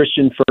be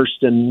Christian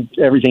first, and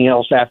everything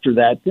else after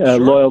that,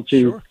 loyal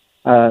to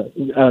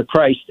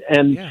Christ.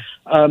 And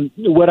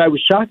what I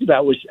was shocked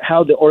about was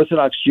how the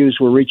Orthodox Jews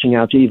were reaching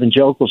out to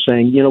evangelicals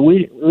saying,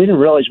 we didn't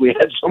realize we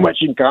had so much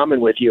in common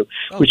with you,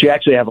 which you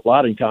actually have a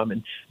lot in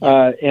common.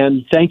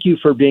 And thank you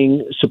for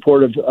being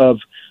supportive of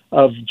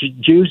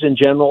Jews in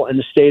general and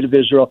the state of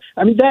Israel.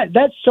 I mean,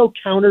 that's so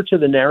counter to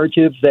the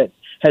narrative that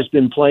has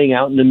been playing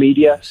out in the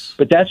media,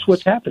 but that's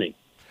what's happening.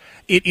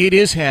 It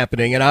is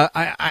happening, and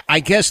I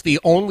guess the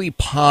only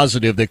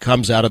positive that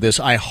comes out of this,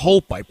 I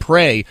hope, I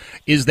pray,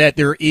 is that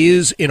there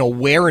is an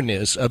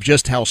awareness of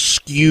just how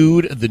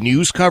skewed the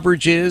news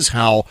coverage is,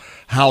 how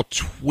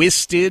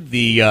twisted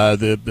the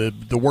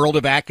world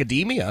of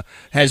academia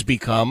has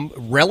become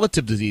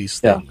relative to these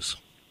things.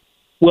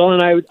 Well,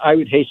 and I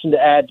would hasten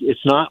to add,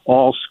 it's not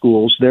all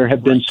schools. There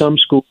have been some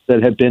schools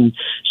that have been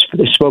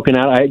spoken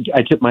out.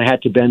 I tip my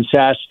hat to Ben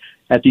Sass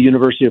at the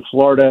University of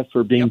Florida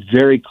for being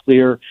very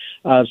clear.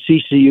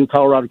 CCU,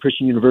 Colorado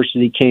Christian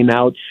University, came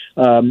out,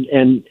 but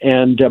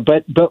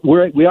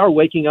we are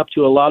waking up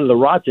to a lot of the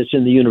rot that's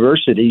in the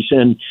universities,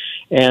 and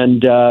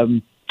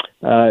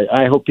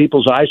I hope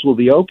people's eyes will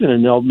be open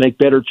and they'll make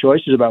better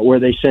choices about where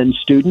they send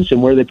students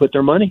and where they put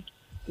their money.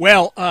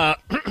 Well,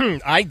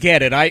 I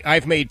get it.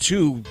 I've made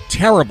 2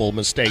 terrible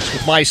mistakes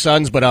with my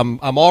sons, but I'm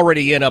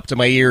already in up to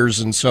my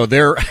ears, and so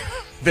they're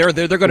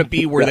going to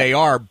be where they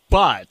are.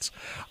 But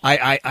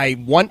I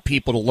want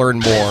people to learn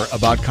more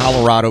about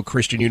Colorado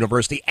Christian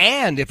University,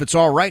 and if it's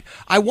all right,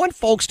 I want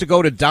folks to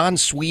go to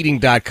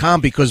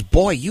donsweeting.com because,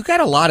 boy, you got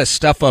a lot of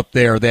stuff up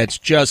there that's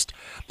just,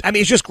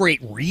 it's just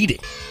great reading.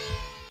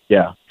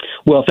 Yeah.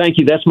 Well, thank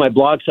you. That's my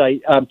blog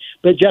site.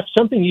 But Jeff,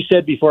 something you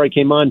said before I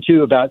came on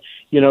too about,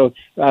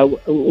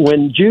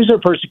 when Jews are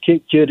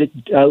persecuted,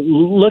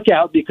 look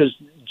out, because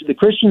the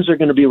Christians are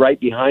going to be right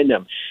behind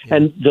them. Yeah.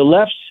 And the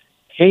left's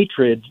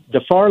hatred, the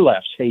far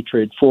left's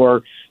hatred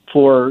for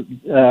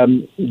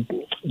Jews,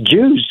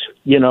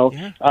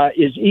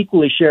 is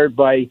equally shared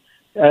by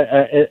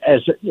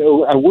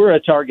we're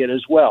a target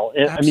as well.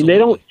 And, I mean,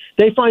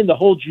 they find the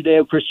whole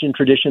Judeo-Christian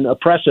tradition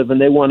oppressive,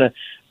 and they want to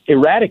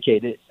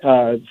eradicate it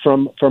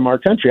from our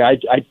country. I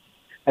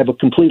have a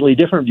completely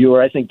different view,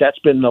 where I think that's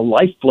been the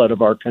lifeblood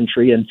of our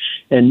country, and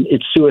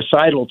it's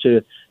suicidal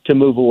to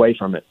move away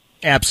from it.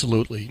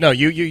 Absolutely. No,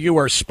 you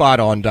are spot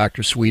on,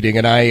 Dr. Sweeting,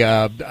 and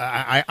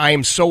I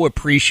am so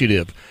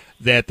appreciative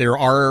that there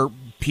are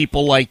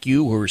people like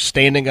you who are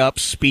standing up,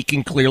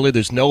 speaking clearly.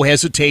 There's no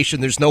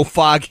hesitation. There's no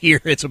fog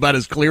here. It's about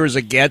as clear as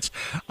it gets.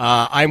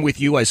 I'm with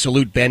you. I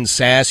salute Ben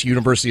Sass,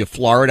 University of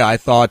Florida. I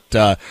thought,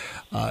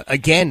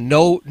 again,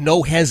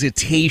 no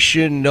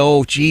hesitation,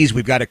 no, geez,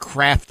 we've got to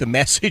craft the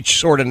message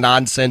sort of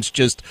nonsense,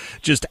 just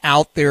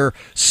out there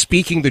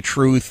speaking the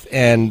truth.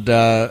 And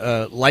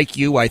like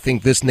you, I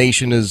think this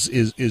nation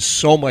is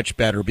so much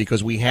better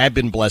because we have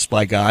been blessed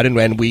by God,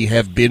 and we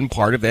have been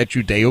part of that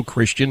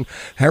Judeo-Christian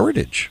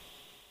heritage.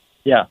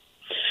 Yeah.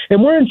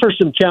 And we're in for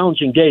some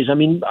challenging days. I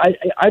mean,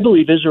 I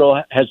believe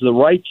Israel has the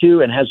right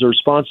to and has the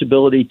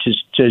responsibility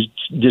to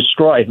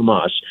destroy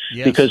Hamas,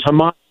 because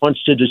Hamas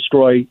wants to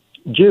destroy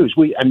Jews.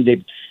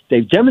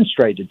 They've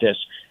demonstrated this,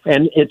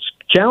 and it's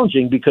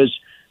challenging because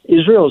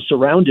Israel is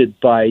surrounded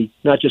by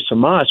not just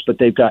Hamas, but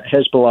they've got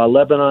Hezbollah,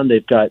 Lebanon,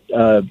 they've got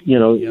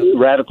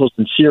radicals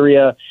in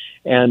Syria,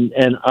 and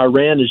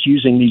Iran is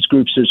using these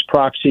groups as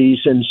proxies,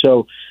 and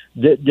so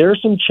there are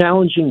some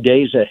challenging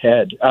days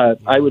ahead.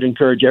 I would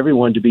encourage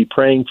everyone to be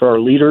praying for our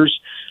leaders,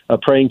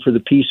 praying for the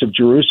peace of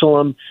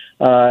Jerusalem,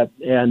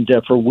 and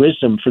for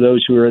wisdom for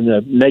those who are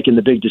making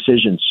the big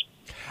decisions.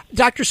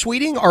 Dr.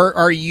 Sweeting,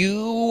 are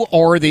you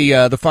or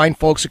the fine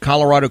folks at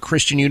Colorado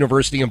Christian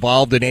University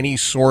involved in any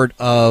sort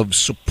of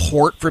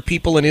support for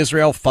people in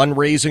Israel,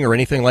 fundraising or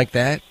anything like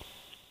that?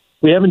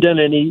 We haven't done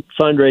any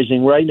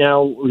fundraising. Right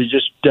now, we've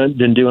just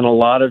been doing a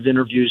lot of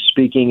interviews,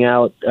 speaking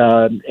out,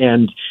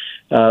 and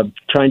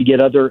trying to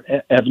get other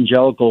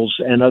evangelicals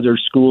and other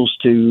schools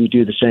to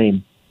do the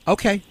same.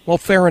 Okay, well,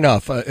 fair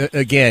enough.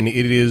 Again,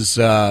 it's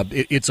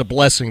a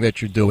blessing that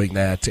you're doing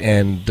that,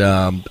 and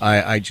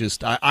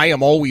I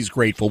am always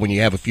grateful when you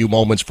have a few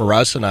moments for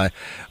us, and I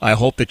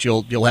hope that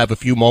you'll have a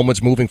few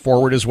moments moving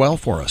forward as well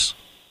for us.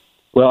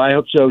 Well, I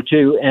hope so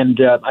too, and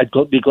I'd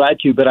be glad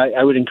to. But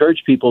I would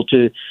encourage people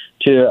to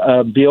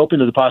be open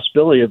to the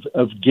possibility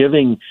of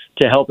giving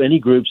to help any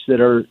groups that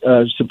are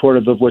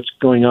supportive of what's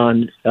going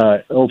on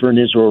over in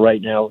Israel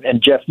right now.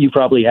 And Jeff, you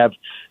probably have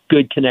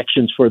good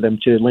connections for them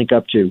to link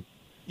up to.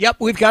 Yep,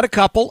 we've got a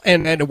couple,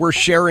 and we're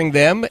sharing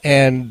them.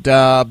 And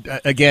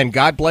again,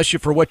 God bless you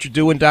for what you're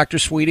doing, Dr.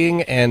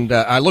 Sweeting, and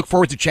I look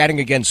forward to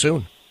chatting again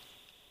soon.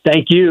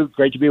 Thank you.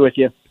 Great to be with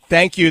you.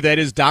 Thank you. That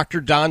is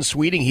Dr. Don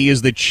Sweeting. He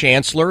is the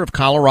chancellor of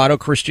Colorado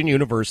Christian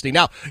University.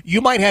 Now,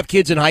 you might have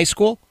kids in high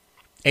school,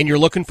 and you're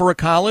looking for a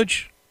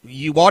college.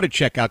 You ought to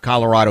check out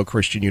Colorado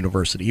Christian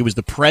University. He was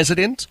the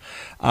president.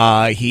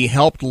 He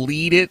helped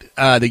lead it,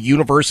 the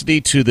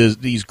university, to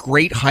these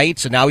great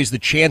heights, and now he's the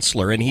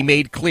chancellor. And he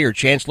made clear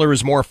chancellor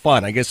is more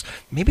fun. I guess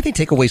maybe they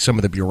take away some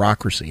of the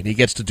bureaucracy, and he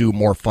gets to do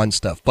more fun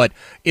stuff. But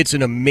it's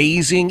an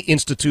amazing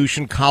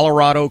institution,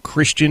 Colorado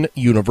Christian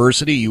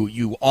University.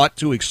 You ought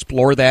to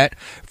explore that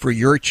for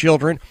your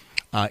children.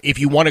 If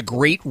you want a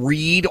great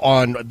read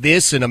on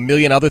this and a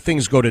million other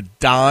things, go to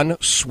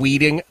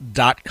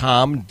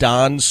donsweeting.com,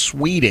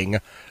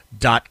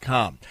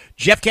 donsweeting.com.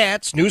 Jeff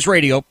Katz, News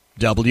Radio,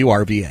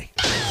 WRVA.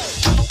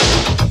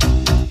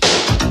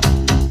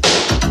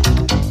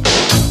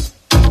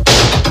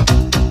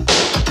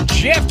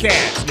 Jeff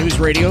Katz, News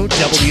Radio,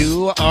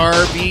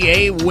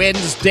 WRVA,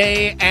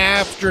 Wednesday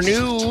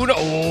afternoon.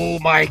 Oh,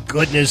 my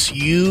goodness,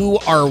 you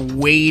are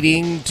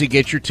waiting to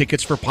get your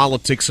tickets for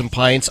Politics and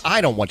Pints.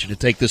 I don't want you to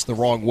take this the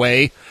wrong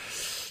way,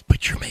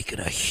 but you're making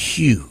a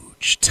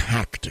huge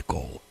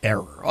tactical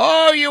error.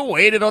 Oh, you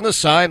waited on the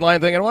sideline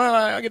thinking, well,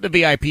 I'll get the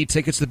VIP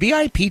tickets. The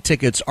VIP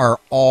tickets are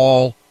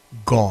all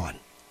gone.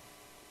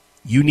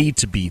 You need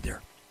to be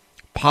there.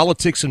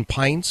 Politics and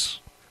Pints,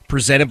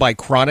 presented by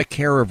Chronic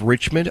Care of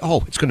Richmond.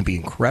 Oh, it's going to be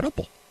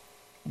incredible.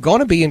 Going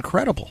to be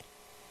incredible.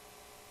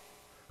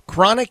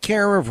 Chronic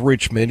Care of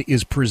Richmond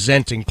is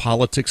presenting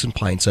Politics and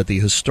Pints at the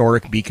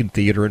historic Beacon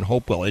Theater in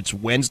Hopewell. It's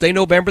Wednesday,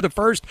 November the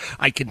 1st.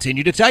 I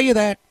continue to tell you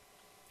that.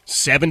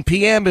 7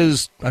 p.m.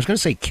 is, I was going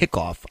to say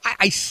kickoff.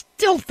 I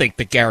still think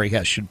that Gary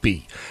Hess should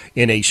be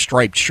in a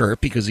striped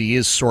shirt because he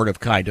is sort of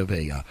kind of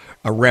a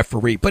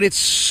referee. But it's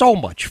so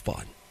much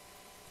fun.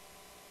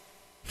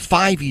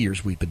 5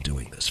 years we've been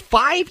doing this.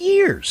 5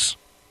 years.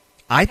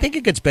 I think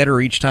it gets better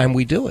each time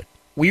we do it.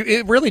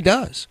 It really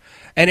does.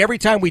 And every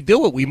time we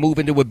do it, we move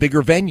into a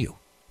bigger venue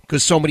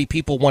because so many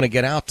people want to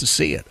get out to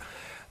see it.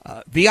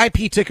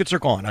 VIP tickets are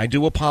gone. I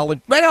do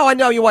apologize. No, I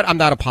know you what. I'm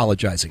not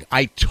apologizing.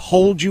 I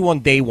told you on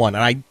day one,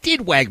 and I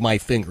did wag my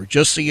finger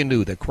just so you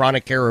knew that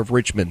Chronic Care of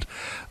Richmond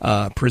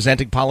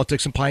presenting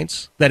Politics and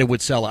Pints, that it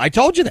would sell. I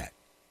told you that.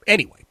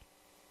 Anyway,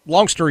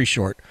 long story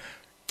short,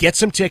 get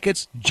some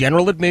tickets,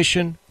 general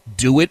admission,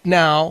 do it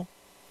now.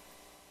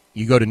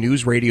 You go to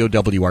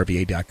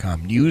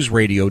newsradiowrva.com,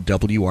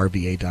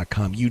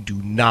 newsradiowrva.com. You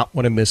do not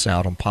want to miss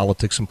out on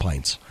Politics and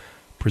Pints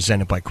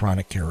presented by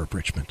Chronic Care of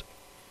Richmond.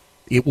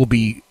 It will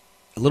be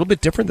a little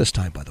bit different this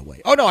time, by the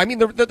way. Oh, no, I mean,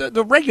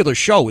 the regular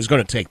show is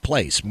going to take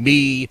place.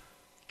 Me,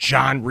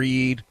 John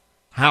Reed,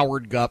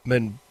 Howard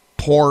Gutman,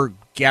 poor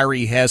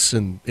Gary Hess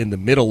in the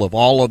middle of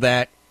all of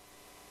that.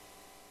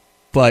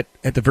 But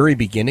at the very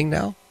beginning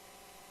now,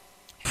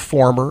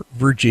 former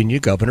Virginia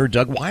Governor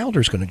Doug Wilder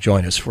is going to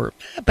join us for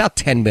about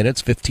 10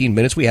 minutes, 15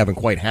 minutes. We haven't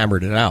quite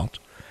hammered it out.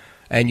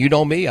 And you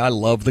know me, I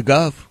love the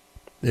Gov.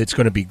 It's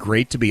going to be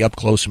great to be up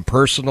close and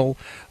personal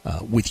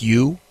with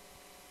you.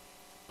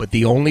 But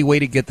the only way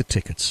to get the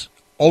tickets,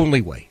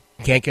 only way.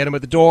 Can't get them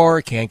at the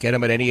door, can't get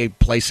them at any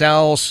place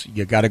else.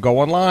 You got to go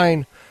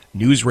online.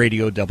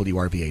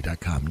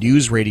 NewsRadioWRVA.com.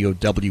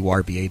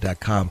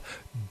 NewsRadioWRVA.com.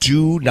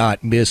 Do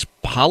not miss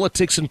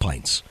Politics and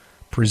Pints,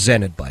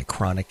 presented by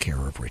Chronic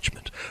Care of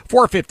Richmond.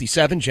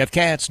 457, Jeff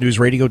Katz, News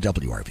Radio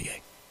WRVA.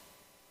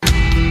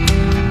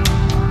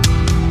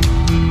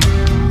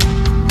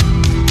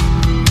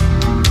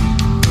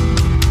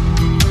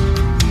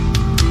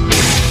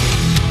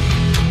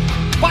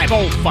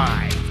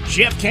 .505,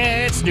 Jeff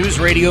Katz, News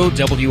Radio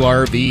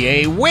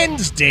WRVA.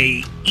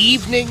 Wednesday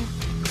evening,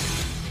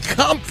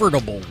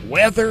 comfortable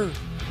weather.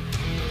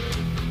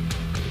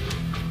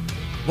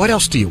 What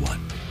else do you want?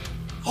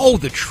 Oh,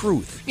 the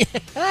truth.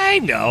 I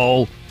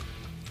know.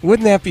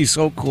 Wouldn't that be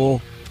so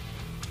cool?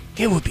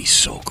 It would be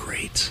so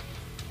great.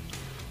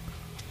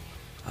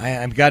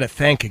 I've got to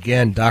thank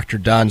again Dr.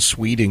 Don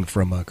Sweeting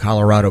from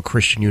Colorado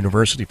Christian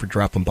University for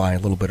dropping by a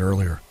little bit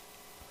earlier.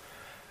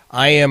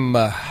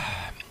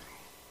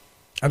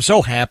 I'm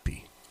so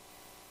happy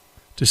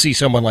to see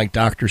someone like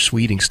Dr.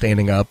 Sweeting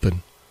standing up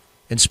and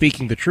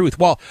speaking the truth.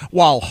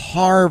 While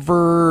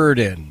Harvard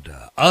and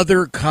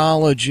other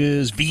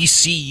colleges,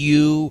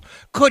 VCU,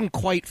 couldn't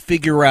quite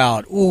figure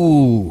out,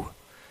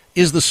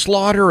 is the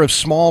slaughter of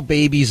small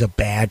babies a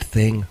bad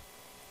thing?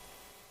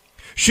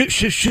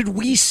 Should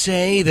we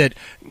say that,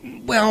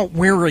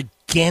 we're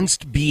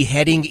against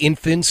beheading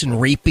infants and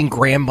raping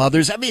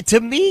grandmothers? I mean, to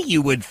me,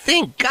 you would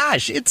think,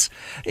 gosh,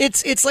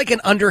 it's like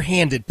an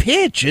underhanded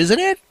pitch, isn't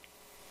it?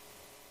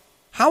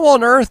 How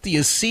on earth do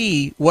you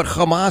see what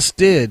Hamas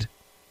did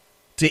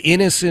to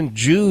innocent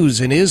Jews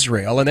in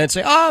Israel and then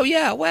say,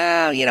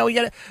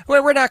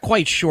 we're not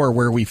quite sure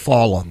where we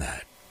fall on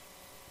that?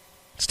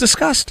 It's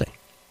disgusting.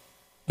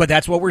 But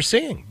that's what we're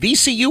seeing.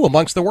 VCU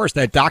amongst the worst.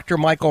 That Dr.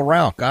 Michael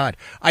Rauch, God,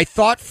 I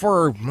thought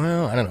for,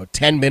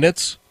 10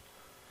 minutes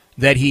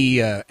that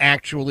he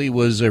actually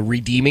was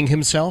redeeming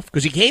himself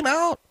because he came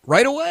out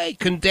right away,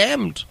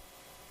 condemned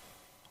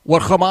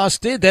what Hamas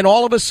did. Then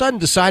all of a sudden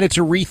decided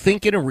to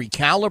rethink it and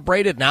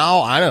recalibrate it. Now,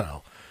 I don't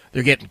know.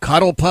 They're getting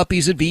cuddle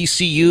puppies at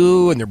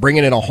VCU and they're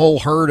bringing in a whole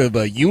herd of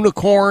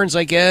unicorns,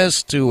 I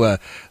guess, to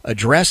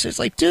address it. It's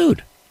like,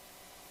 dude,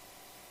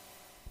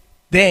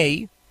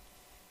 they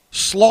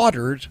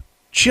slaughtered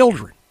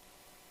children.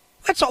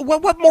 That's all.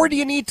 What more do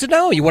you need to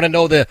know? You want to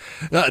know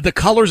the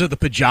colors of the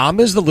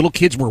pajamas the little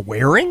kids were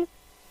wearing?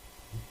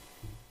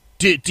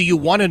 Do you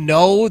want to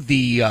know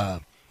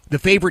the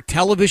favorite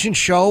television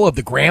show of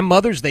the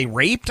grandmothers they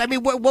raped? I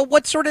mean,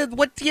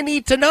 what do you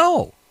need to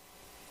know?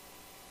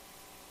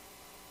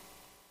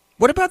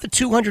 What about the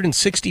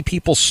 260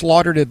 people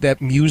slaughtered at that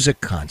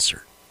music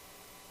concert?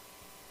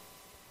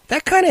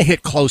 That kind of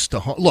hit close to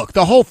home. Look,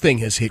 the whole thing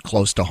has hit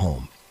close to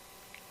home.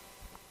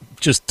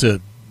 Just to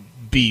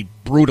be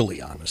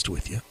brutally honest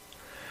with you.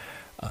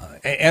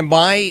 And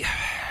I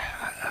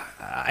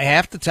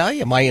have to tell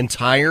you, my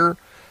entire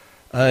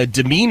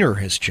demeanor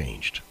has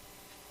changed.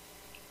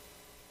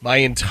 My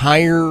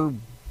entire,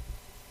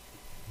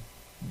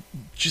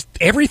 just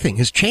everything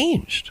has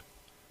changed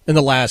in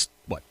the last,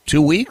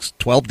 2 weeks,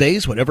 12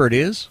 days, whatever it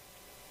is.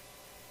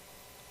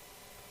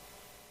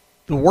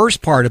 The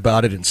worst part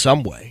about it in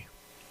some way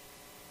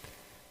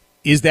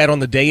is that on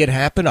the day it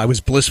happened, I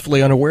was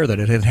blissfully unaware that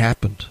it had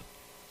happened.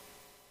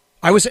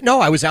 I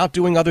was out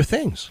doing other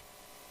things.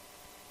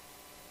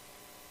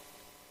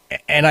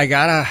 And I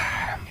gotta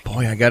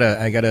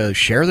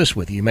share this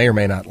with you. You may or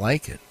may not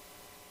like it.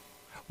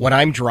 When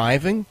I'm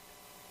driving,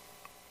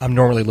 I'm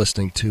normally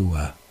listening to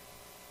a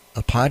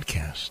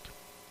podcast.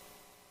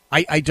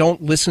 I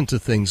don't listen to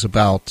things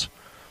about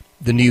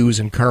the news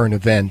and current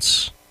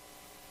events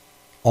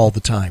all the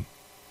time.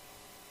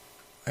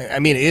 I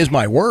mean, it is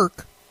my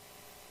work,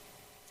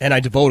 and I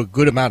devote a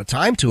good amount of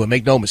time to it,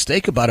 make no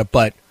mistake about it,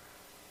 but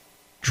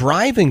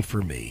driving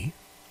for me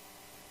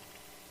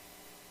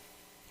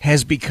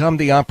has become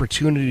the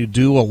opportunity to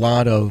do a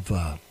lot of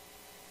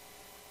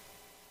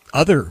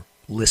other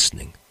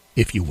listening,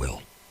 if you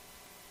will.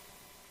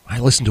 I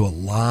listen to a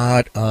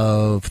lot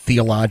of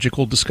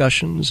theological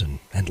discussions and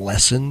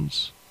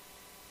lessons.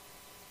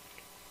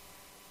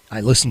 I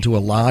listen to a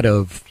lot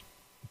of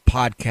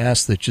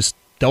podcasts that just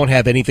don't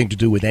have anything to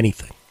do with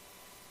anything.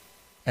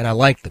 And I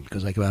like them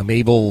because I'm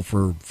able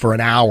for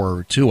an hour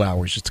or 2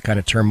 hours just to kind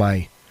of turn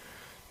my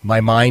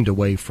mind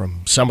away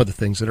from some of the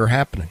things that are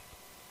happening.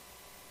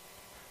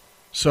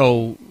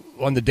 So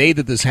on the day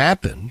that this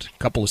happened, a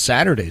couple of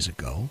Saturdays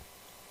ago,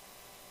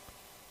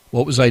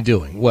 what was I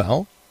doing?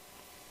 Well,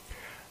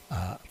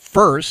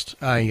 first,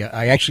 I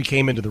actually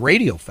came into the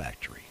Radio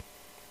Factory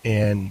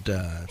and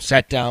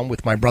sat down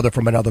with my brother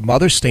from another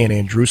mother, Stan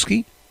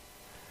Andruski,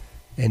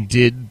 and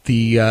did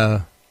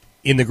the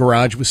In the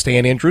Garage with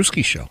Stan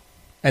Andruski show.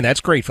 And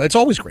that's great fun. It's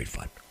always great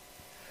fun.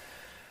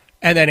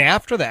 And then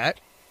after that,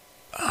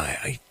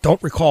 I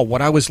don't recall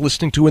what I was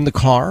listening to in the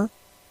car,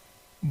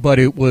 but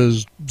it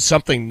was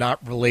something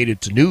not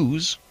related to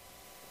news.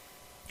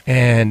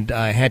 And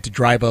I had to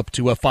drive up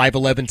to a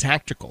 511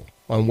 Tactical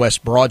on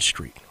West Broad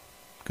Street.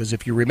 Because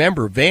if you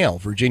remember, VALE,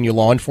 Virginia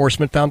Law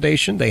Enforcement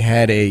Foundation, they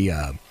had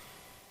a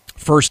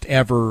first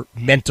ever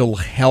mental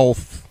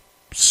health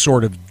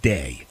sort of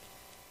day.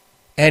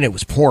 And it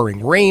was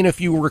pouring rain, if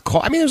you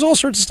recall. I mean, there's all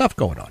sorts of stuff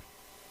going on.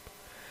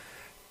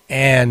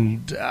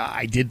 And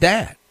I did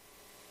that.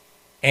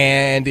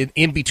 And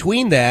in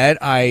between that,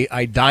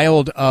 I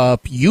dialed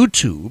up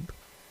YouTube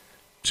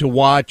to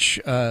watch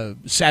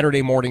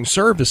Saturday morning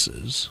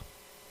services.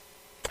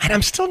 And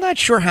I'm still not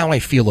sure how I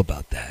feel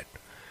about that.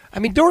 I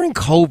mean, during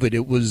COVID,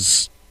 it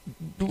was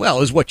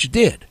what you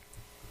did.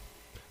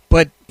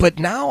 But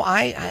now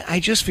I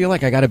just feel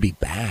like I got to be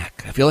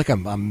back. I feel like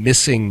I'm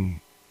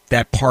missing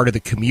that part of the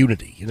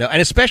community,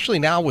 and especially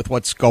now with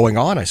what's going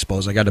on, I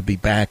suppose I got to be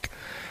back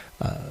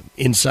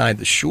inside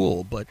the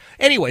shul. But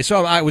anyway,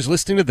 so I was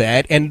listening to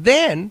that, and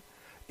then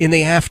in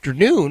the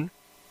afternoon,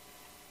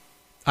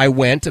 I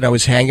went and I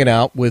was hanging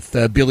out with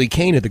Billy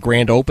Kane at the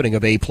grand opening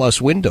of A+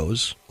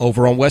 Windows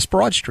over on West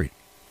Broad Street.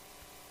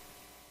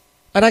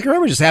 And I can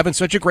remember just having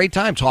such a great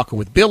time talking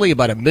with Billy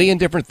about a million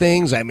different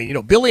things. I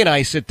mean, Billy and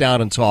I sit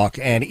down and talk,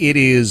 and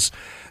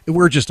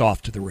we're just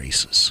off to the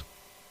races.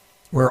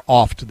 We're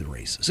off to the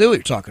races. We were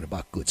talking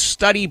about good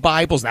study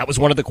Bibles. That was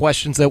one of the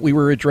questions that we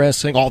were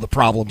addressing. All the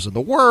problems in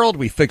the world.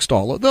 We fixed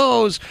all of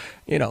those.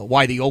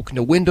 Why the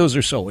Okna windows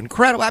are so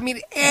incredible. I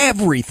mean,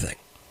 everything.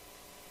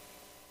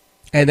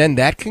 And then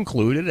that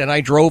concluded, and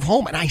I drove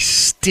home, and I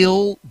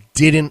still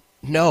didn't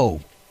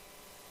know.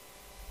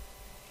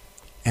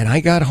 And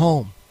I got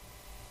home.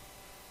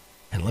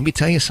 And let me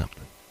tell you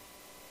something.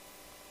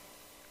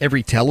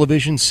 Every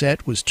television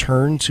set was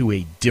turned to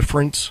a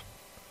different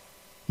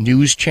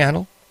news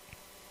channel.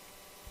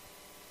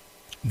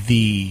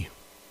 We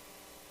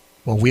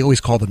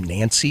always call them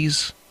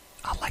Nancy's.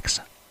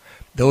 Alexa.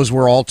 Those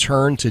were all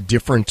turned to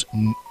different...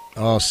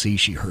 Oh, see,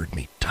 she heard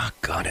me.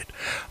 Doggone it.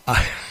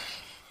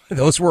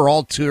 Those were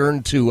all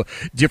turned to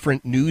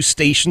different news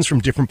stations from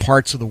different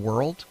parts of the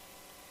world.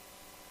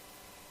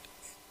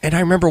 And I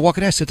remember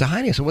walking in, I said to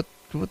Heidi, I said, what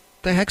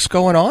the heck's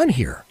going on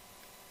here?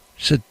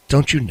 She said,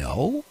 don't you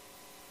know?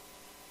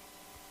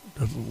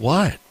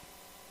 What?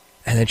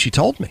 And then she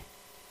told me.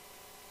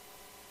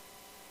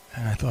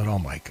 And I thought, oh,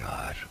 my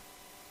God.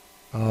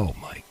 Oh,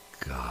 my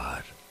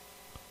God.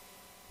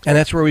 And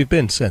that's where we've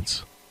been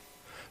since.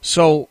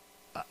 So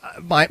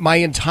my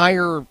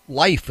entire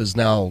life is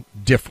now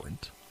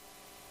different.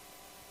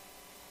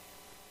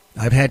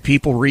 I've had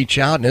people reach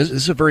out, and this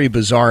is a very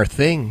bizarre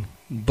thing,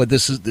 but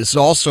this is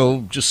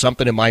also just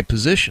something in my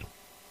position.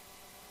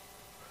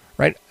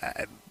 Right?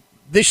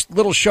 This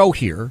little show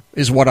here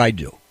is what I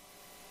do.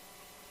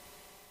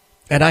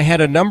 And I had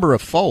a number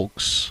of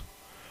folks...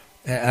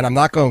 and I'm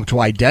not going to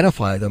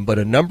identify them, but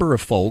a number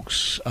of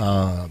folks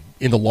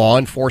in the law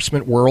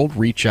enforcement world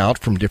reach out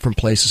from different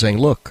places saying,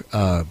 look,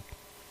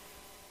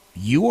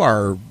 you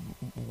are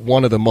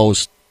one of the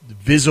most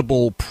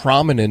visible,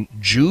 prominent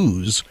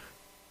Jews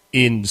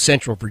in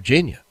Central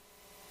Virginia,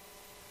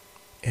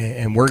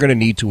 and we're going to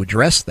need to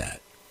address that.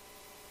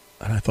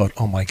 And I thought,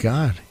 oh, my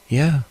God,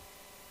 yeah,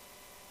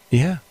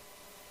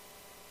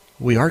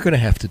 we are going to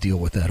have to deal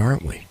with that,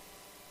 aren't we?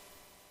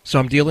 So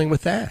I'm dealing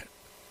with that.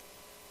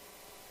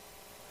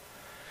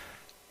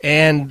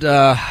 And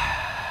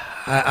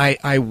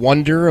I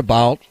wonder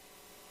about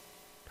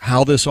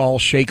how this all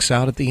shakes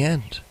out at the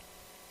end.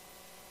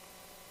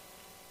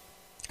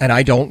 And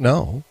I don't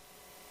know.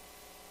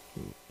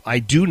 I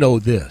do know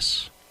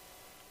this.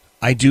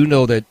 I do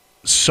know that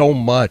so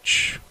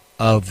much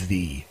of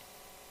the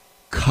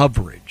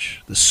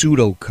coverage, the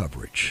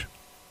pseudo-coverage,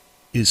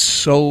 is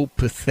so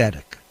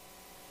pathetic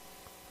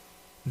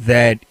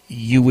that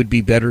you would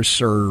be better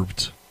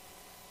served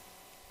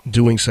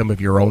doing some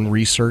of your own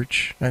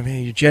research. I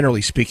mean,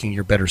 generally speaking,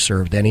 you're better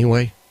served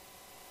anyway.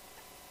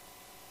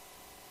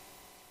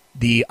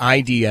 The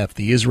IDF,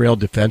 the Israel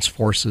Defense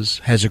Forces,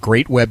 has a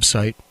great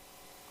website,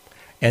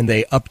 and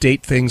they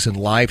update things in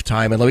live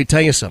time. And let me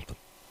tell you something.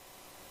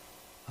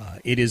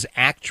 It is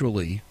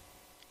actually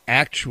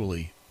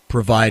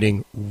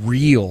providing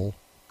real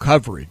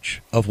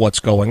coverage of what's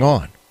going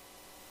on.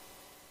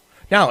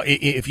 Now,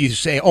 if you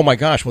say, oh my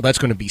gosh, well, that's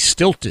going to be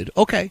stilted,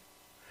 okay.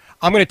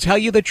 I'm going to tell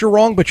you that you're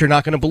wrong, but you're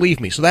not going to believe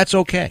me, so that's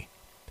okay.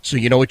 So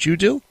you know what you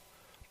do?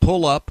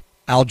 pull up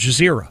Al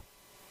Jazeera,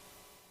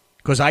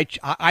 because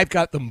I've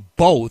got them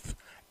both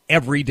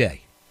every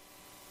day.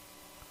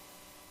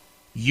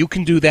 You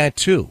can do that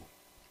too,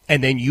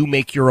 and then you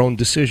make your own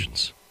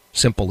decisions.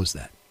 Simple as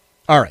that.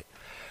 All right.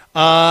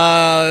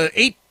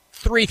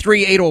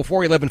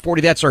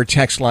 833-804-1140. That's our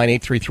text line,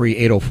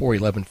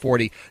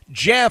 833-804-1140.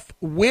 Jeff,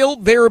 will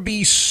there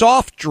be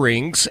soft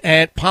drinks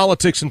at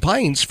Politics and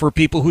Pints for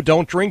people who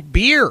don't drink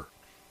beer?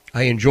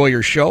 I enjoy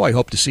your show. I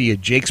hope to see you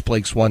at Jake's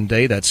Place one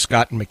day. That's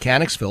Scott in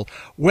Mechanicsville.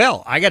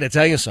 Well, I got to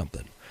tell you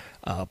something.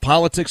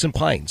 Politics and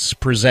Pints,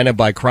 presented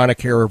by Chronic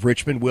Care of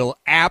Richmond, will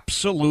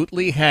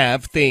absolutely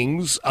have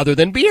things other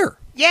than beer.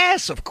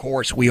 Yes, of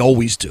course, we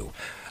always do.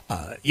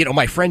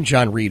 My friend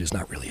John Reed is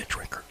not really a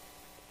drinker.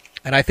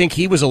 And I think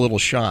he was a little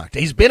shocked.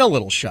 He's been a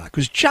little shocked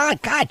because John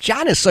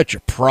is such a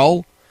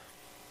pro.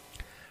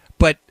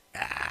 But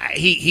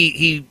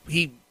I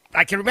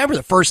can remember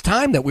the first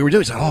time that we were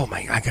doing it. He said, oh,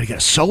 my, I got to get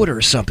a soda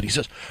or something. He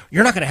says,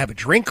 you're not going to have a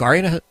drink, are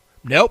you?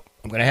 Nope,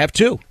 I'm going to have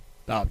two.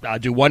 I'll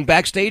do one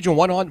backstage and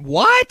one on.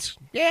 What?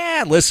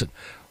 Yeah, listen,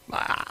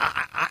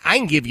 I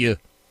can give you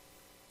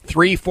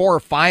 3, 4, or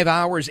 5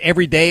 hours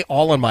every day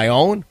all on my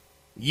own.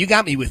 You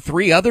got me with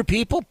 3 other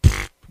people?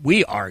 Pfft,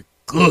 we are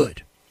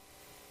good.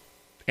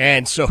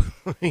 And so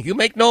you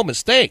make no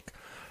mistake.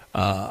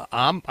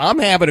 I'm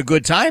having a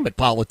good time at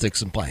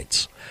Politics and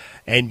Pints.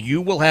 And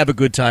you will have a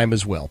good time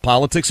as well.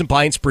 Politics and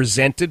Pints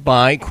presented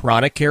by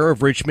Chronic Care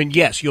of Richmond.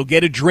 Yes, you'll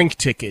get a drink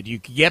ticket. You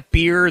can get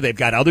beer. They've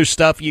got other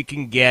stuff you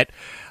can get.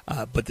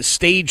 But the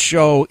stage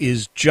show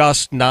is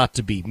just not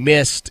to be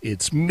missed.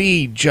 It's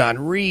me, John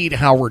Reed,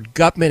 Howard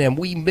Gutman, and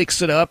we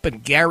mix it up.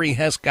 And Gary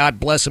Hess, God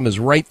bless him, is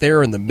right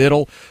there in the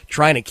middle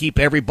trying to keep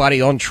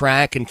everybody on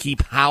track and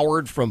keep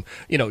Howard from,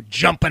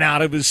 jumping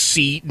out of his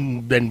seat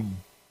and then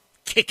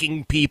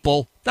kicking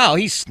people. No,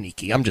 he's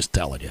sneaky. I'm just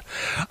telling you.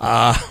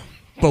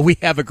 But we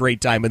have a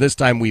great time, and this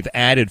time we've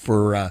added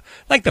for,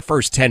 the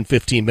first 10,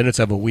 15 minutes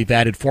of it, we've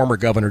added former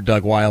Governor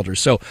Doug Wilder.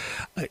 So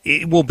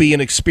it will be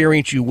an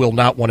experience you will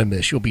not want to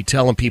miss. You'll be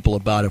telling people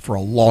about it for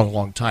a long,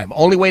 long time.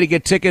 Only way to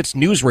get tickets,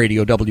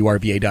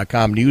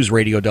 newsradiowrva.com,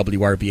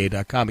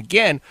 newsradiowrva.com.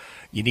 Again,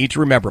 you need to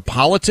remember,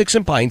 Politics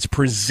and Pints,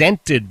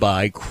 presented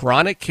by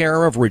Chronic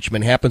Care of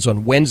Richmond, happens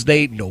on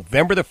Wednesday,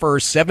 November the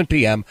 1st, 7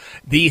 p.m.,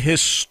 the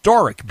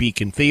historic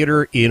Beacon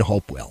Theater in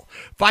Hopewell.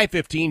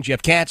 5:15,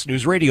 Jeff Katz,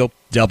 News Radio,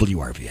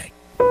 WRVA.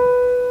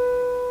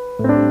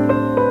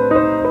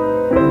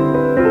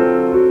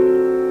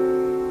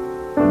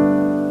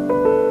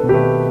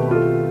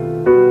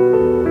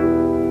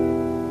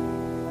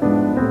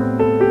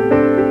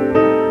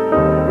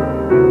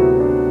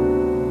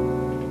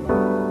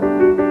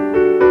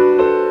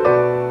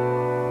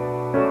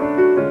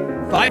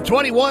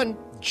 .21,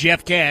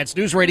 Jeff Katz,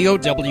 News Radio,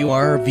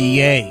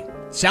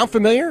 WRVA. Sound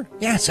familiar?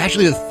 Yeah, it's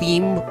actually the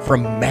theme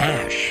from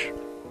MASH.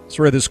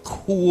 Sort of this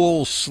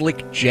cool,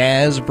 slick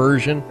jazz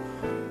version.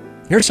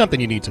 Here's something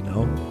you need to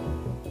know.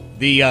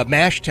 The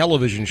MASH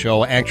television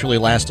show actually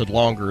lasted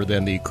longer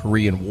than the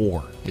Korean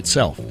War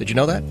itself. Did you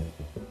know that?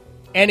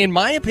 And in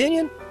my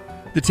opinion,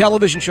 the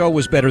television show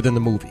was better than the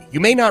movie. You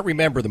may not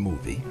remember the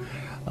movie.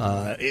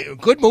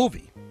 Good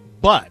movie.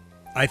 But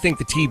I think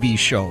the TV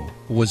show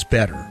was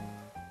better.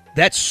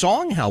 That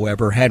song,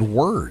 however, had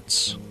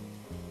words.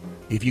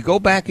 If you go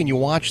back and you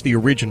watch the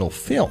original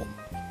film,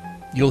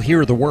 you'll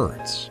hear the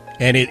words.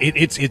 And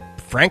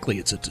frankly,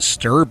 it's a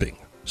disturbing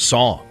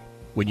song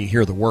when you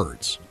hear the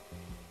words.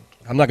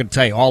 I'm not going to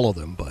tell you all of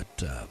them, but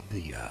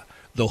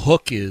the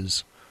hook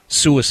is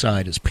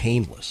 "Suicide is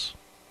painless."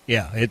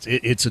 Yeah,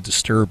 it's a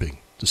disturbing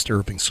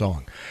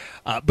song.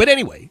 But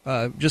anyway,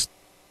 just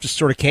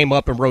sort of came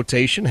up in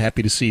rotation.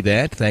 Happy to see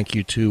that. Thank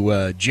you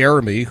to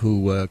Jeremy,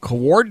 who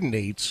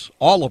coordinates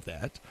all of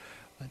that.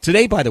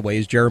 Today, by the way,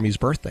 is Jeremy's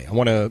birthday. I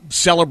want to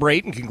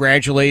celebrate and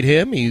congratulate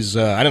him. He's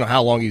I don't know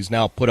how long he's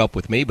now put up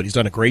with me, but he's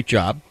done a great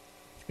job.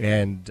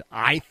 And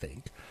I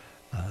think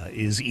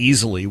is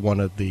easily one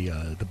of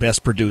the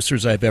best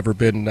producers I've ever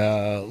been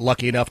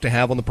lucky enough to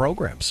have on the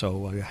program.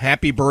 So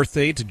happy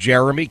birthday to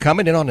Jeremy,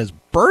 coming in on his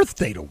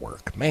birthday to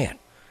work. Man,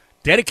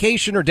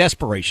 dedication or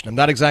desperation. I'm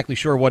not exactly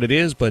sure what it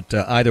is, but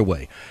either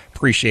way,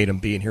 appreciate him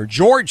being here.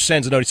 George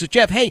sends a note. He says,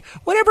 Jeff, hey,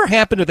 whatever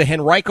happened to the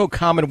Henrico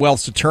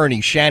Commonwealth's attorney,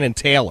 Shannon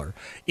Taylor,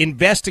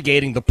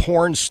 investigating the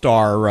porn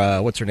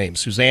star, what's her name,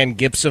 Suzanne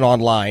Gibson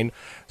online,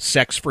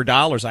 Sex for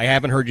Dollars? I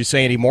haven't heard you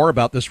say any more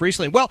about this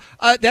recently. Well,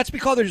 that's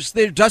because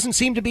there doesn't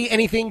seem to be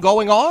anything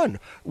going on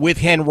with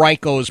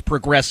Henrico's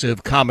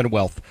progressive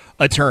Commonwealth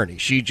attorney.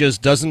 She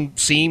just doesn't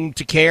seem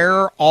to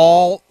care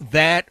all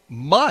that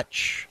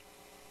much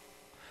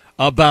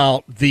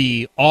about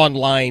the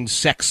online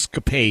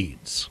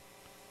sexcapades.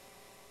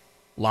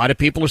 A lot of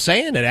people are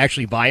saying it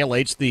actually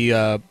violates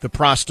the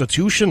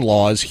prostitution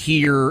laws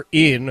here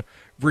in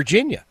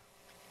Virginia.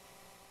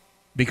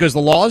 Because the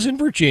laws in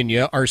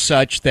Virginia are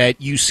such that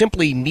you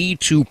simply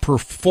need to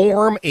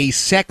perform a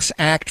sex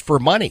act for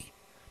money.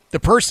 The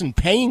person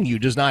paying you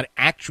does not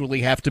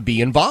actually have to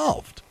be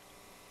involved.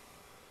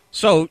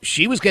 So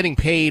she was getting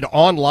paid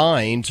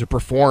online to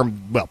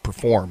perform.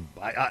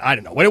 I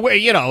don't know.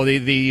 You know,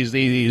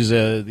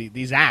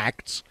 these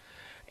acts,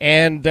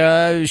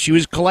 and she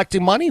was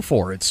collecting money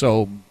for it.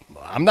 So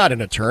I'm not an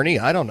attorney.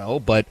 I don't know,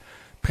 but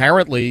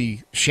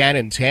apparently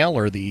Shannon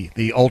Taylor,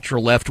 the ultra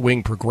left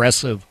wing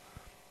progressive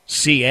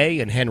CA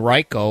in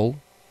Henrico,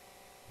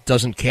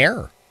 doesn't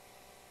care.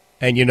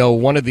 And you know,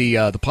 one of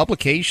the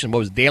publication, what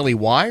was Daily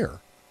Wire,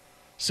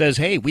 says,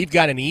 "Hey, we've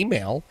got an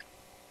email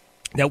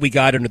that we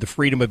got under the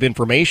Freedom of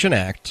Information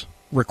Act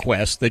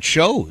request that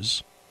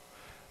shows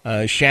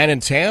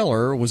Shannon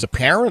Taylor was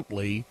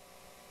apparently,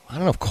 I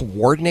don't know if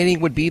coordinating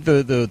would be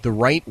the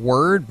right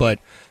word, but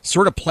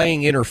sort of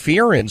playing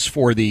interference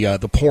for the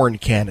porn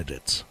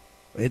candidates."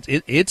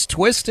 It's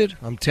twisted.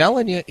 I'm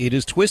telling you, it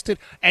is twisted.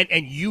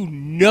 And you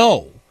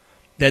know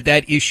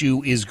that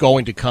issue is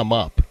going to come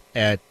up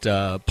at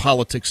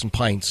Politics and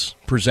Pints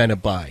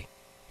presented by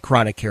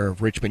Chronic Care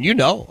of Richmond. You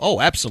know. Oh,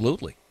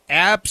 absolutely.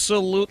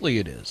 Absolutely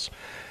it is.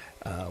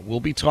 We'll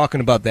be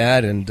talking about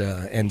that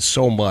and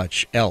so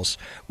much else.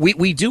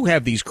 We do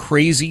have these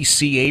crazy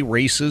CA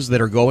races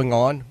that are going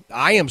on.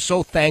 I am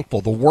so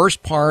thankful. The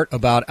worst part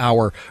about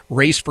our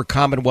race for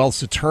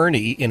Commonwealth's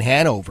attorney in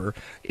Hanover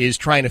is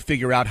trying to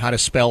figure out how to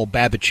spell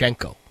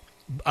Babichenko.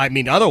 I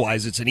mean,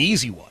 otherwise it's an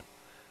easy one.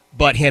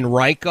 But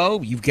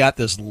Henrico, you've got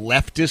this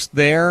leftist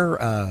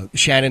there,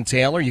 Shannon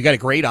Taylor. You got a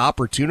great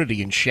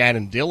opportunity in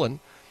Shannon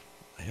Dillon.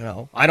 You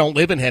know, I don't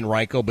live in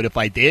Henrico, but if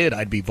I did,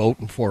 I'd be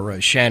voting for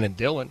Shannon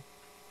Dillon.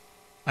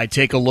 I'd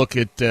take a look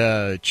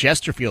at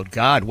Chesterfield.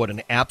 God, what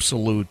an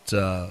absolute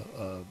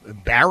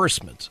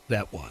embarrassment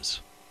that was.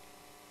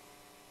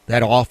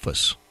 That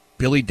office,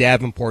 Billy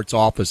Davenport's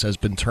office, has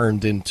been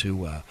turned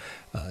into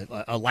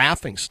a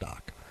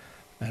laughingstock.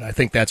 And I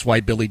think that's why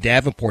Billy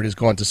Davenport has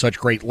gone to such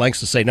great lengths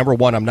to say, number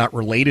one, I'm not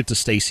related to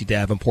Stacey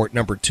Davenport.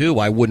 Number two,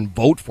 I wouldn't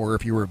vote for her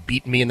if you were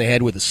beating me in the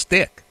head with a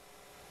stick.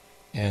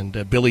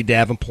 And Billy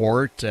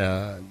Davenport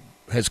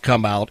has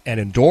come out and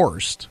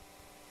endorsed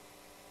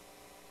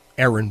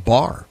Aaron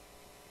Barr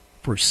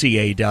for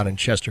CA down in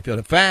Chesterfield.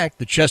 In fact,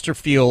 the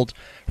Chesterfield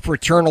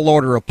Fraternal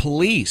Order of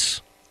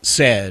Police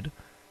said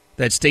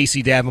that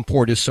Stacey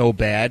Davenport is so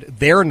bad,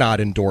 they're not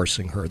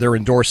endorsing her. They're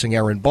endorsing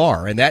Aaron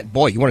Barr. And that,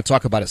 boy, you want to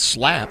talk about a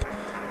slap,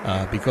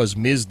 because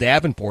Ms.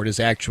 Davenport is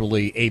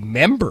actually a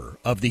member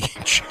of the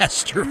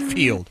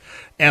Chesterfield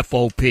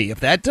FOP. If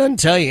that doesn't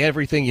tell you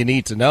everything you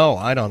need to know,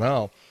 I don't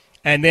know.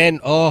 And then,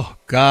 oh,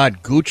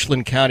 God,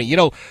 Goochland County. You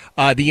know,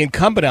 the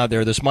incumbent out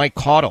there, this Mike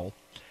Caudle,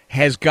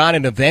 has got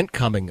an event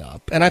coming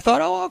up. And I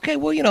thought, oh, okay,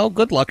 well, you know,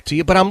 good luck to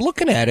you. But I'm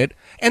looking at it,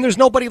 and there's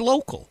nobody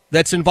local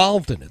that's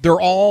involved in it. They're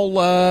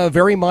all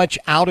very much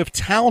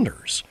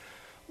out-of-towners,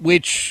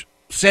 which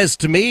says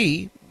to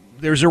me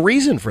there's a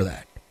reason for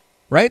that,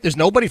 right? There's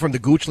nobody from the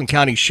Goochland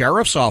County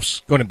Sheriff's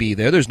Office going to be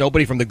there. There's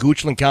nobody from the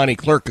Goochland County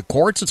Clerk of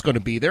Courts that's going to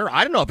be there.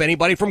 I don't know if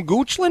anybody from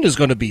Goochland is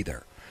going to be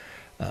there.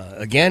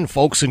 Again,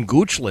 folks in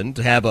Goochland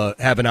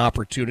have an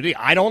opportunity.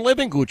 I don't live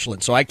in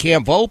Goochland, so I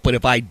can't vote. But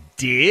if I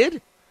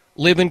did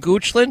live in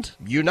Goochland,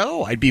 you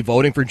know, I'd be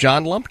voting for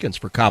John Lumpkins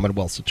for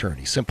Commonwealth's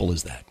attorney. Simple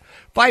as that.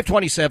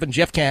 527,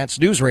 Jeff Katz,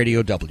 News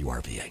Radio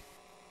WRVA.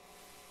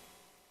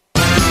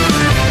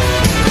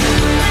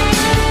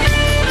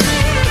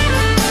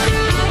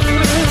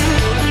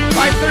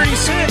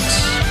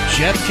 536.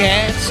 Jeff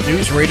Katz,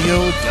 News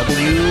Radio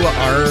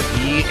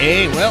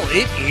WRVA. Well,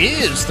 it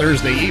is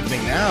Thursday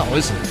evening now,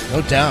 isn't it?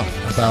 No doubt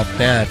about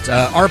that.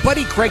 Our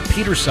buddy Craig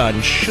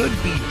Peterson should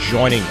be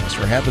joining us.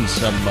 We're having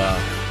some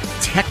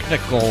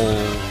technical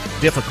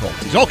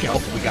difficulties. Okay,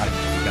 we got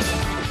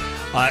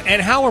it.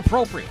 And how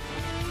appropriate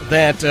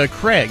that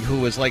Craig,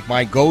 who is like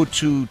my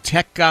go-to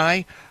tech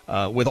guy,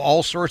 with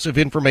all sorts of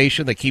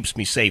information that keeps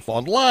me safe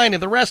online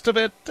and the rest of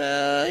it,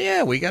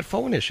 we got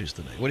phone issues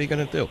today. What are you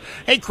going to do?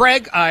 Hey,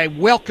 Craig, I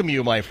welcome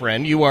you, my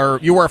friend. You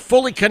are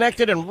fully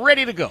connected and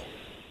ready to go.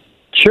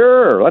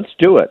 Sure, let's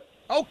do it.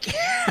 Okay.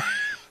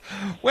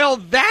 Well,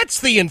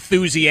 that's the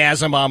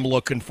enthusiasm I'm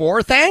looking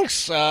for.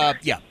 Thanks. It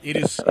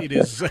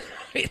is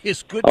it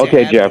is good to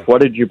Okay, have Jeff, you.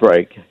 what did you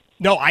break?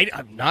 No,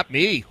 not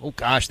me. Oh,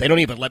 gosh, they don't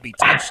even let me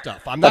touch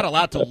stuff. I'm not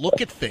allowed to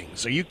look at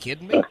things. Are you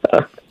kidding me?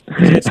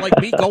 It's like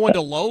me going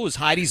to Lowe's.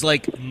 Heidi's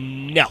like,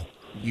 no,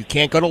 you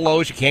can't go to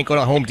Lowe's. You can't go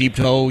to Home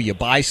Depot. You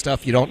buy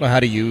stuff you don't know how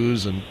to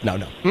use. And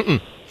no.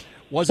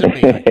 Wasn't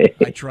me.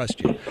 I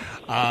trust you.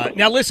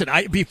 Now, listen,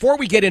 before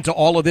we get into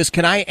all of this,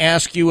 can I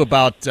ask you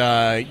about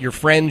your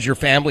friends, your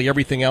family,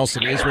 everything else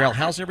in Israel?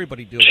 How's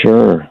everybody doing?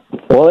 Sure.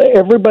 Well,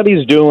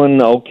 everybody's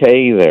doing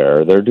okay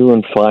there. They're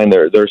doing fine.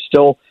 They're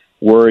still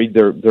worried.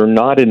 They're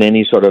not in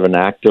any sort of an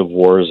active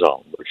war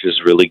zone, which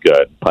is really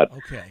good.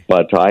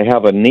 But I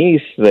have a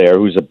niece there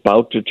who's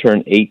about to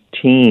turn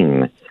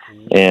 18.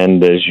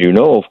 And as you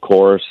know, of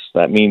course,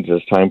 that means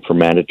it's time for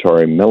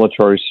mandatory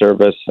military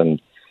service.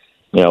 And,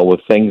 you know,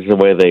 with things the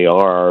way they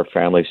are, our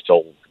family's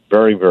still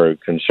very, very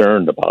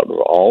concerned about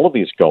all of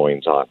these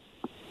goings on.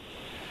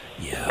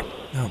 Yeah.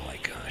 Oh, my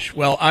gosh.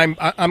 Well,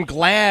 I'm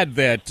glad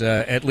that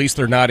at least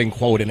they're not in,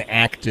 quote, an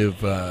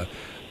active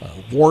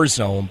war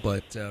zone.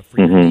 But for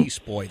your niece,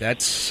 boy,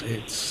 it's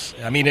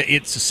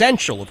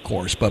essential, of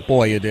course. But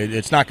boy,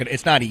 it's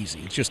not easy.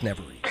 It's just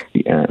never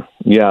easy.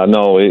 Yeah,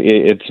 no,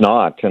 it's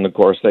not. And of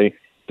course,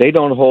 they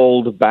don't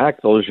hold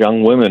back those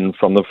young women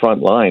from the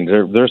front lines.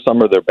 They're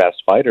some of their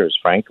best fighters,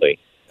 frankly.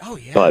 Oh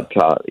yeah. But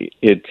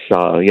it's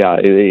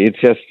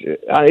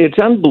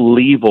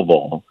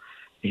unbelievable.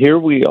 Here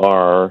we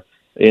are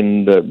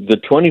in the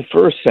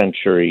 21st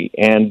century,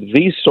 and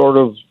these sort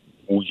of,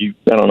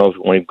 I don't know if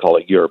you want to call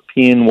it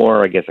European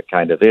war, I guess it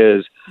kind of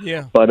is,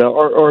 but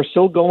are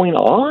still going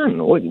on.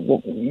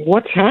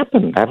 What's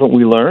happened? Haven't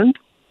we learned?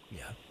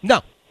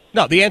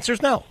 No, the answer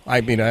is no.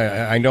 I mean,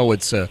 I know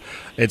it's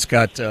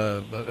got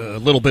a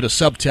little bit of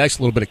subtext,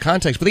 a little bit of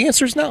context, but the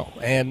answer is no.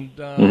 And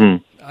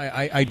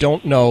I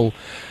don't know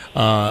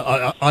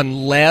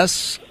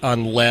unless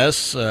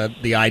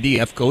the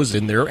IDF goes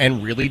in there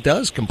and really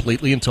does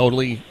completely and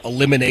totally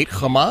eliminate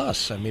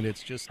Hamas. I mean,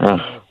 it's just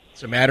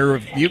it's a matter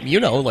of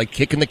like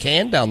kicking the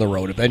can down the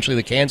road. Eventually,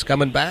 the can's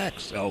coming back.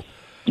 So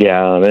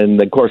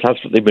and of course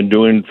that's what they've been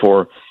doing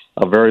for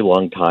a very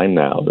long time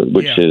now,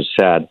 which is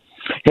sad.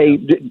 Hey,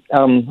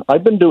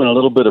 I've been doing a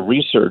little bit of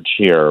research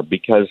here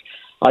because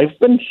I've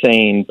been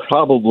saying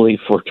probably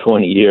for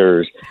 20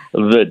 years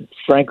that,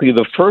 frankly,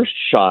 the first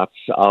shots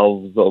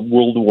of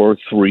World War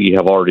III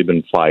have already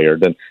been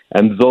fired,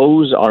 and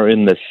those are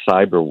in the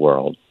cyber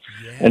world.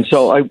 Yes. And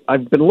so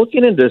I've been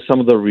looking into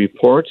some of the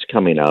reports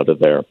coming out of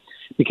there,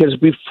 because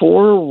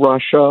before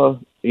Russia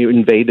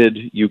invaded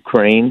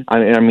Ukraine,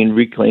 I mean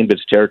reclaimed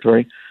its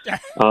territory,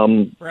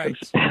 right.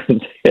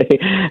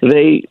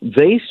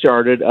 they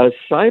started a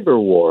cyber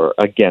war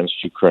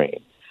against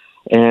Ukraine.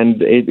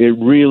 And it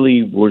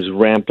really was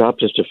ramped up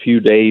just a few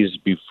days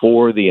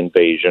before the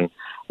invasion.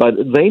 But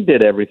they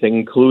did everything,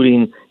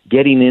 including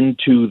getting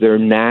into their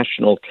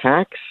national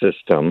tax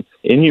system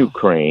in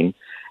Ukraine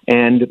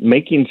and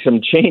making some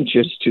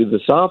changes to the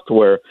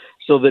software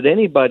so that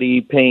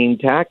anybody paying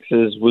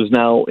taxes was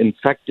now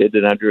infected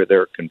and under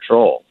their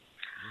control.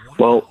 Wow.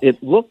 Well,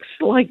 it looks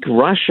like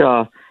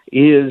Russia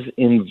is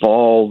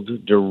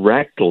involved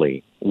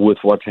directly with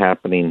what's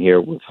happening here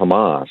with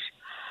Hamas,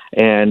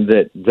 and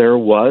that there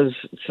was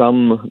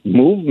some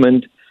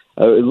movement,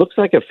 it looks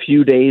like a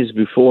few days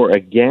before,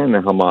 again,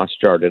 Hamas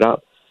started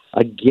up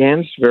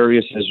against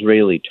various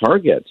Israeli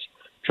targets,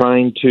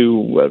 trying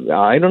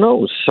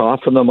to,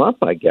 soften them up,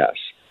 I guess.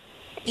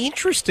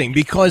 Interesting,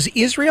 because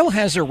Israel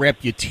has a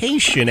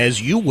reputation,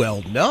 as you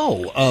well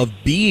know, of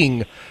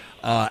being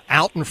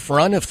out in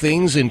front of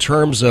things in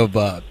terms of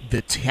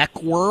the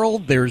tech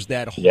world. There's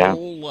that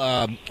whole,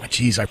 I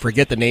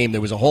forget the name.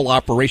 There was a whole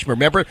operation.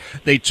 Remember,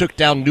 they took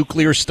down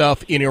nuclear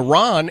stuff in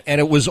Iran,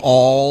 and it was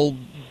all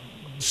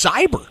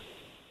cyber.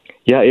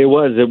 Yeah, it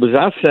was. It was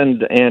us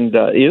and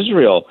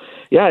Israel.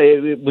 Yeah,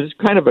 it was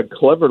kind of a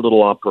clever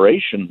little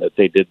operation that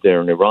they did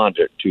there in Iran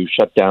to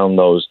shut down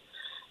those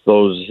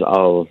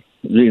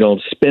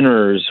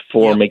spinners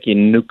for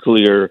making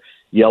nuclear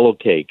yellow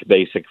cake,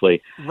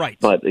 basically. Right.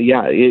 But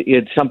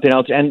it's something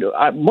else. And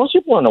most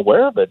people aren't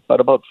aware of it, but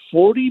about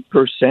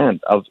 40%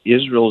 of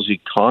Israel's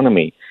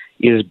economy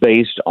is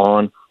based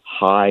on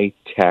high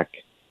tech.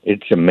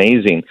 It's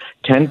amazing.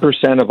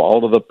 10% of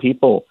all of the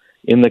people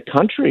in the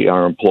country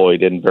are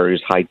employed in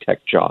various high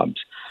tech jobs.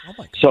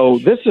 Oh, so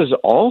this is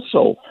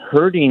also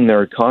hurting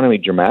their economy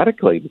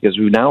dramatically, because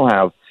we now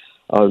have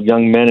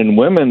young men and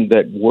women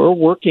that were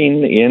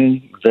working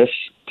in this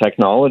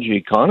technology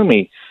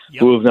economy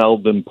who have now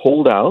been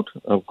pulled out.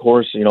 Of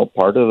course,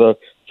 part of the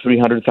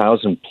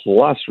 300,000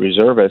 plus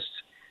reservists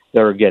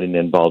that are getting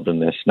involved in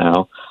this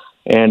now.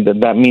 And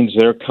that means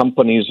their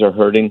companies are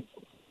hurting.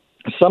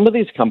 Some of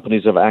these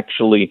companies have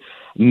actually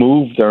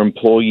moved their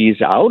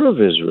employees out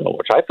of Israel,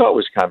 which I thought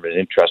was kind of an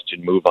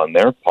interesting move on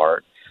their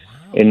part,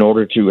 in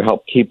order to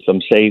help keep them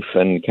safe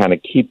and kind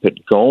of keep it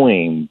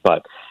going.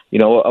 But,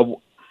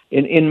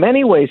 in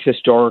many ways,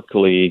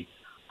 historically,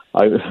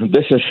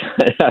 this is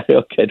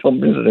okay. Don't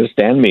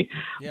misunderstand me,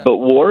 but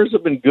wars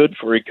have been good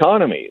for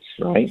economies,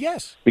 right?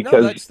 Yes,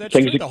 because that's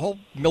true. The whole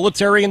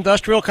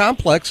military-industrial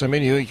complex. I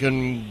mean, you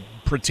can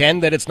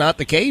pretend that it's not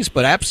the case,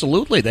 but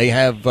absolutely, they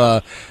have,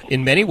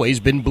 in many ways,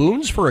 been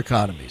boons for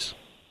economies.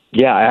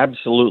 Yeah,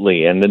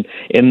 absolutely. And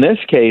in this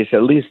case,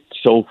 at least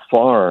so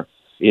far,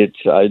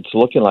 it's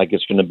looking like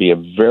it's going to be a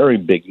very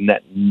big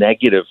net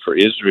negative for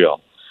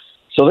Israel.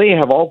 So they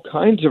have all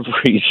kinds of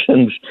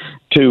reasons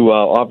to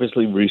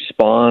obviously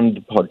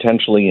respond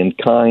potentially in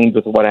kind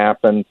with what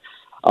happened.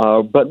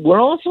 But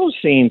we're also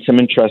seeing some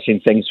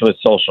interesting things with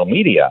social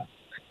media,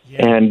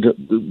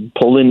 and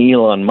pulling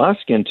Elon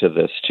Musk into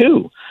this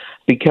too,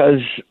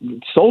 because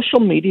social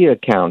media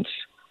accounts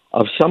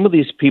of some of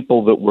these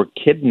people that were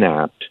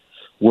kidnapped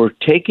were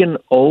taken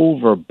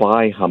over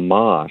by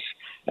Hamas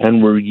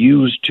and were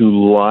used to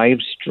live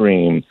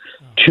stream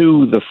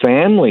to the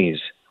families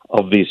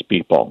of these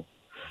people.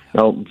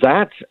 Now,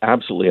 that's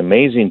absolutely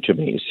amazing to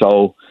me.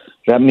 So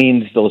that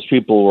means those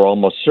people were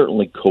almost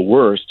certainly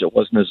coerced. It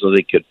wasn't as though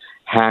they could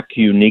hack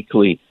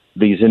uniquely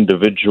these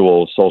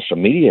individual social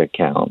media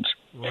accounts.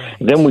 Right.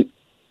 Then we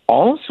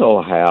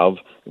also have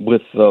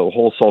with the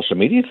whole social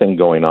media thing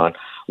going on,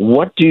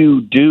 what do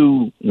you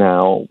do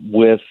now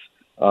with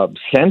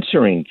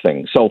censoring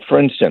things? So, for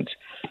instance,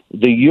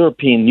 the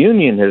European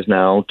Union has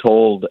now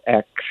told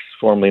X,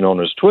 formerly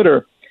known as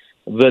Twitter,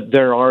 that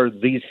there are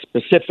these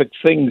specific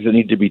things that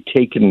need to be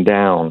taken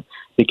down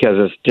because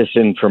it's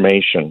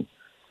disinformation.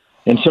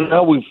 And so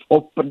now we've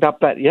opened up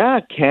that,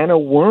 can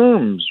of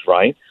worms,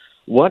 right?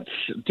 What's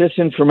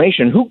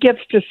disinformation? Who gets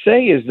to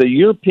say, is the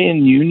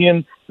European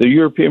Union, the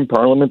European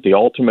Parliament, the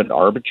ultimate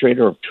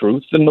arbitrator of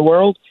truth in the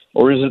world?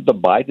 Or is it the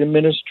Biden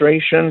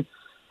administration?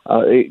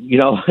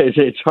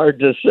 It's hard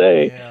to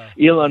say. Yeah.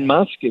 Elon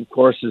Musk, of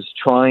course, is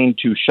trying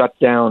to shut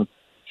down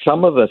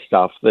some of the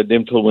stuff that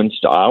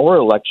influenced our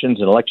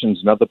elections and elections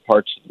in other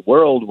parts of the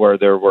world where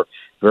there were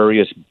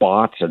various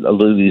bots and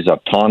these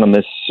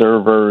autonomous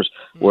servers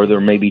where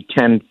there may be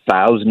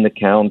 10,000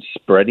 accounts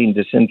spreading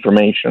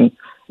disinformation.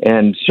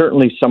 And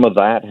certainly some of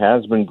that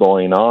has been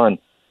going on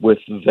with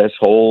this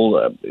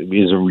whole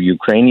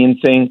Ukrainian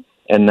thing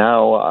and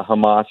now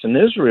Hamas and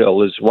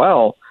Israel as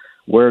well,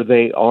 where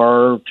they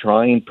are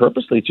trying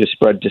purposely to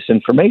spread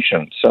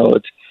disinformation. So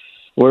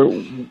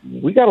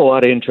we got a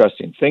lot of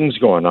interesting things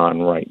going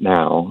on right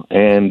now.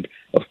 And,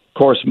 of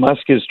course,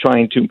 Musk is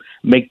trying to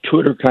make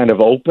Twitter kind of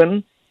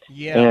open.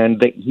 Yeah.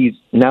 And he's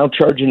now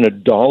charging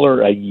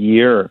 $1 a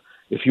year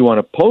if you want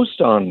to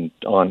post on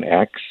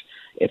X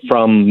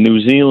from New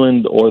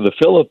Zealand or the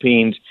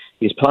Philippines.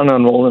 He's planning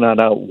on rolling that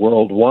out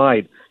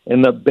worldwide.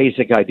 And the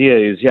basic idea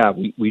is,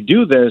 we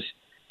do this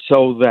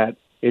so that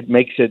it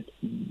makes it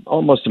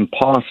almost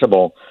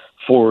impossible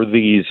for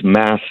these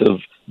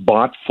massive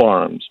bot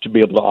farms to be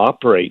able to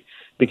operate.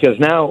 Because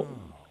now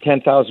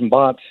 10,000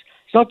 bots,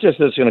 it's not just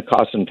that it's going to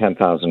cost them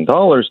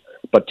 $10,000,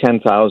 but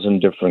 10,000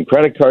 different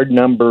credit card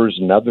numbers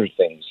and other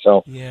things.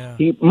 So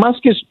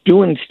Musk is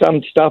doing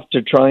some stuff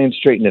to try and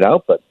straighten it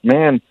out. But,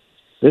 man,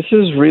 this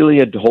is really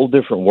a whole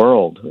different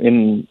world.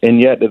 And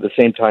yet, at the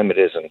same time, it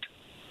isn't.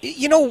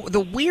 You know,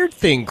 the weird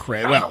thing,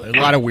 Craig, well, a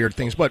lot of weird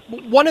things, but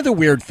one of the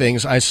weird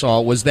things I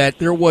saw was that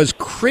there was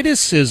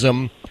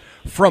criticism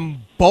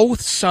from both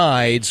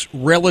sides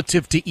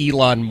relative to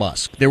Elon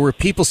Musk. There were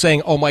people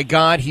saying, oh, my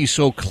God, he's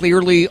so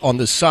clearly on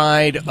the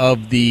side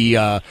of the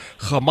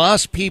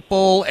Hamas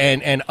people,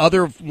 and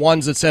other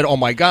ones that said, oh,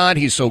 my God,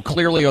 he's so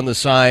clearly on the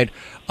side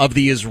of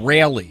the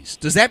Israelis.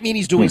 Does that mean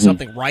he's doing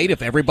something right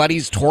if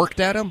everybody's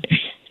torqued at him?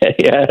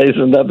 Yeah,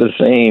 isn't that the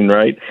saying,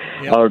 right?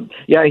 Yep.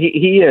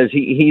 He is.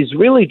 He's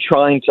really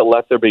trying to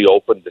let there be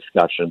open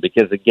discussion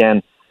because,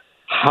 again,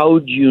 how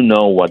do you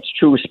know what's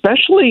true,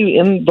 especially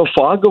in the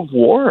fog of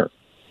war?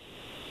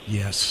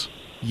 Yes.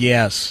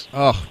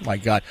 Oh, my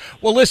God.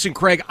 Well, listen,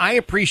 Craig, I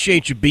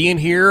appreciate you being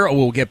here.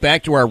 We'll get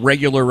back to our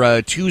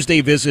regular Tuesday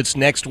visits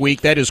next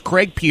week. That is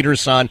Craig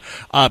Peterson.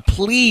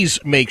 Please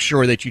make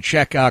sure that you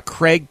check out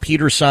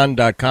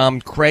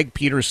CraigPeterson.com,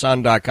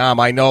 CraigPeterson.com.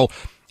 I know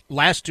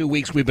last 2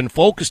 weeks we've been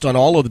focused on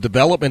all of the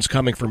developments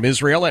coming from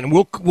Israel, and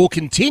we'll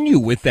continue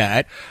with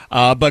that.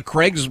 But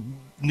Craig's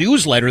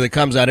newsletter that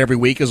comes out every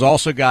week has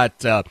also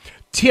got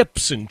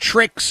tips and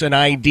tricks and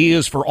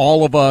ideas for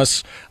all of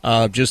us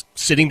just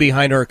sitting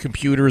behind our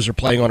computers or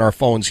playing on our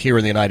phones here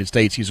in the United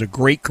States. He's a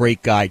great,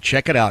 great guy.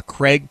 Check it out,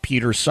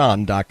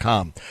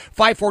 CraigPeterson.com.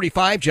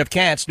 545, Jeff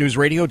Katz, News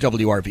Radio,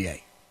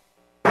 WRVA.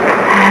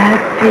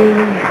 Happy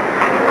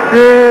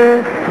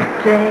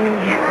birthday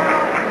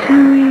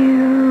to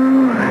you.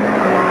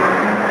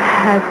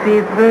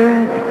 Happy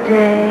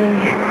birthday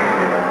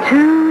to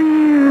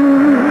you.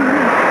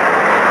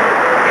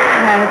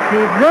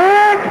 Happy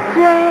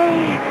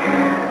birthday,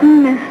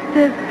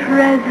 Mr.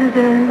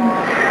 President.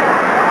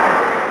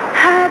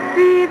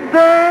 Happy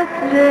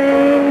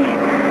birthday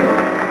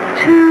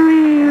to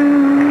you.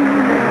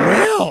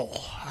 Well,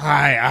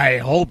 I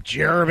hope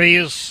Jeremy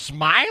is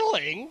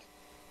smiling.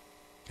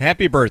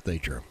 Happy birthday,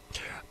 Jerm.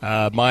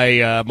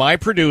 My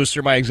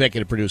producer, my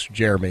executive producer,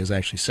 Jeremy, is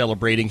actually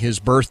celebrating his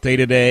birthday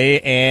today,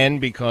 and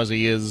because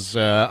he is,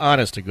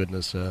 honest to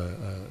goodness,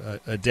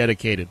 a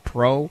dedicated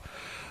pro,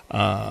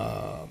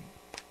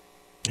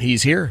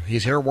 he's here.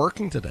 He's here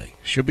working today.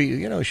 Should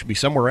be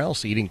somewhere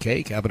else eating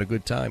cake, having a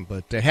good time.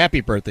 But happy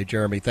birthday,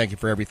 Jeremy. Thank you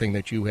for everything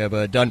that you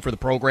have done for the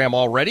program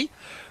already.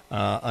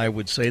 I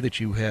would say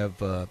that you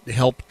have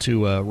helped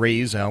to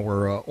raise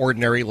our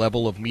ordinary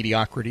level of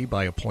mediocrity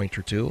by a point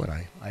or two, and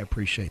I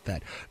appreciate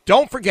that.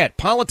 Don't forget,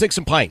 Politics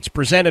and Pints,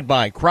 presented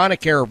by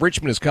Chronic Care of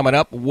Richmond, is coming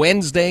up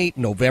Wednesday,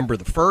 November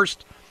the 1st,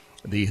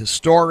 the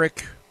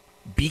historic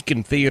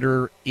Beacon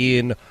Theater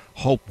in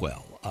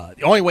Hopewell.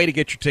 The only way to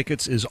get your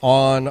tickets is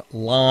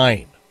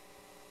online.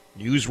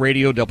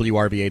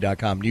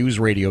 NewsRadioWRVA.com,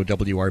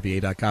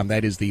 NewsRadioWRVA.com.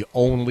 That is the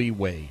only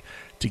way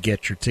to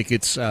get your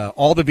tickets.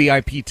 All the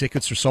VIP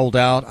tickets are sold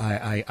out.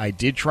 I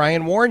did try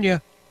and warn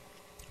you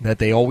that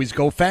they always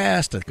go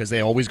fast, because they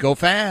always go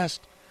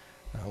fast.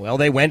 Well,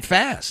 they went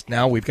fast.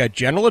 Now we've got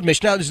general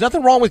admission. Now, there's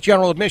nothing wrong with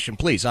general admission,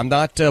 please. I'm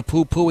not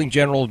poo-pooing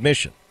general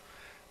admission.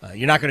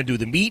 You're not going to do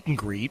the meet and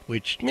greet,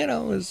 which,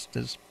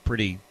 is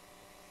pretty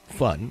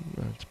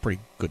fun. It's a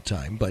pretty good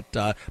time. But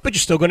you're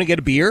still going to get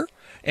a beer,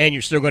 and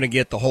you're still going to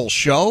get the whole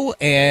show,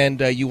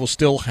 and you will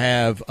still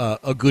have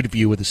a good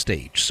view of the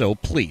stage. So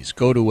please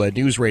go to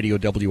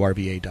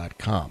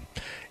newsradiowrva.com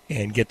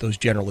and get those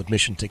general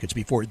admission tickets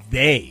before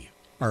they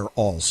are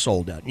all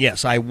sold out.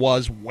 Yes, I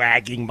was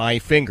wagging my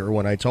finger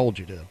when I told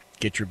you to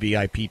get your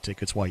VIP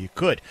tickets while you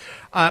could.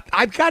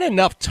 I've got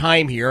enough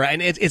time here,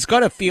 and it's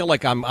going to feel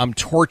like I'm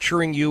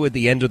torturing you at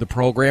the end of the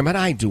program, and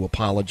I do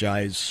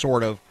apologize,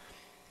 sort of.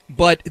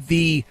 But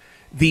the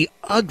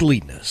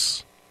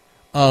ugliness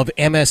of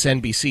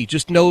MSNBC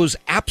just knows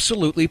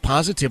absolutely,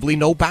 positively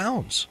no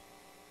bounds.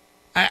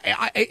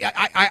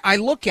 I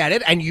look at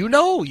it, and you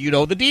know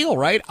the deal,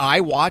 right?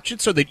 I watch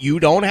it so that you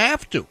don't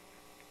have to.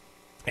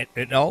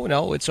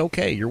 No, it's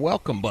okay. You're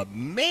welcome. But,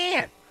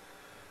 man,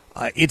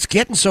 it's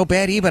getting so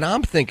bad even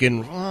I'm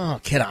thinking,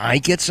 can I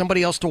get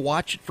somebody else to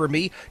watch it for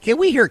me? Can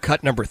we hear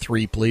cut number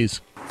 3,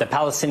 please? The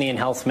Palestinian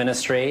Health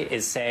Ministry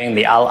is saying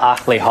the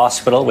Al-Ahli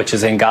Hospital, which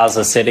is in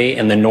Gaza City,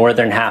 in the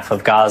northern half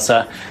of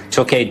Gaza,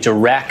 took a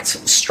direct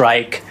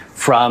strike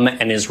from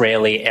an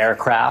Israeli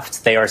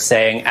aircraft. They are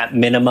saying at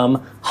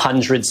minimum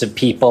hundreds of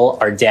people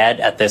are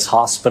dead at this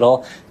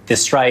hospital. The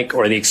strike,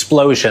 or the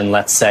explosion,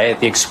 let's say,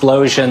 the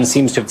explosion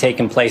seems to have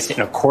taken place in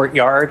a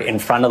courtyard in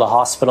front of the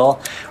hospital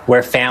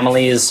where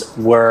families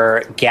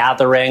were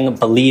gathering,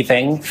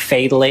 believing,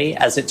 fatally,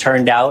 as it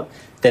turned out,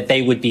 that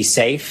they would be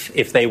safe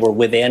if they were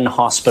within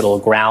hospital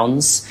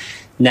grounds.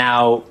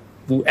 Now,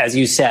 as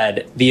you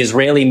said, the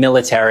Israeli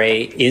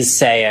military is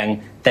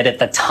saying that at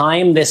the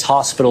time this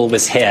hospital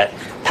was hit,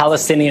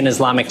 Palestinian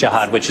Islamic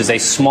Jihad, which is a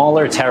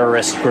smaller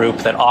terrorist group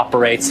that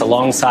operates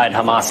alongside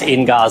Hamas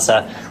in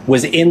Gaza,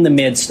 was in the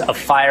midst of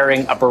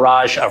firing a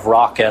barrage of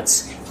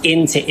rockets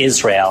into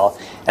Israel.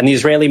 And the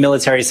Israeli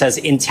military says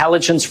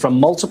intelligence from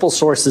multiple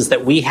sources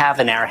that we have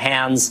in our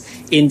hands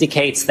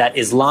indicates that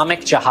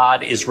Islamic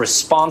Jihad is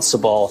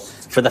responsible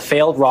for the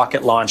failed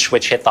rocket launch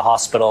which hit the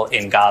hospital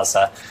in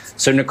Gaza.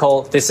 So,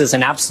 Nicole, this is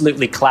an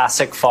absolutely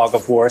classic fog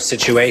of war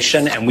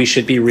situation, and we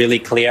should be really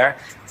clear.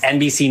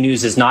 NBC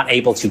News is not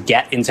able to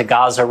get into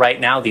Gaza right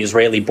now. The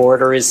Israeli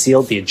border is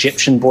sealed. The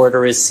Egyptian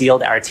border is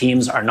sealed. Our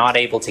teams are not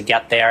able to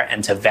get there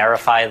and to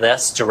verify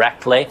this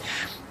directly.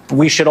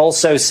 We should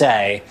also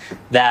say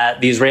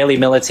that the Israeli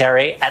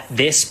military at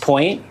this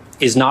point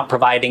is not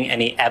providing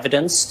any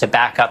evidence to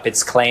back up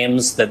its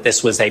claims that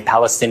this was a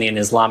Palestinian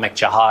Islamic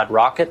Jihad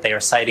rocket. They are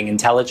citing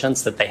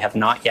intelligence that they have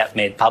not yet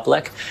made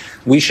public.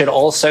 We should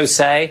also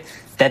say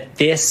that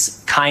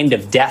this kind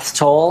of death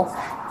toll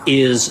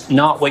is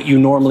not what you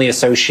normally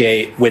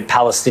associate with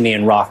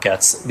Palestinian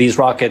rockets. These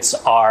rockets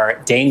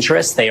are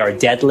dangerous. They are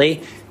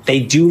deadly. They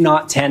do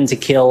not tend to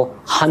kill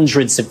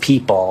hundreds of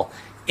people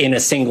in a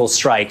single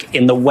strike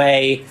in the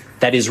way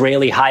that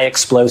Israeli high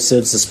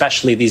explosives,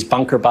 especially these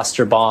bunker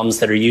buster bombs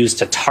that are used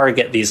to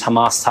target these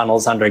Hamas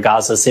tunnels under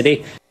Gaza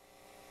City.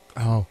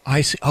 Oh,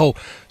 I see. Oh,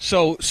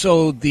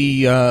 so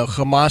the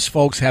Hamas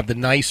folks have the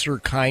nicer,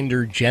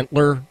 kinder,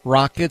 gentler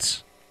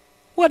rockets?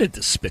 What a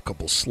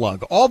despicable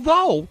slug.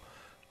 Although,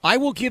 I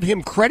will give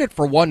him credit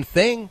for one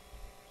thing.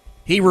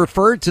 He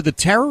referred to the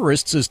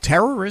terrorists as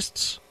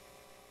terrorists.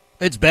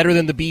 It's better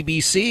than the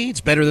BBC.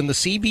 It's better than the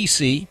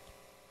CBC.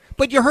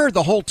 But you heard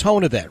the whole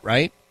tone of that,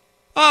 right?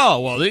 Oh,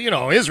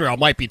 well, Israel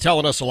might be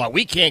telling us a lot.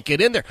 We can't get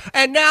in there.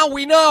 And now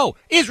we know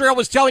Israel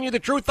was telling you the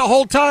truth the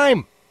whole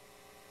time.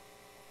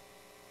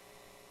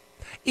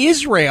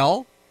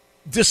 Israel,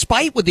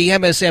 despite what the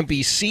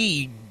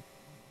MSNBC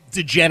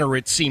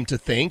degenerates seem to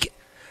think,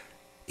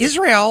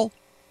 Israel,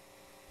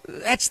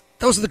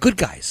 those are the good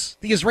guys.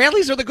 The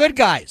Israelis are the good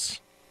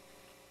guys.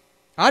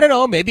 I don't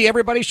know, maybe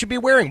everybody should be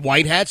wearing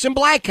white hats and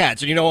black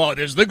hats. And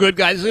there's the good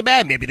guys and the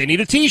bad. Maybe they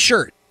need a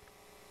T-shirt.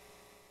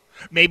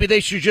 Maybe they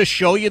should just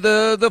show you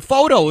the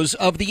photos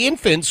of the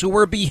infants who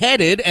were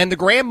beheaded and the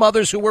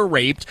grandmothers who were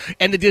raped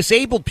and the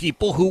disabled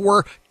people who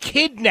were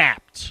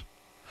kidnapped.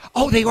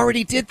 Oh, they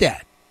already did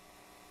that.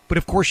 But,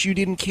 of course, you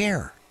didn't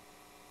care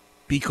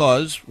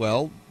because,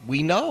 well,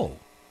 we know.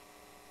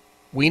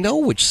 We know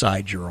which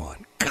side you're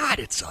on. God,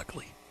 it's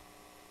ugly.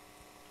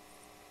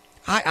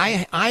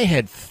 I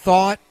had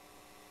thought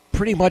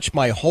pretty much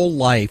my whole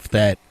life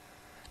that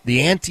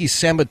the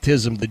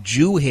anti-Semitism, the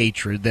Jew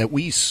hatred that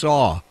we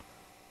saw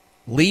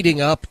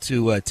leading up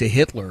to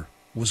Hitler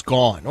was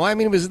gone. Well, I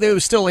mean, there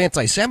was still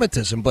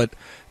anti-Semitism, but,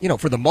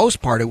 for the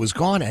most part, it was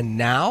gone. And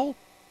now,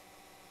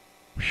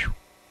 whew,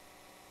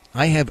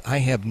 I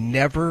have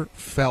never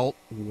felt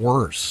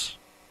worse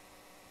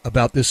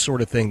about this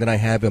sort of thing than I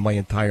have in my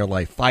entire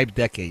life. 5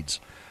 decades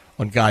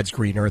on God's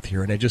green earth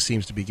here, and it just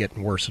seems to be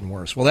getting worse and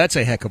worse. Well, that's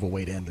a heck of a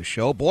way to end the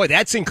show. Boy,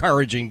 that's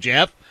encouraging,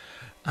 Jeff.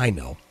 I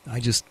know. I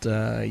just,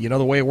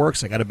 the way it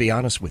works, I got to be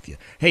honest with you.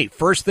 Hey,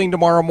 first thing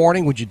tomorrow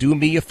morning, would you do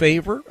me a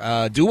favor?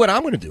 Do what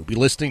I'm going to do. Be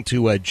listening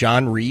to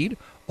John Reed.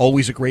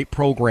 Always a great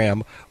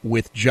program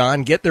with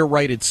John. Get there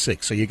right at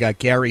 6. So you got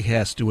Gary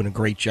Hess doing a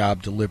great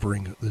job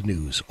delivering the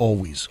news.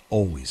 Always,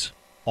 always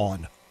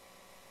on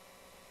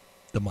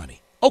the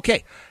money.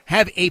 Okay,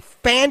 have a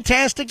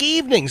fantastic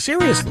evening.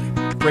 Seriously.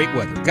 great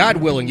weather. God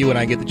willing, you and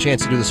I get the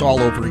chance to do this all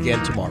over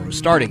again tomorrow,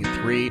 starting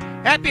at 3.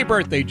 Happy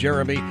birthday,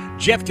 Jeremy.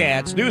 Jeff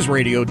Katz, News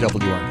Radio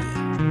WRVA.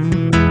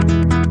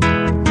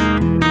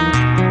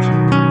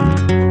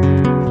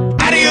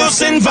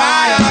 Adios and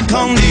via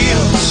con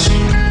Dios.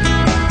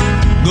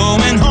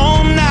 Going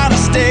home now to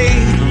stay.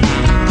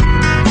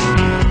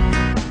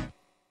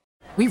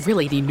 We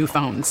really need new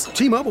phones.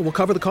 T-Mobile will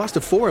cover the cost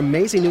of 4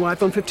 amazing new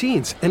iPhone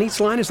 15s, and each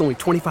line is only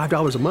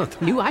 $25 a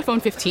month. New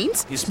iPhone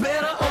 15s? It's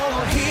better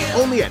over here.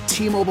 Only at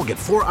T-Mobile, get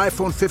 4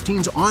 iPhone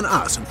 15s on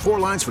us and 4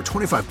 lines for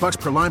 $25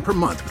 per line per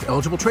month with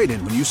eligible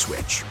trade-in when you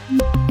switch.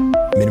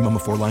 Minimum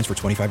of 4 lines for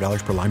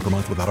 $25 per line per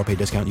month with autopay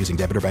discount using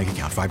debit or bank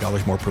account.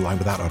 $5 more per line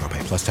without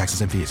autopay, plus taxes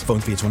and fees. Phone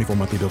fee at 24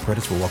 monthly bill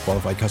credits for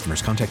well-qualified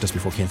customers. Contact us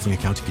before canceling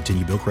account to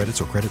continue bill credits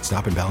or credit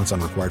stop and balance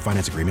on required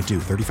finance agreement due.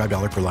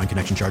 $35 per line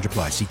connection charge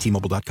applies. See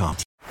T-Mobile.com.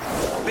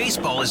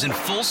 Baseball is in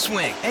full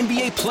swing.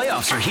 NBA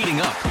playoffs are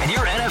heating up, and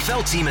your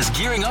NFL team is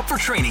gearing up for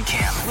training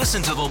camp.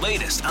 Listen to the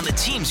latest on the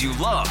teams you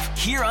love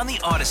here on the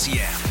Odyssey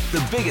app.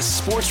 The biggest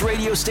sports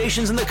radio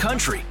stations in the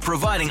country,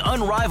 providing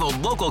unrivaled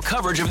local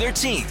coverage of their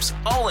teams,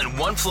 all in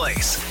one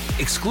place.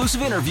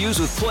 Exclusive interviews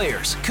with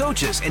players,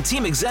 coaches, and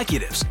team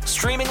executives,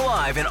 streaming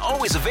live and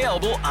always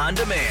available on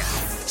demand.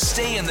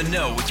 Stay in the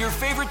know with your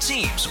favorite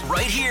teams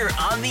right here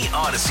on the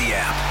Odyssey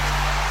app.